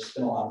where there's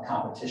been a lot of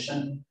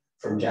competition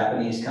from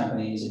Japanese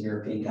companies and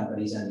European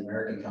companies and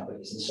American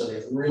companies. And so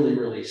they've really,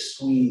 really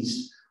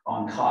squeezed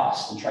on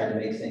cost and tried to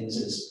make things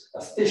as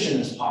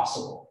efficient as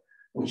possible,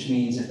 which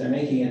means if they're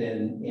making it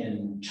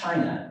in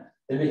China,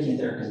 they're making it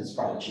there because it's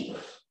probably cheaper.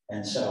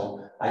 And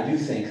so I do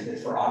think that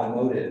for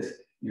automotive,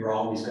 you're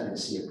always going to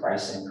see a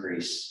price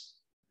increase,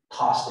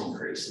 cost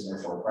increase, and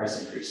therefore a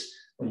price increase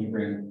when you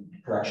bring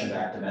production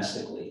back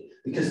domestically,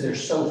 because they're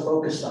so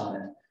focused on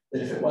it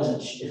that if it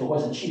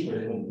wasn't cheaper,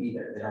 they wouldn't be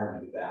there. They'd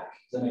already be back.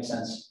 Does that make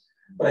sense?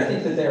 But I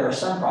think that there are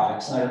some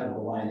products, and I don't know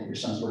the line that your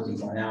son's working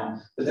for now,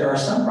 but there are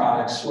some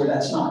products where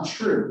that's not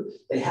true.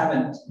 They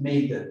haven't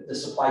made the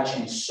supply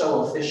chain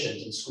so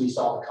efficient and squeezed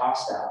all the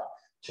cost out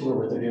to where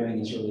what they're doing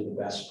is really the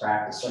best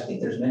practice. So I think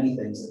there's many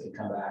things that can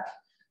come back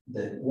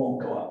that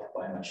won't go up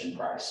by much in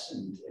price.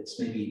 And it's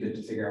maybe good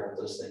to figure out what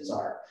those things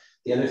are.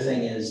 The other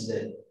thing is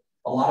that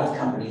a lot of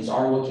companies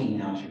are looking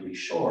now to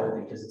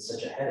reshore because it's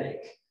such a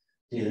headache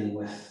dealing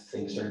with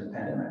things during the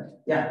pandemic.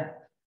 Yeah.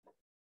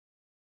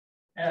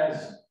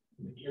 As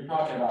you're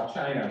talking about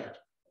China,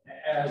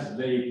 as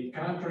the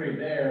country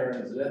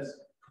there, as its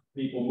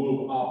people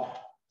move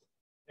up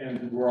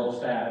in world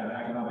status and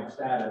economic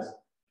status,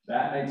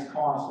 that makes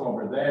cost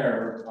over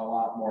there a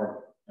lot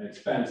more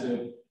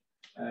expensive.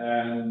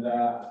 And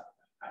I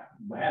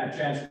had a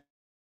chance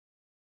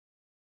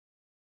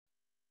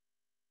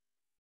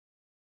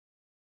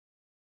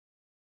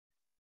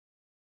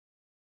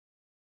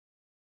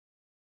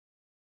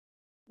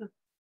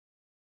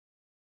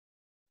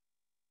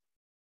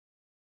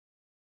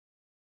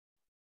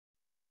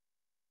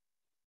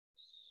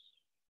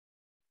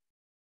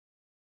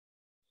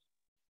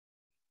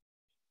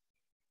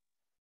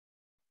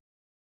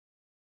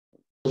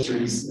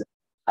industries,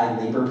 high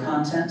labor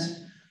content.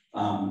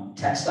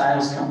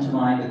 Textiles come to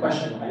mind. The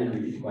question, I didn't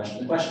repeat the question.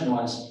 The question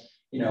was,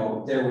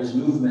 there was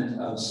movement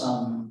of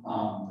some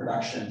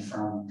production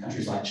from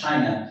countries like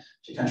China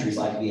to countries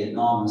like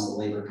Vietnam as the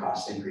labor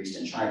costs increased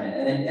in China.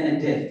 And it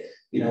did.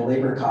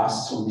 Labor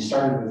costs, when we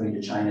started moving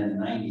to China in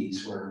the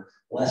 90s, were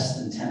less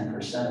than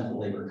 10% of the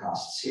labor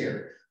costs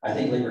here. I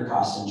think labor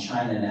costs in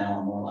China now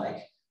are more like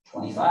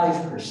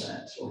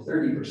 25% or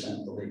 30%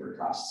 of the labor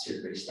costs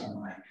here based on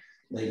my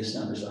latest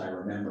numbers that I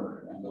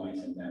remember. I'm going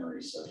from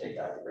memory, so take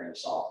that with a grain of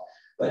salt.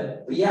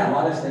 But yeah, a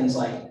lot of things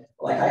like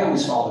I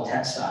always follow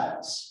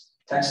textiles.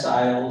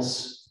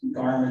 Textiles,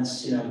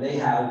 garments, they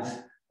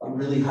have a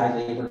really high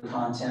labor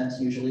content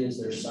usually as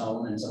they're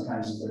sewn and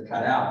sometimes as they're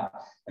cut out.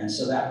 And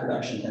so that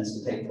production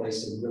tends to take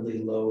place in really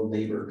low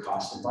labor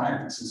cost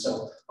environments. And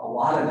so a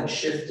lot of it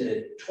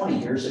shifted 20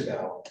 years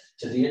ago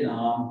to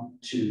Vietnam,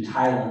 to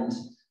Thailand,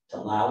 to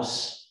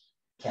Laos,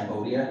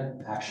 Cambodia,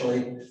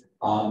 actually.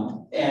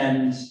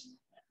 And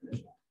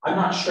I'm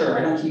not sure,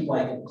 I don't keep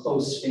like a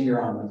close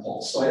finger on the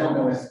pulse. So I don't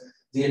know if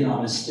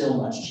Vietnam is still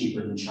much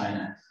cheaper than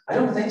China. I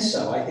don't think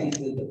so. I think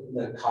that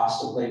the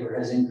cost of labor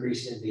has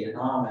increased in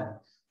Vietnam, and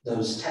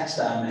those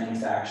textile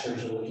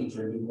manufacturers are looking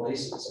for new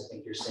places. I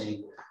think you're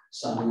seeing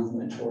some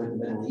movement toward the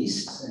Middle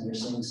East, and you're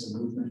seeing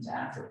some movement to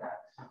Africa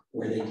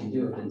where they can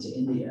do it, into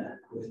India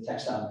with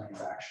textile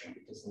manufacturing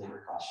because the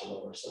labor costs are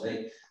lower. So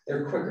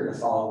they're quicker to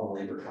follow the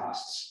labor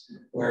costs.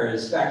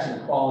 Whereas back to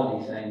the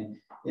quality thing,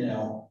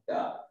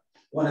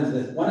 one of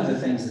the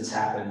things that's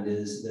happened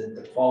is that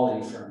the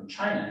quality from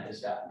China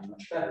has gotten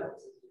much better over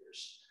the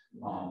years.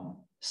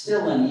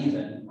 Still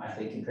uneven, I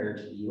think, compared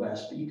to the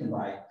US, but you can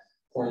buy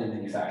poorly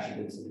manufactured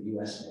goods that the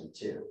US made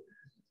too.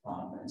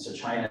 And so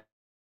China.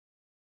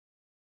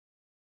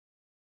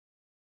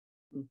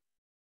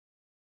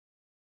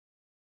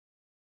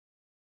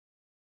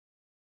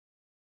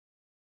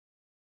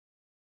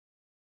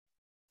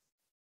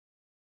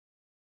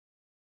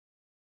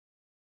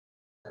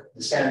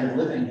 The standard of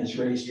living has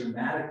raised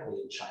dramatically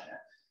in China.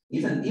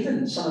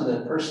 Even some of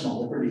the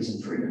personal liberties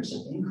and freedoms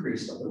have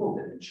increased a little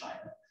bit in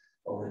China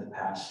over the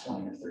past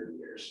 20 or 30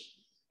 years.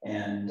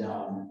 And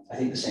I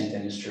think the same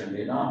thing is true in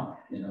Vietnam.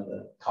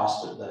 The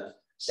cost of the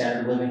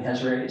standard of living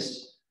has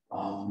raised.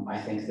 I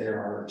think there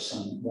are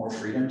some more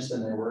freedoms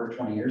than there were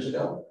 20 years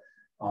ago.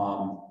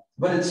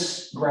 But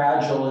it's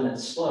gradual and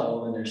it's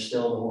slow, and there's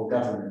still the whole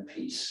government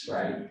piece,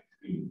 right?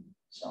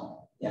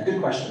 So yeah,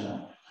 good question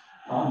though.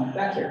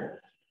 Back here.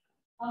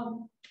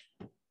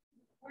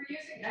 We're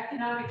using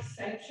economic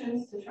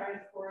sanctions to try to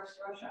force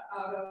Russia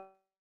out of.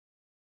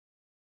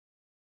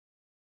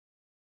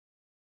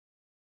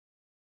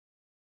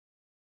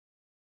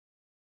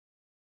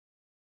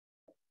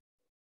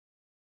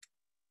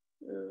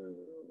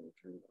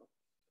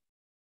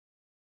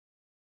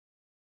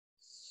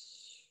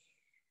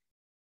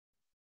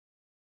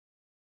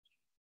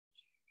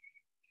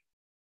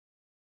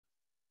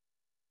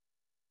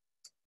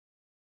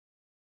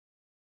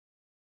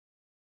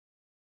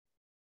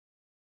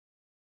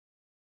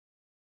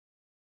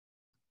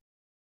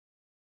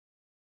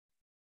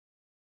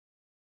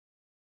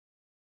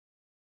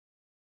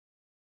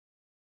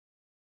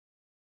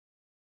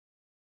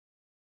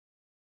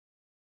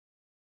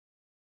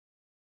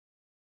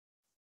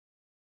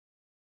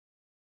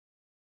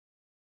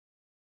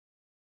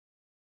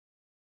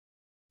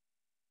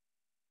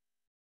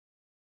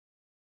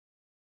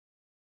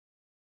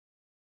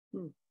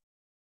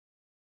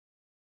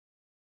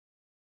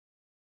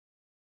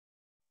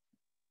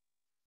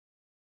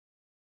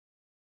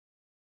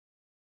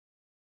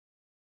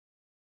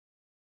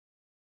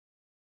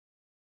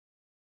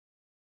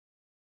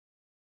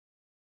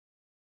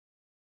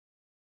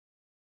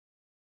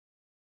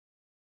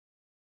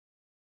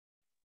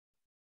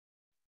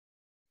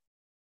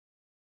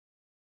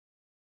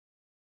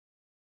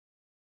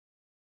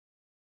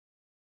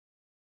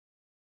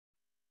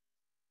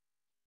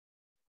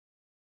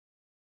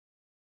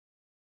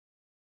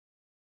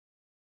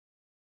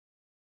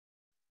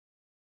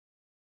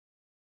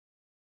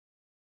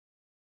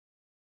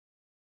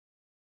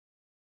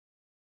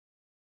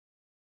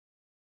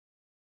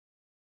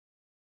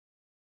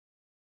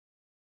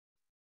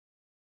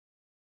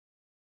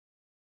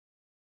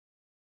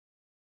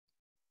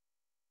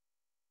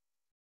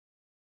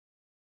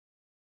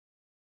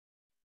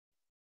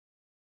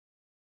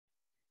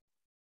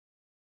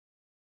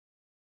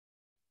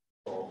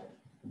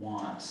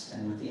 Wants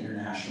and with the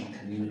international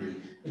community.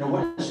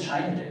 What does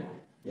China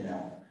do?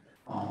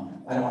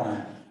 I don't want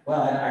to,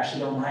 well, I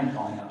actually don't mind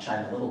calling out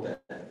China a little bit.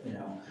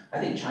 I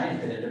think China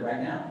could end it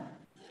right now.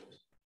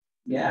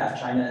 Yeah,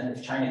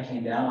 if China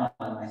came down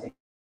on I think.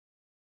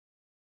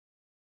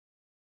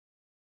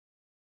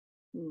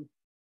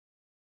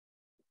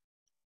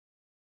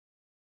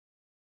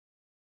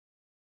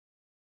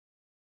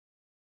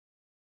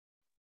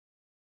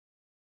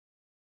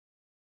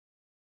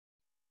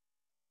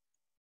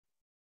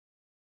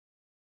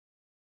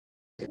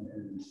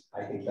 And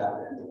I think that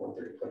would end the war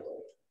pretty quickly.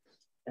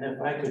 And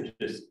if I could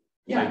just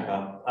Yeah. pipe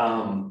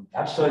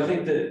up, so I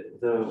think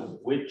that the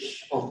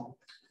which,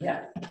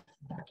 yeah,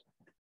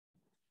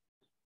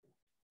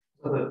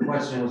 So the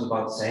question was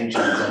about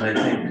sanctions, and I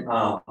think,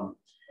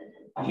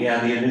 yeah,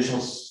 the initial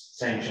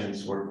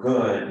sanctions were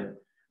good,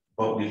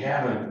 but we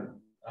haven't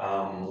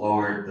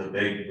lowered the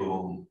big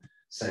boom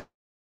sanctions.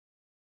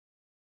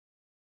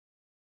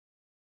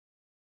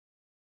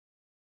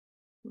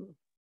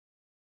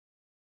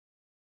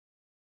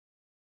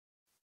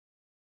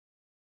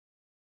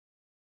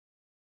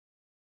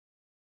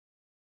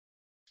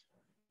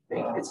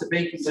 It's a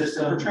banking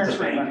system, returns It's a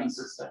for money. banking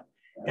system.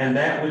 And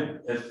that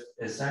would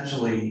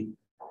essentially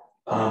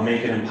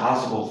make it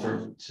impossible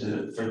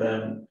for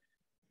them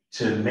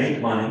to make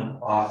money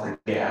off the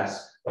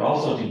gas, but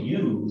also to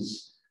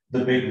use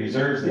the big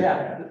reserves they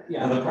have.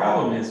 Yeah. And the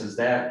problem is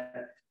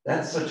that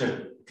that's such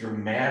a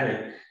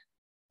dramatic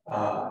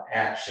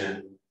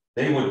action.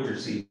 They would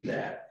perceive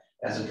that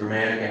as a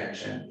dramatic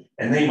action,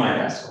 and they might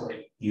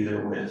escalate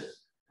either with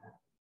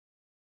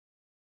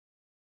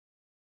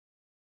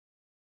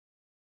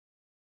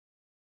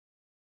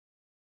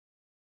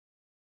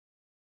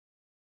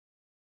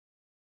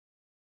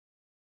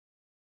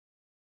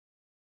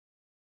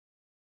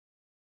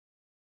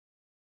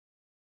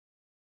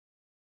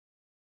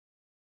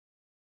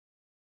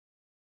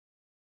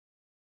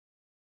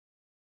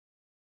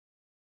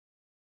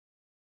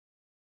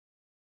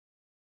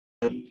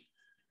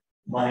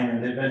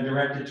minor. They've been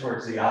directed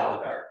towards the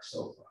oligarchs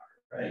so far,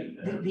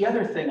 right? The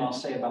other thing I'll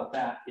say about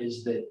that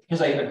is that,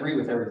 because I agree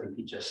with everything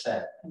he just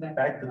said.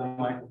 Back to the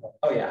microphone.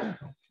 Oh, yeah.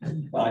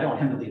 Well, I don't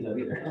want him to leave though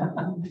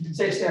either.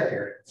 Stay up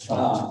here.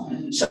 So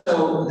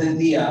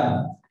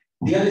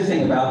the other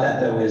thing about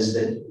that though is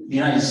that the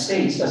United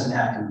States doesn't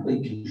have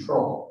complete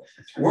control.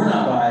 We're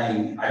not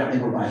buying, I don't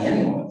think we're buying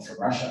any oil from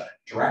Russia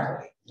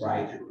directly,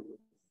 right?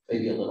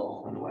 Maybe a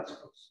little on the West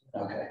Coast.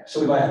 Okay, so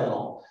we buy a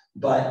little,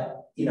 but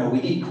you know,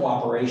 we need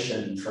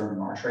cooperation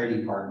from our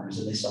trading partners,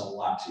 and they sell a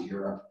lot to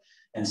Europe.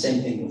 And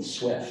same thing with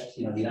SWIFT.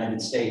 You know, the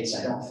United States,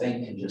 I don't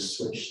think, can just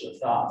switch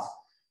SWIFT off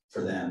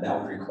for them. That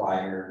would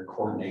require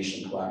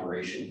coordination,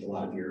 collaboration with a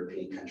lot of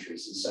European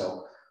countries. And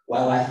so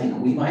while I think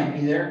we might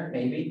be there,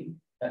 maybe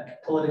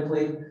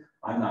politically,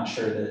 I'm not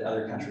sure that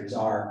other countries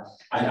are.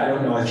 I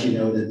don't know if you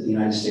know that the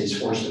United States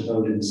forced a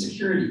vote in the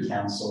Security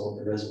Council,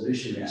 the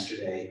resolution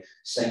yesterday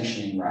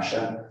sanctioning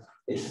Russia.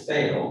 It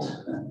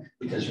failed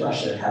because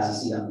Russia has a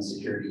seat on the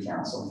Security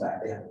Council. In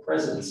fact, they have the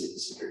presidency of the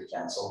Security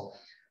Council,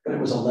 but it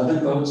was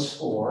 11 votes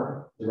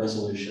for the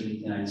resolution the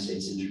United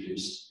States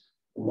introduced,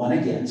 1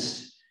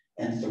 against,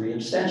 and 3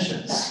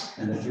 abstentions.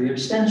 And the 3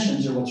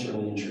 abstentions are what's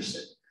really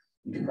interesting.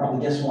 You can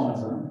probably guess one of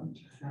them,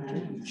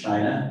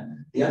 China.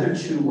 The other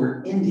 2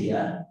 were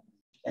India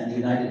and the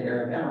United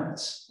Arab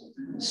Emirates.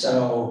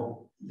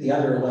 So the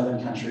other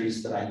 11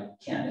 countries that I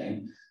can't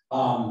name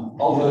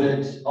all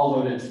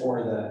voted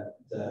for the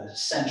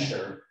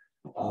censure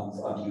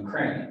of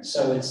Ukraine.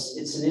 So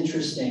it's an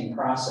interesting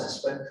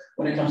process, but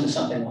when it comes to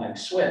something like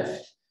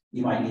SWIFT,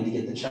 you might need to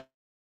get the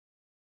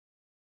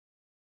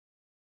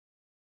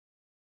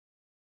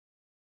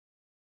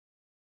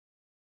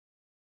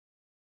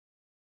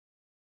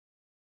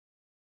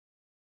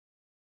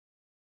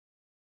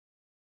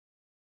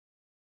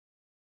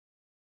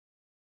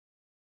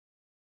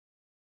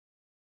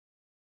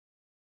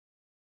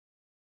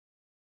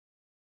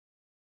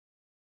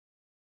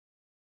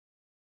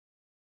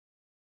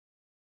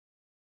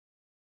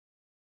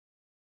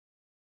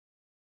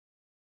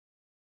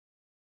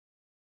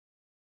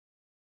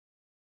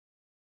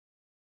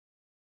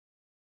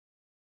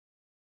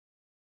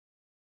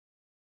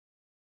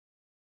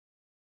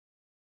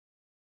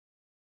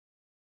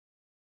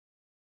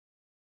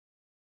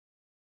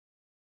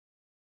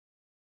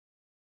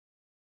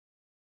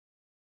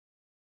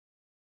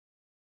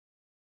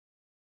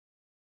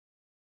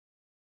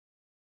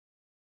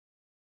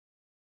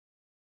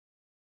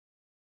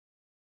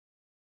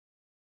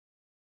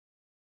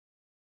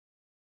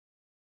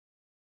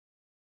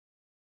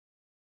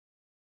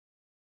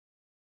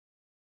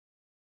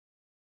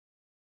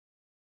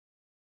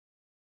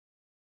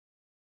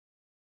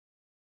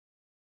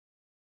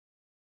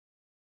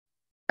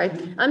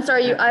I'm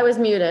sorry, I was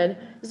muted.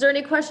 Is there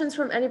any questions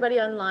from anybody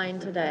online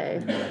today?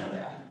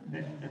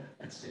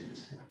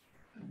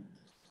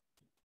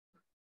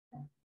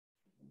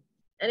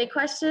 Any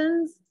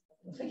questions?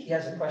 I think he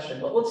has a question,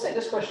 but let's take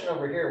this question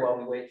over here while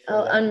we wait for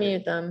I'll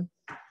unmute them.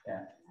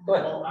 Yeah, go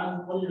ahead. Well,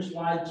 on one of your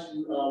slides,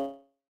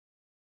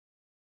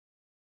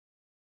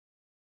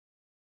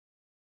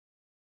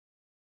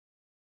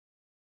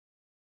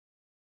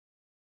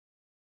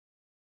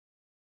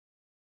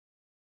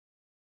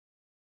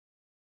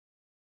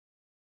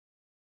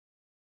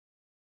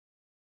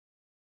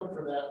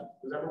 for that,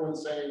 because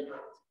everyone's saying,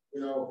 you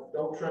know,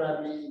 don't try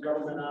to beat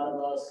government out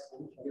of us,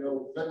 you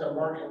know, let the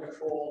market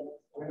control.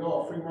 We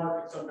know a free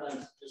market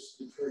sometimes is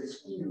very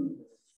skewed.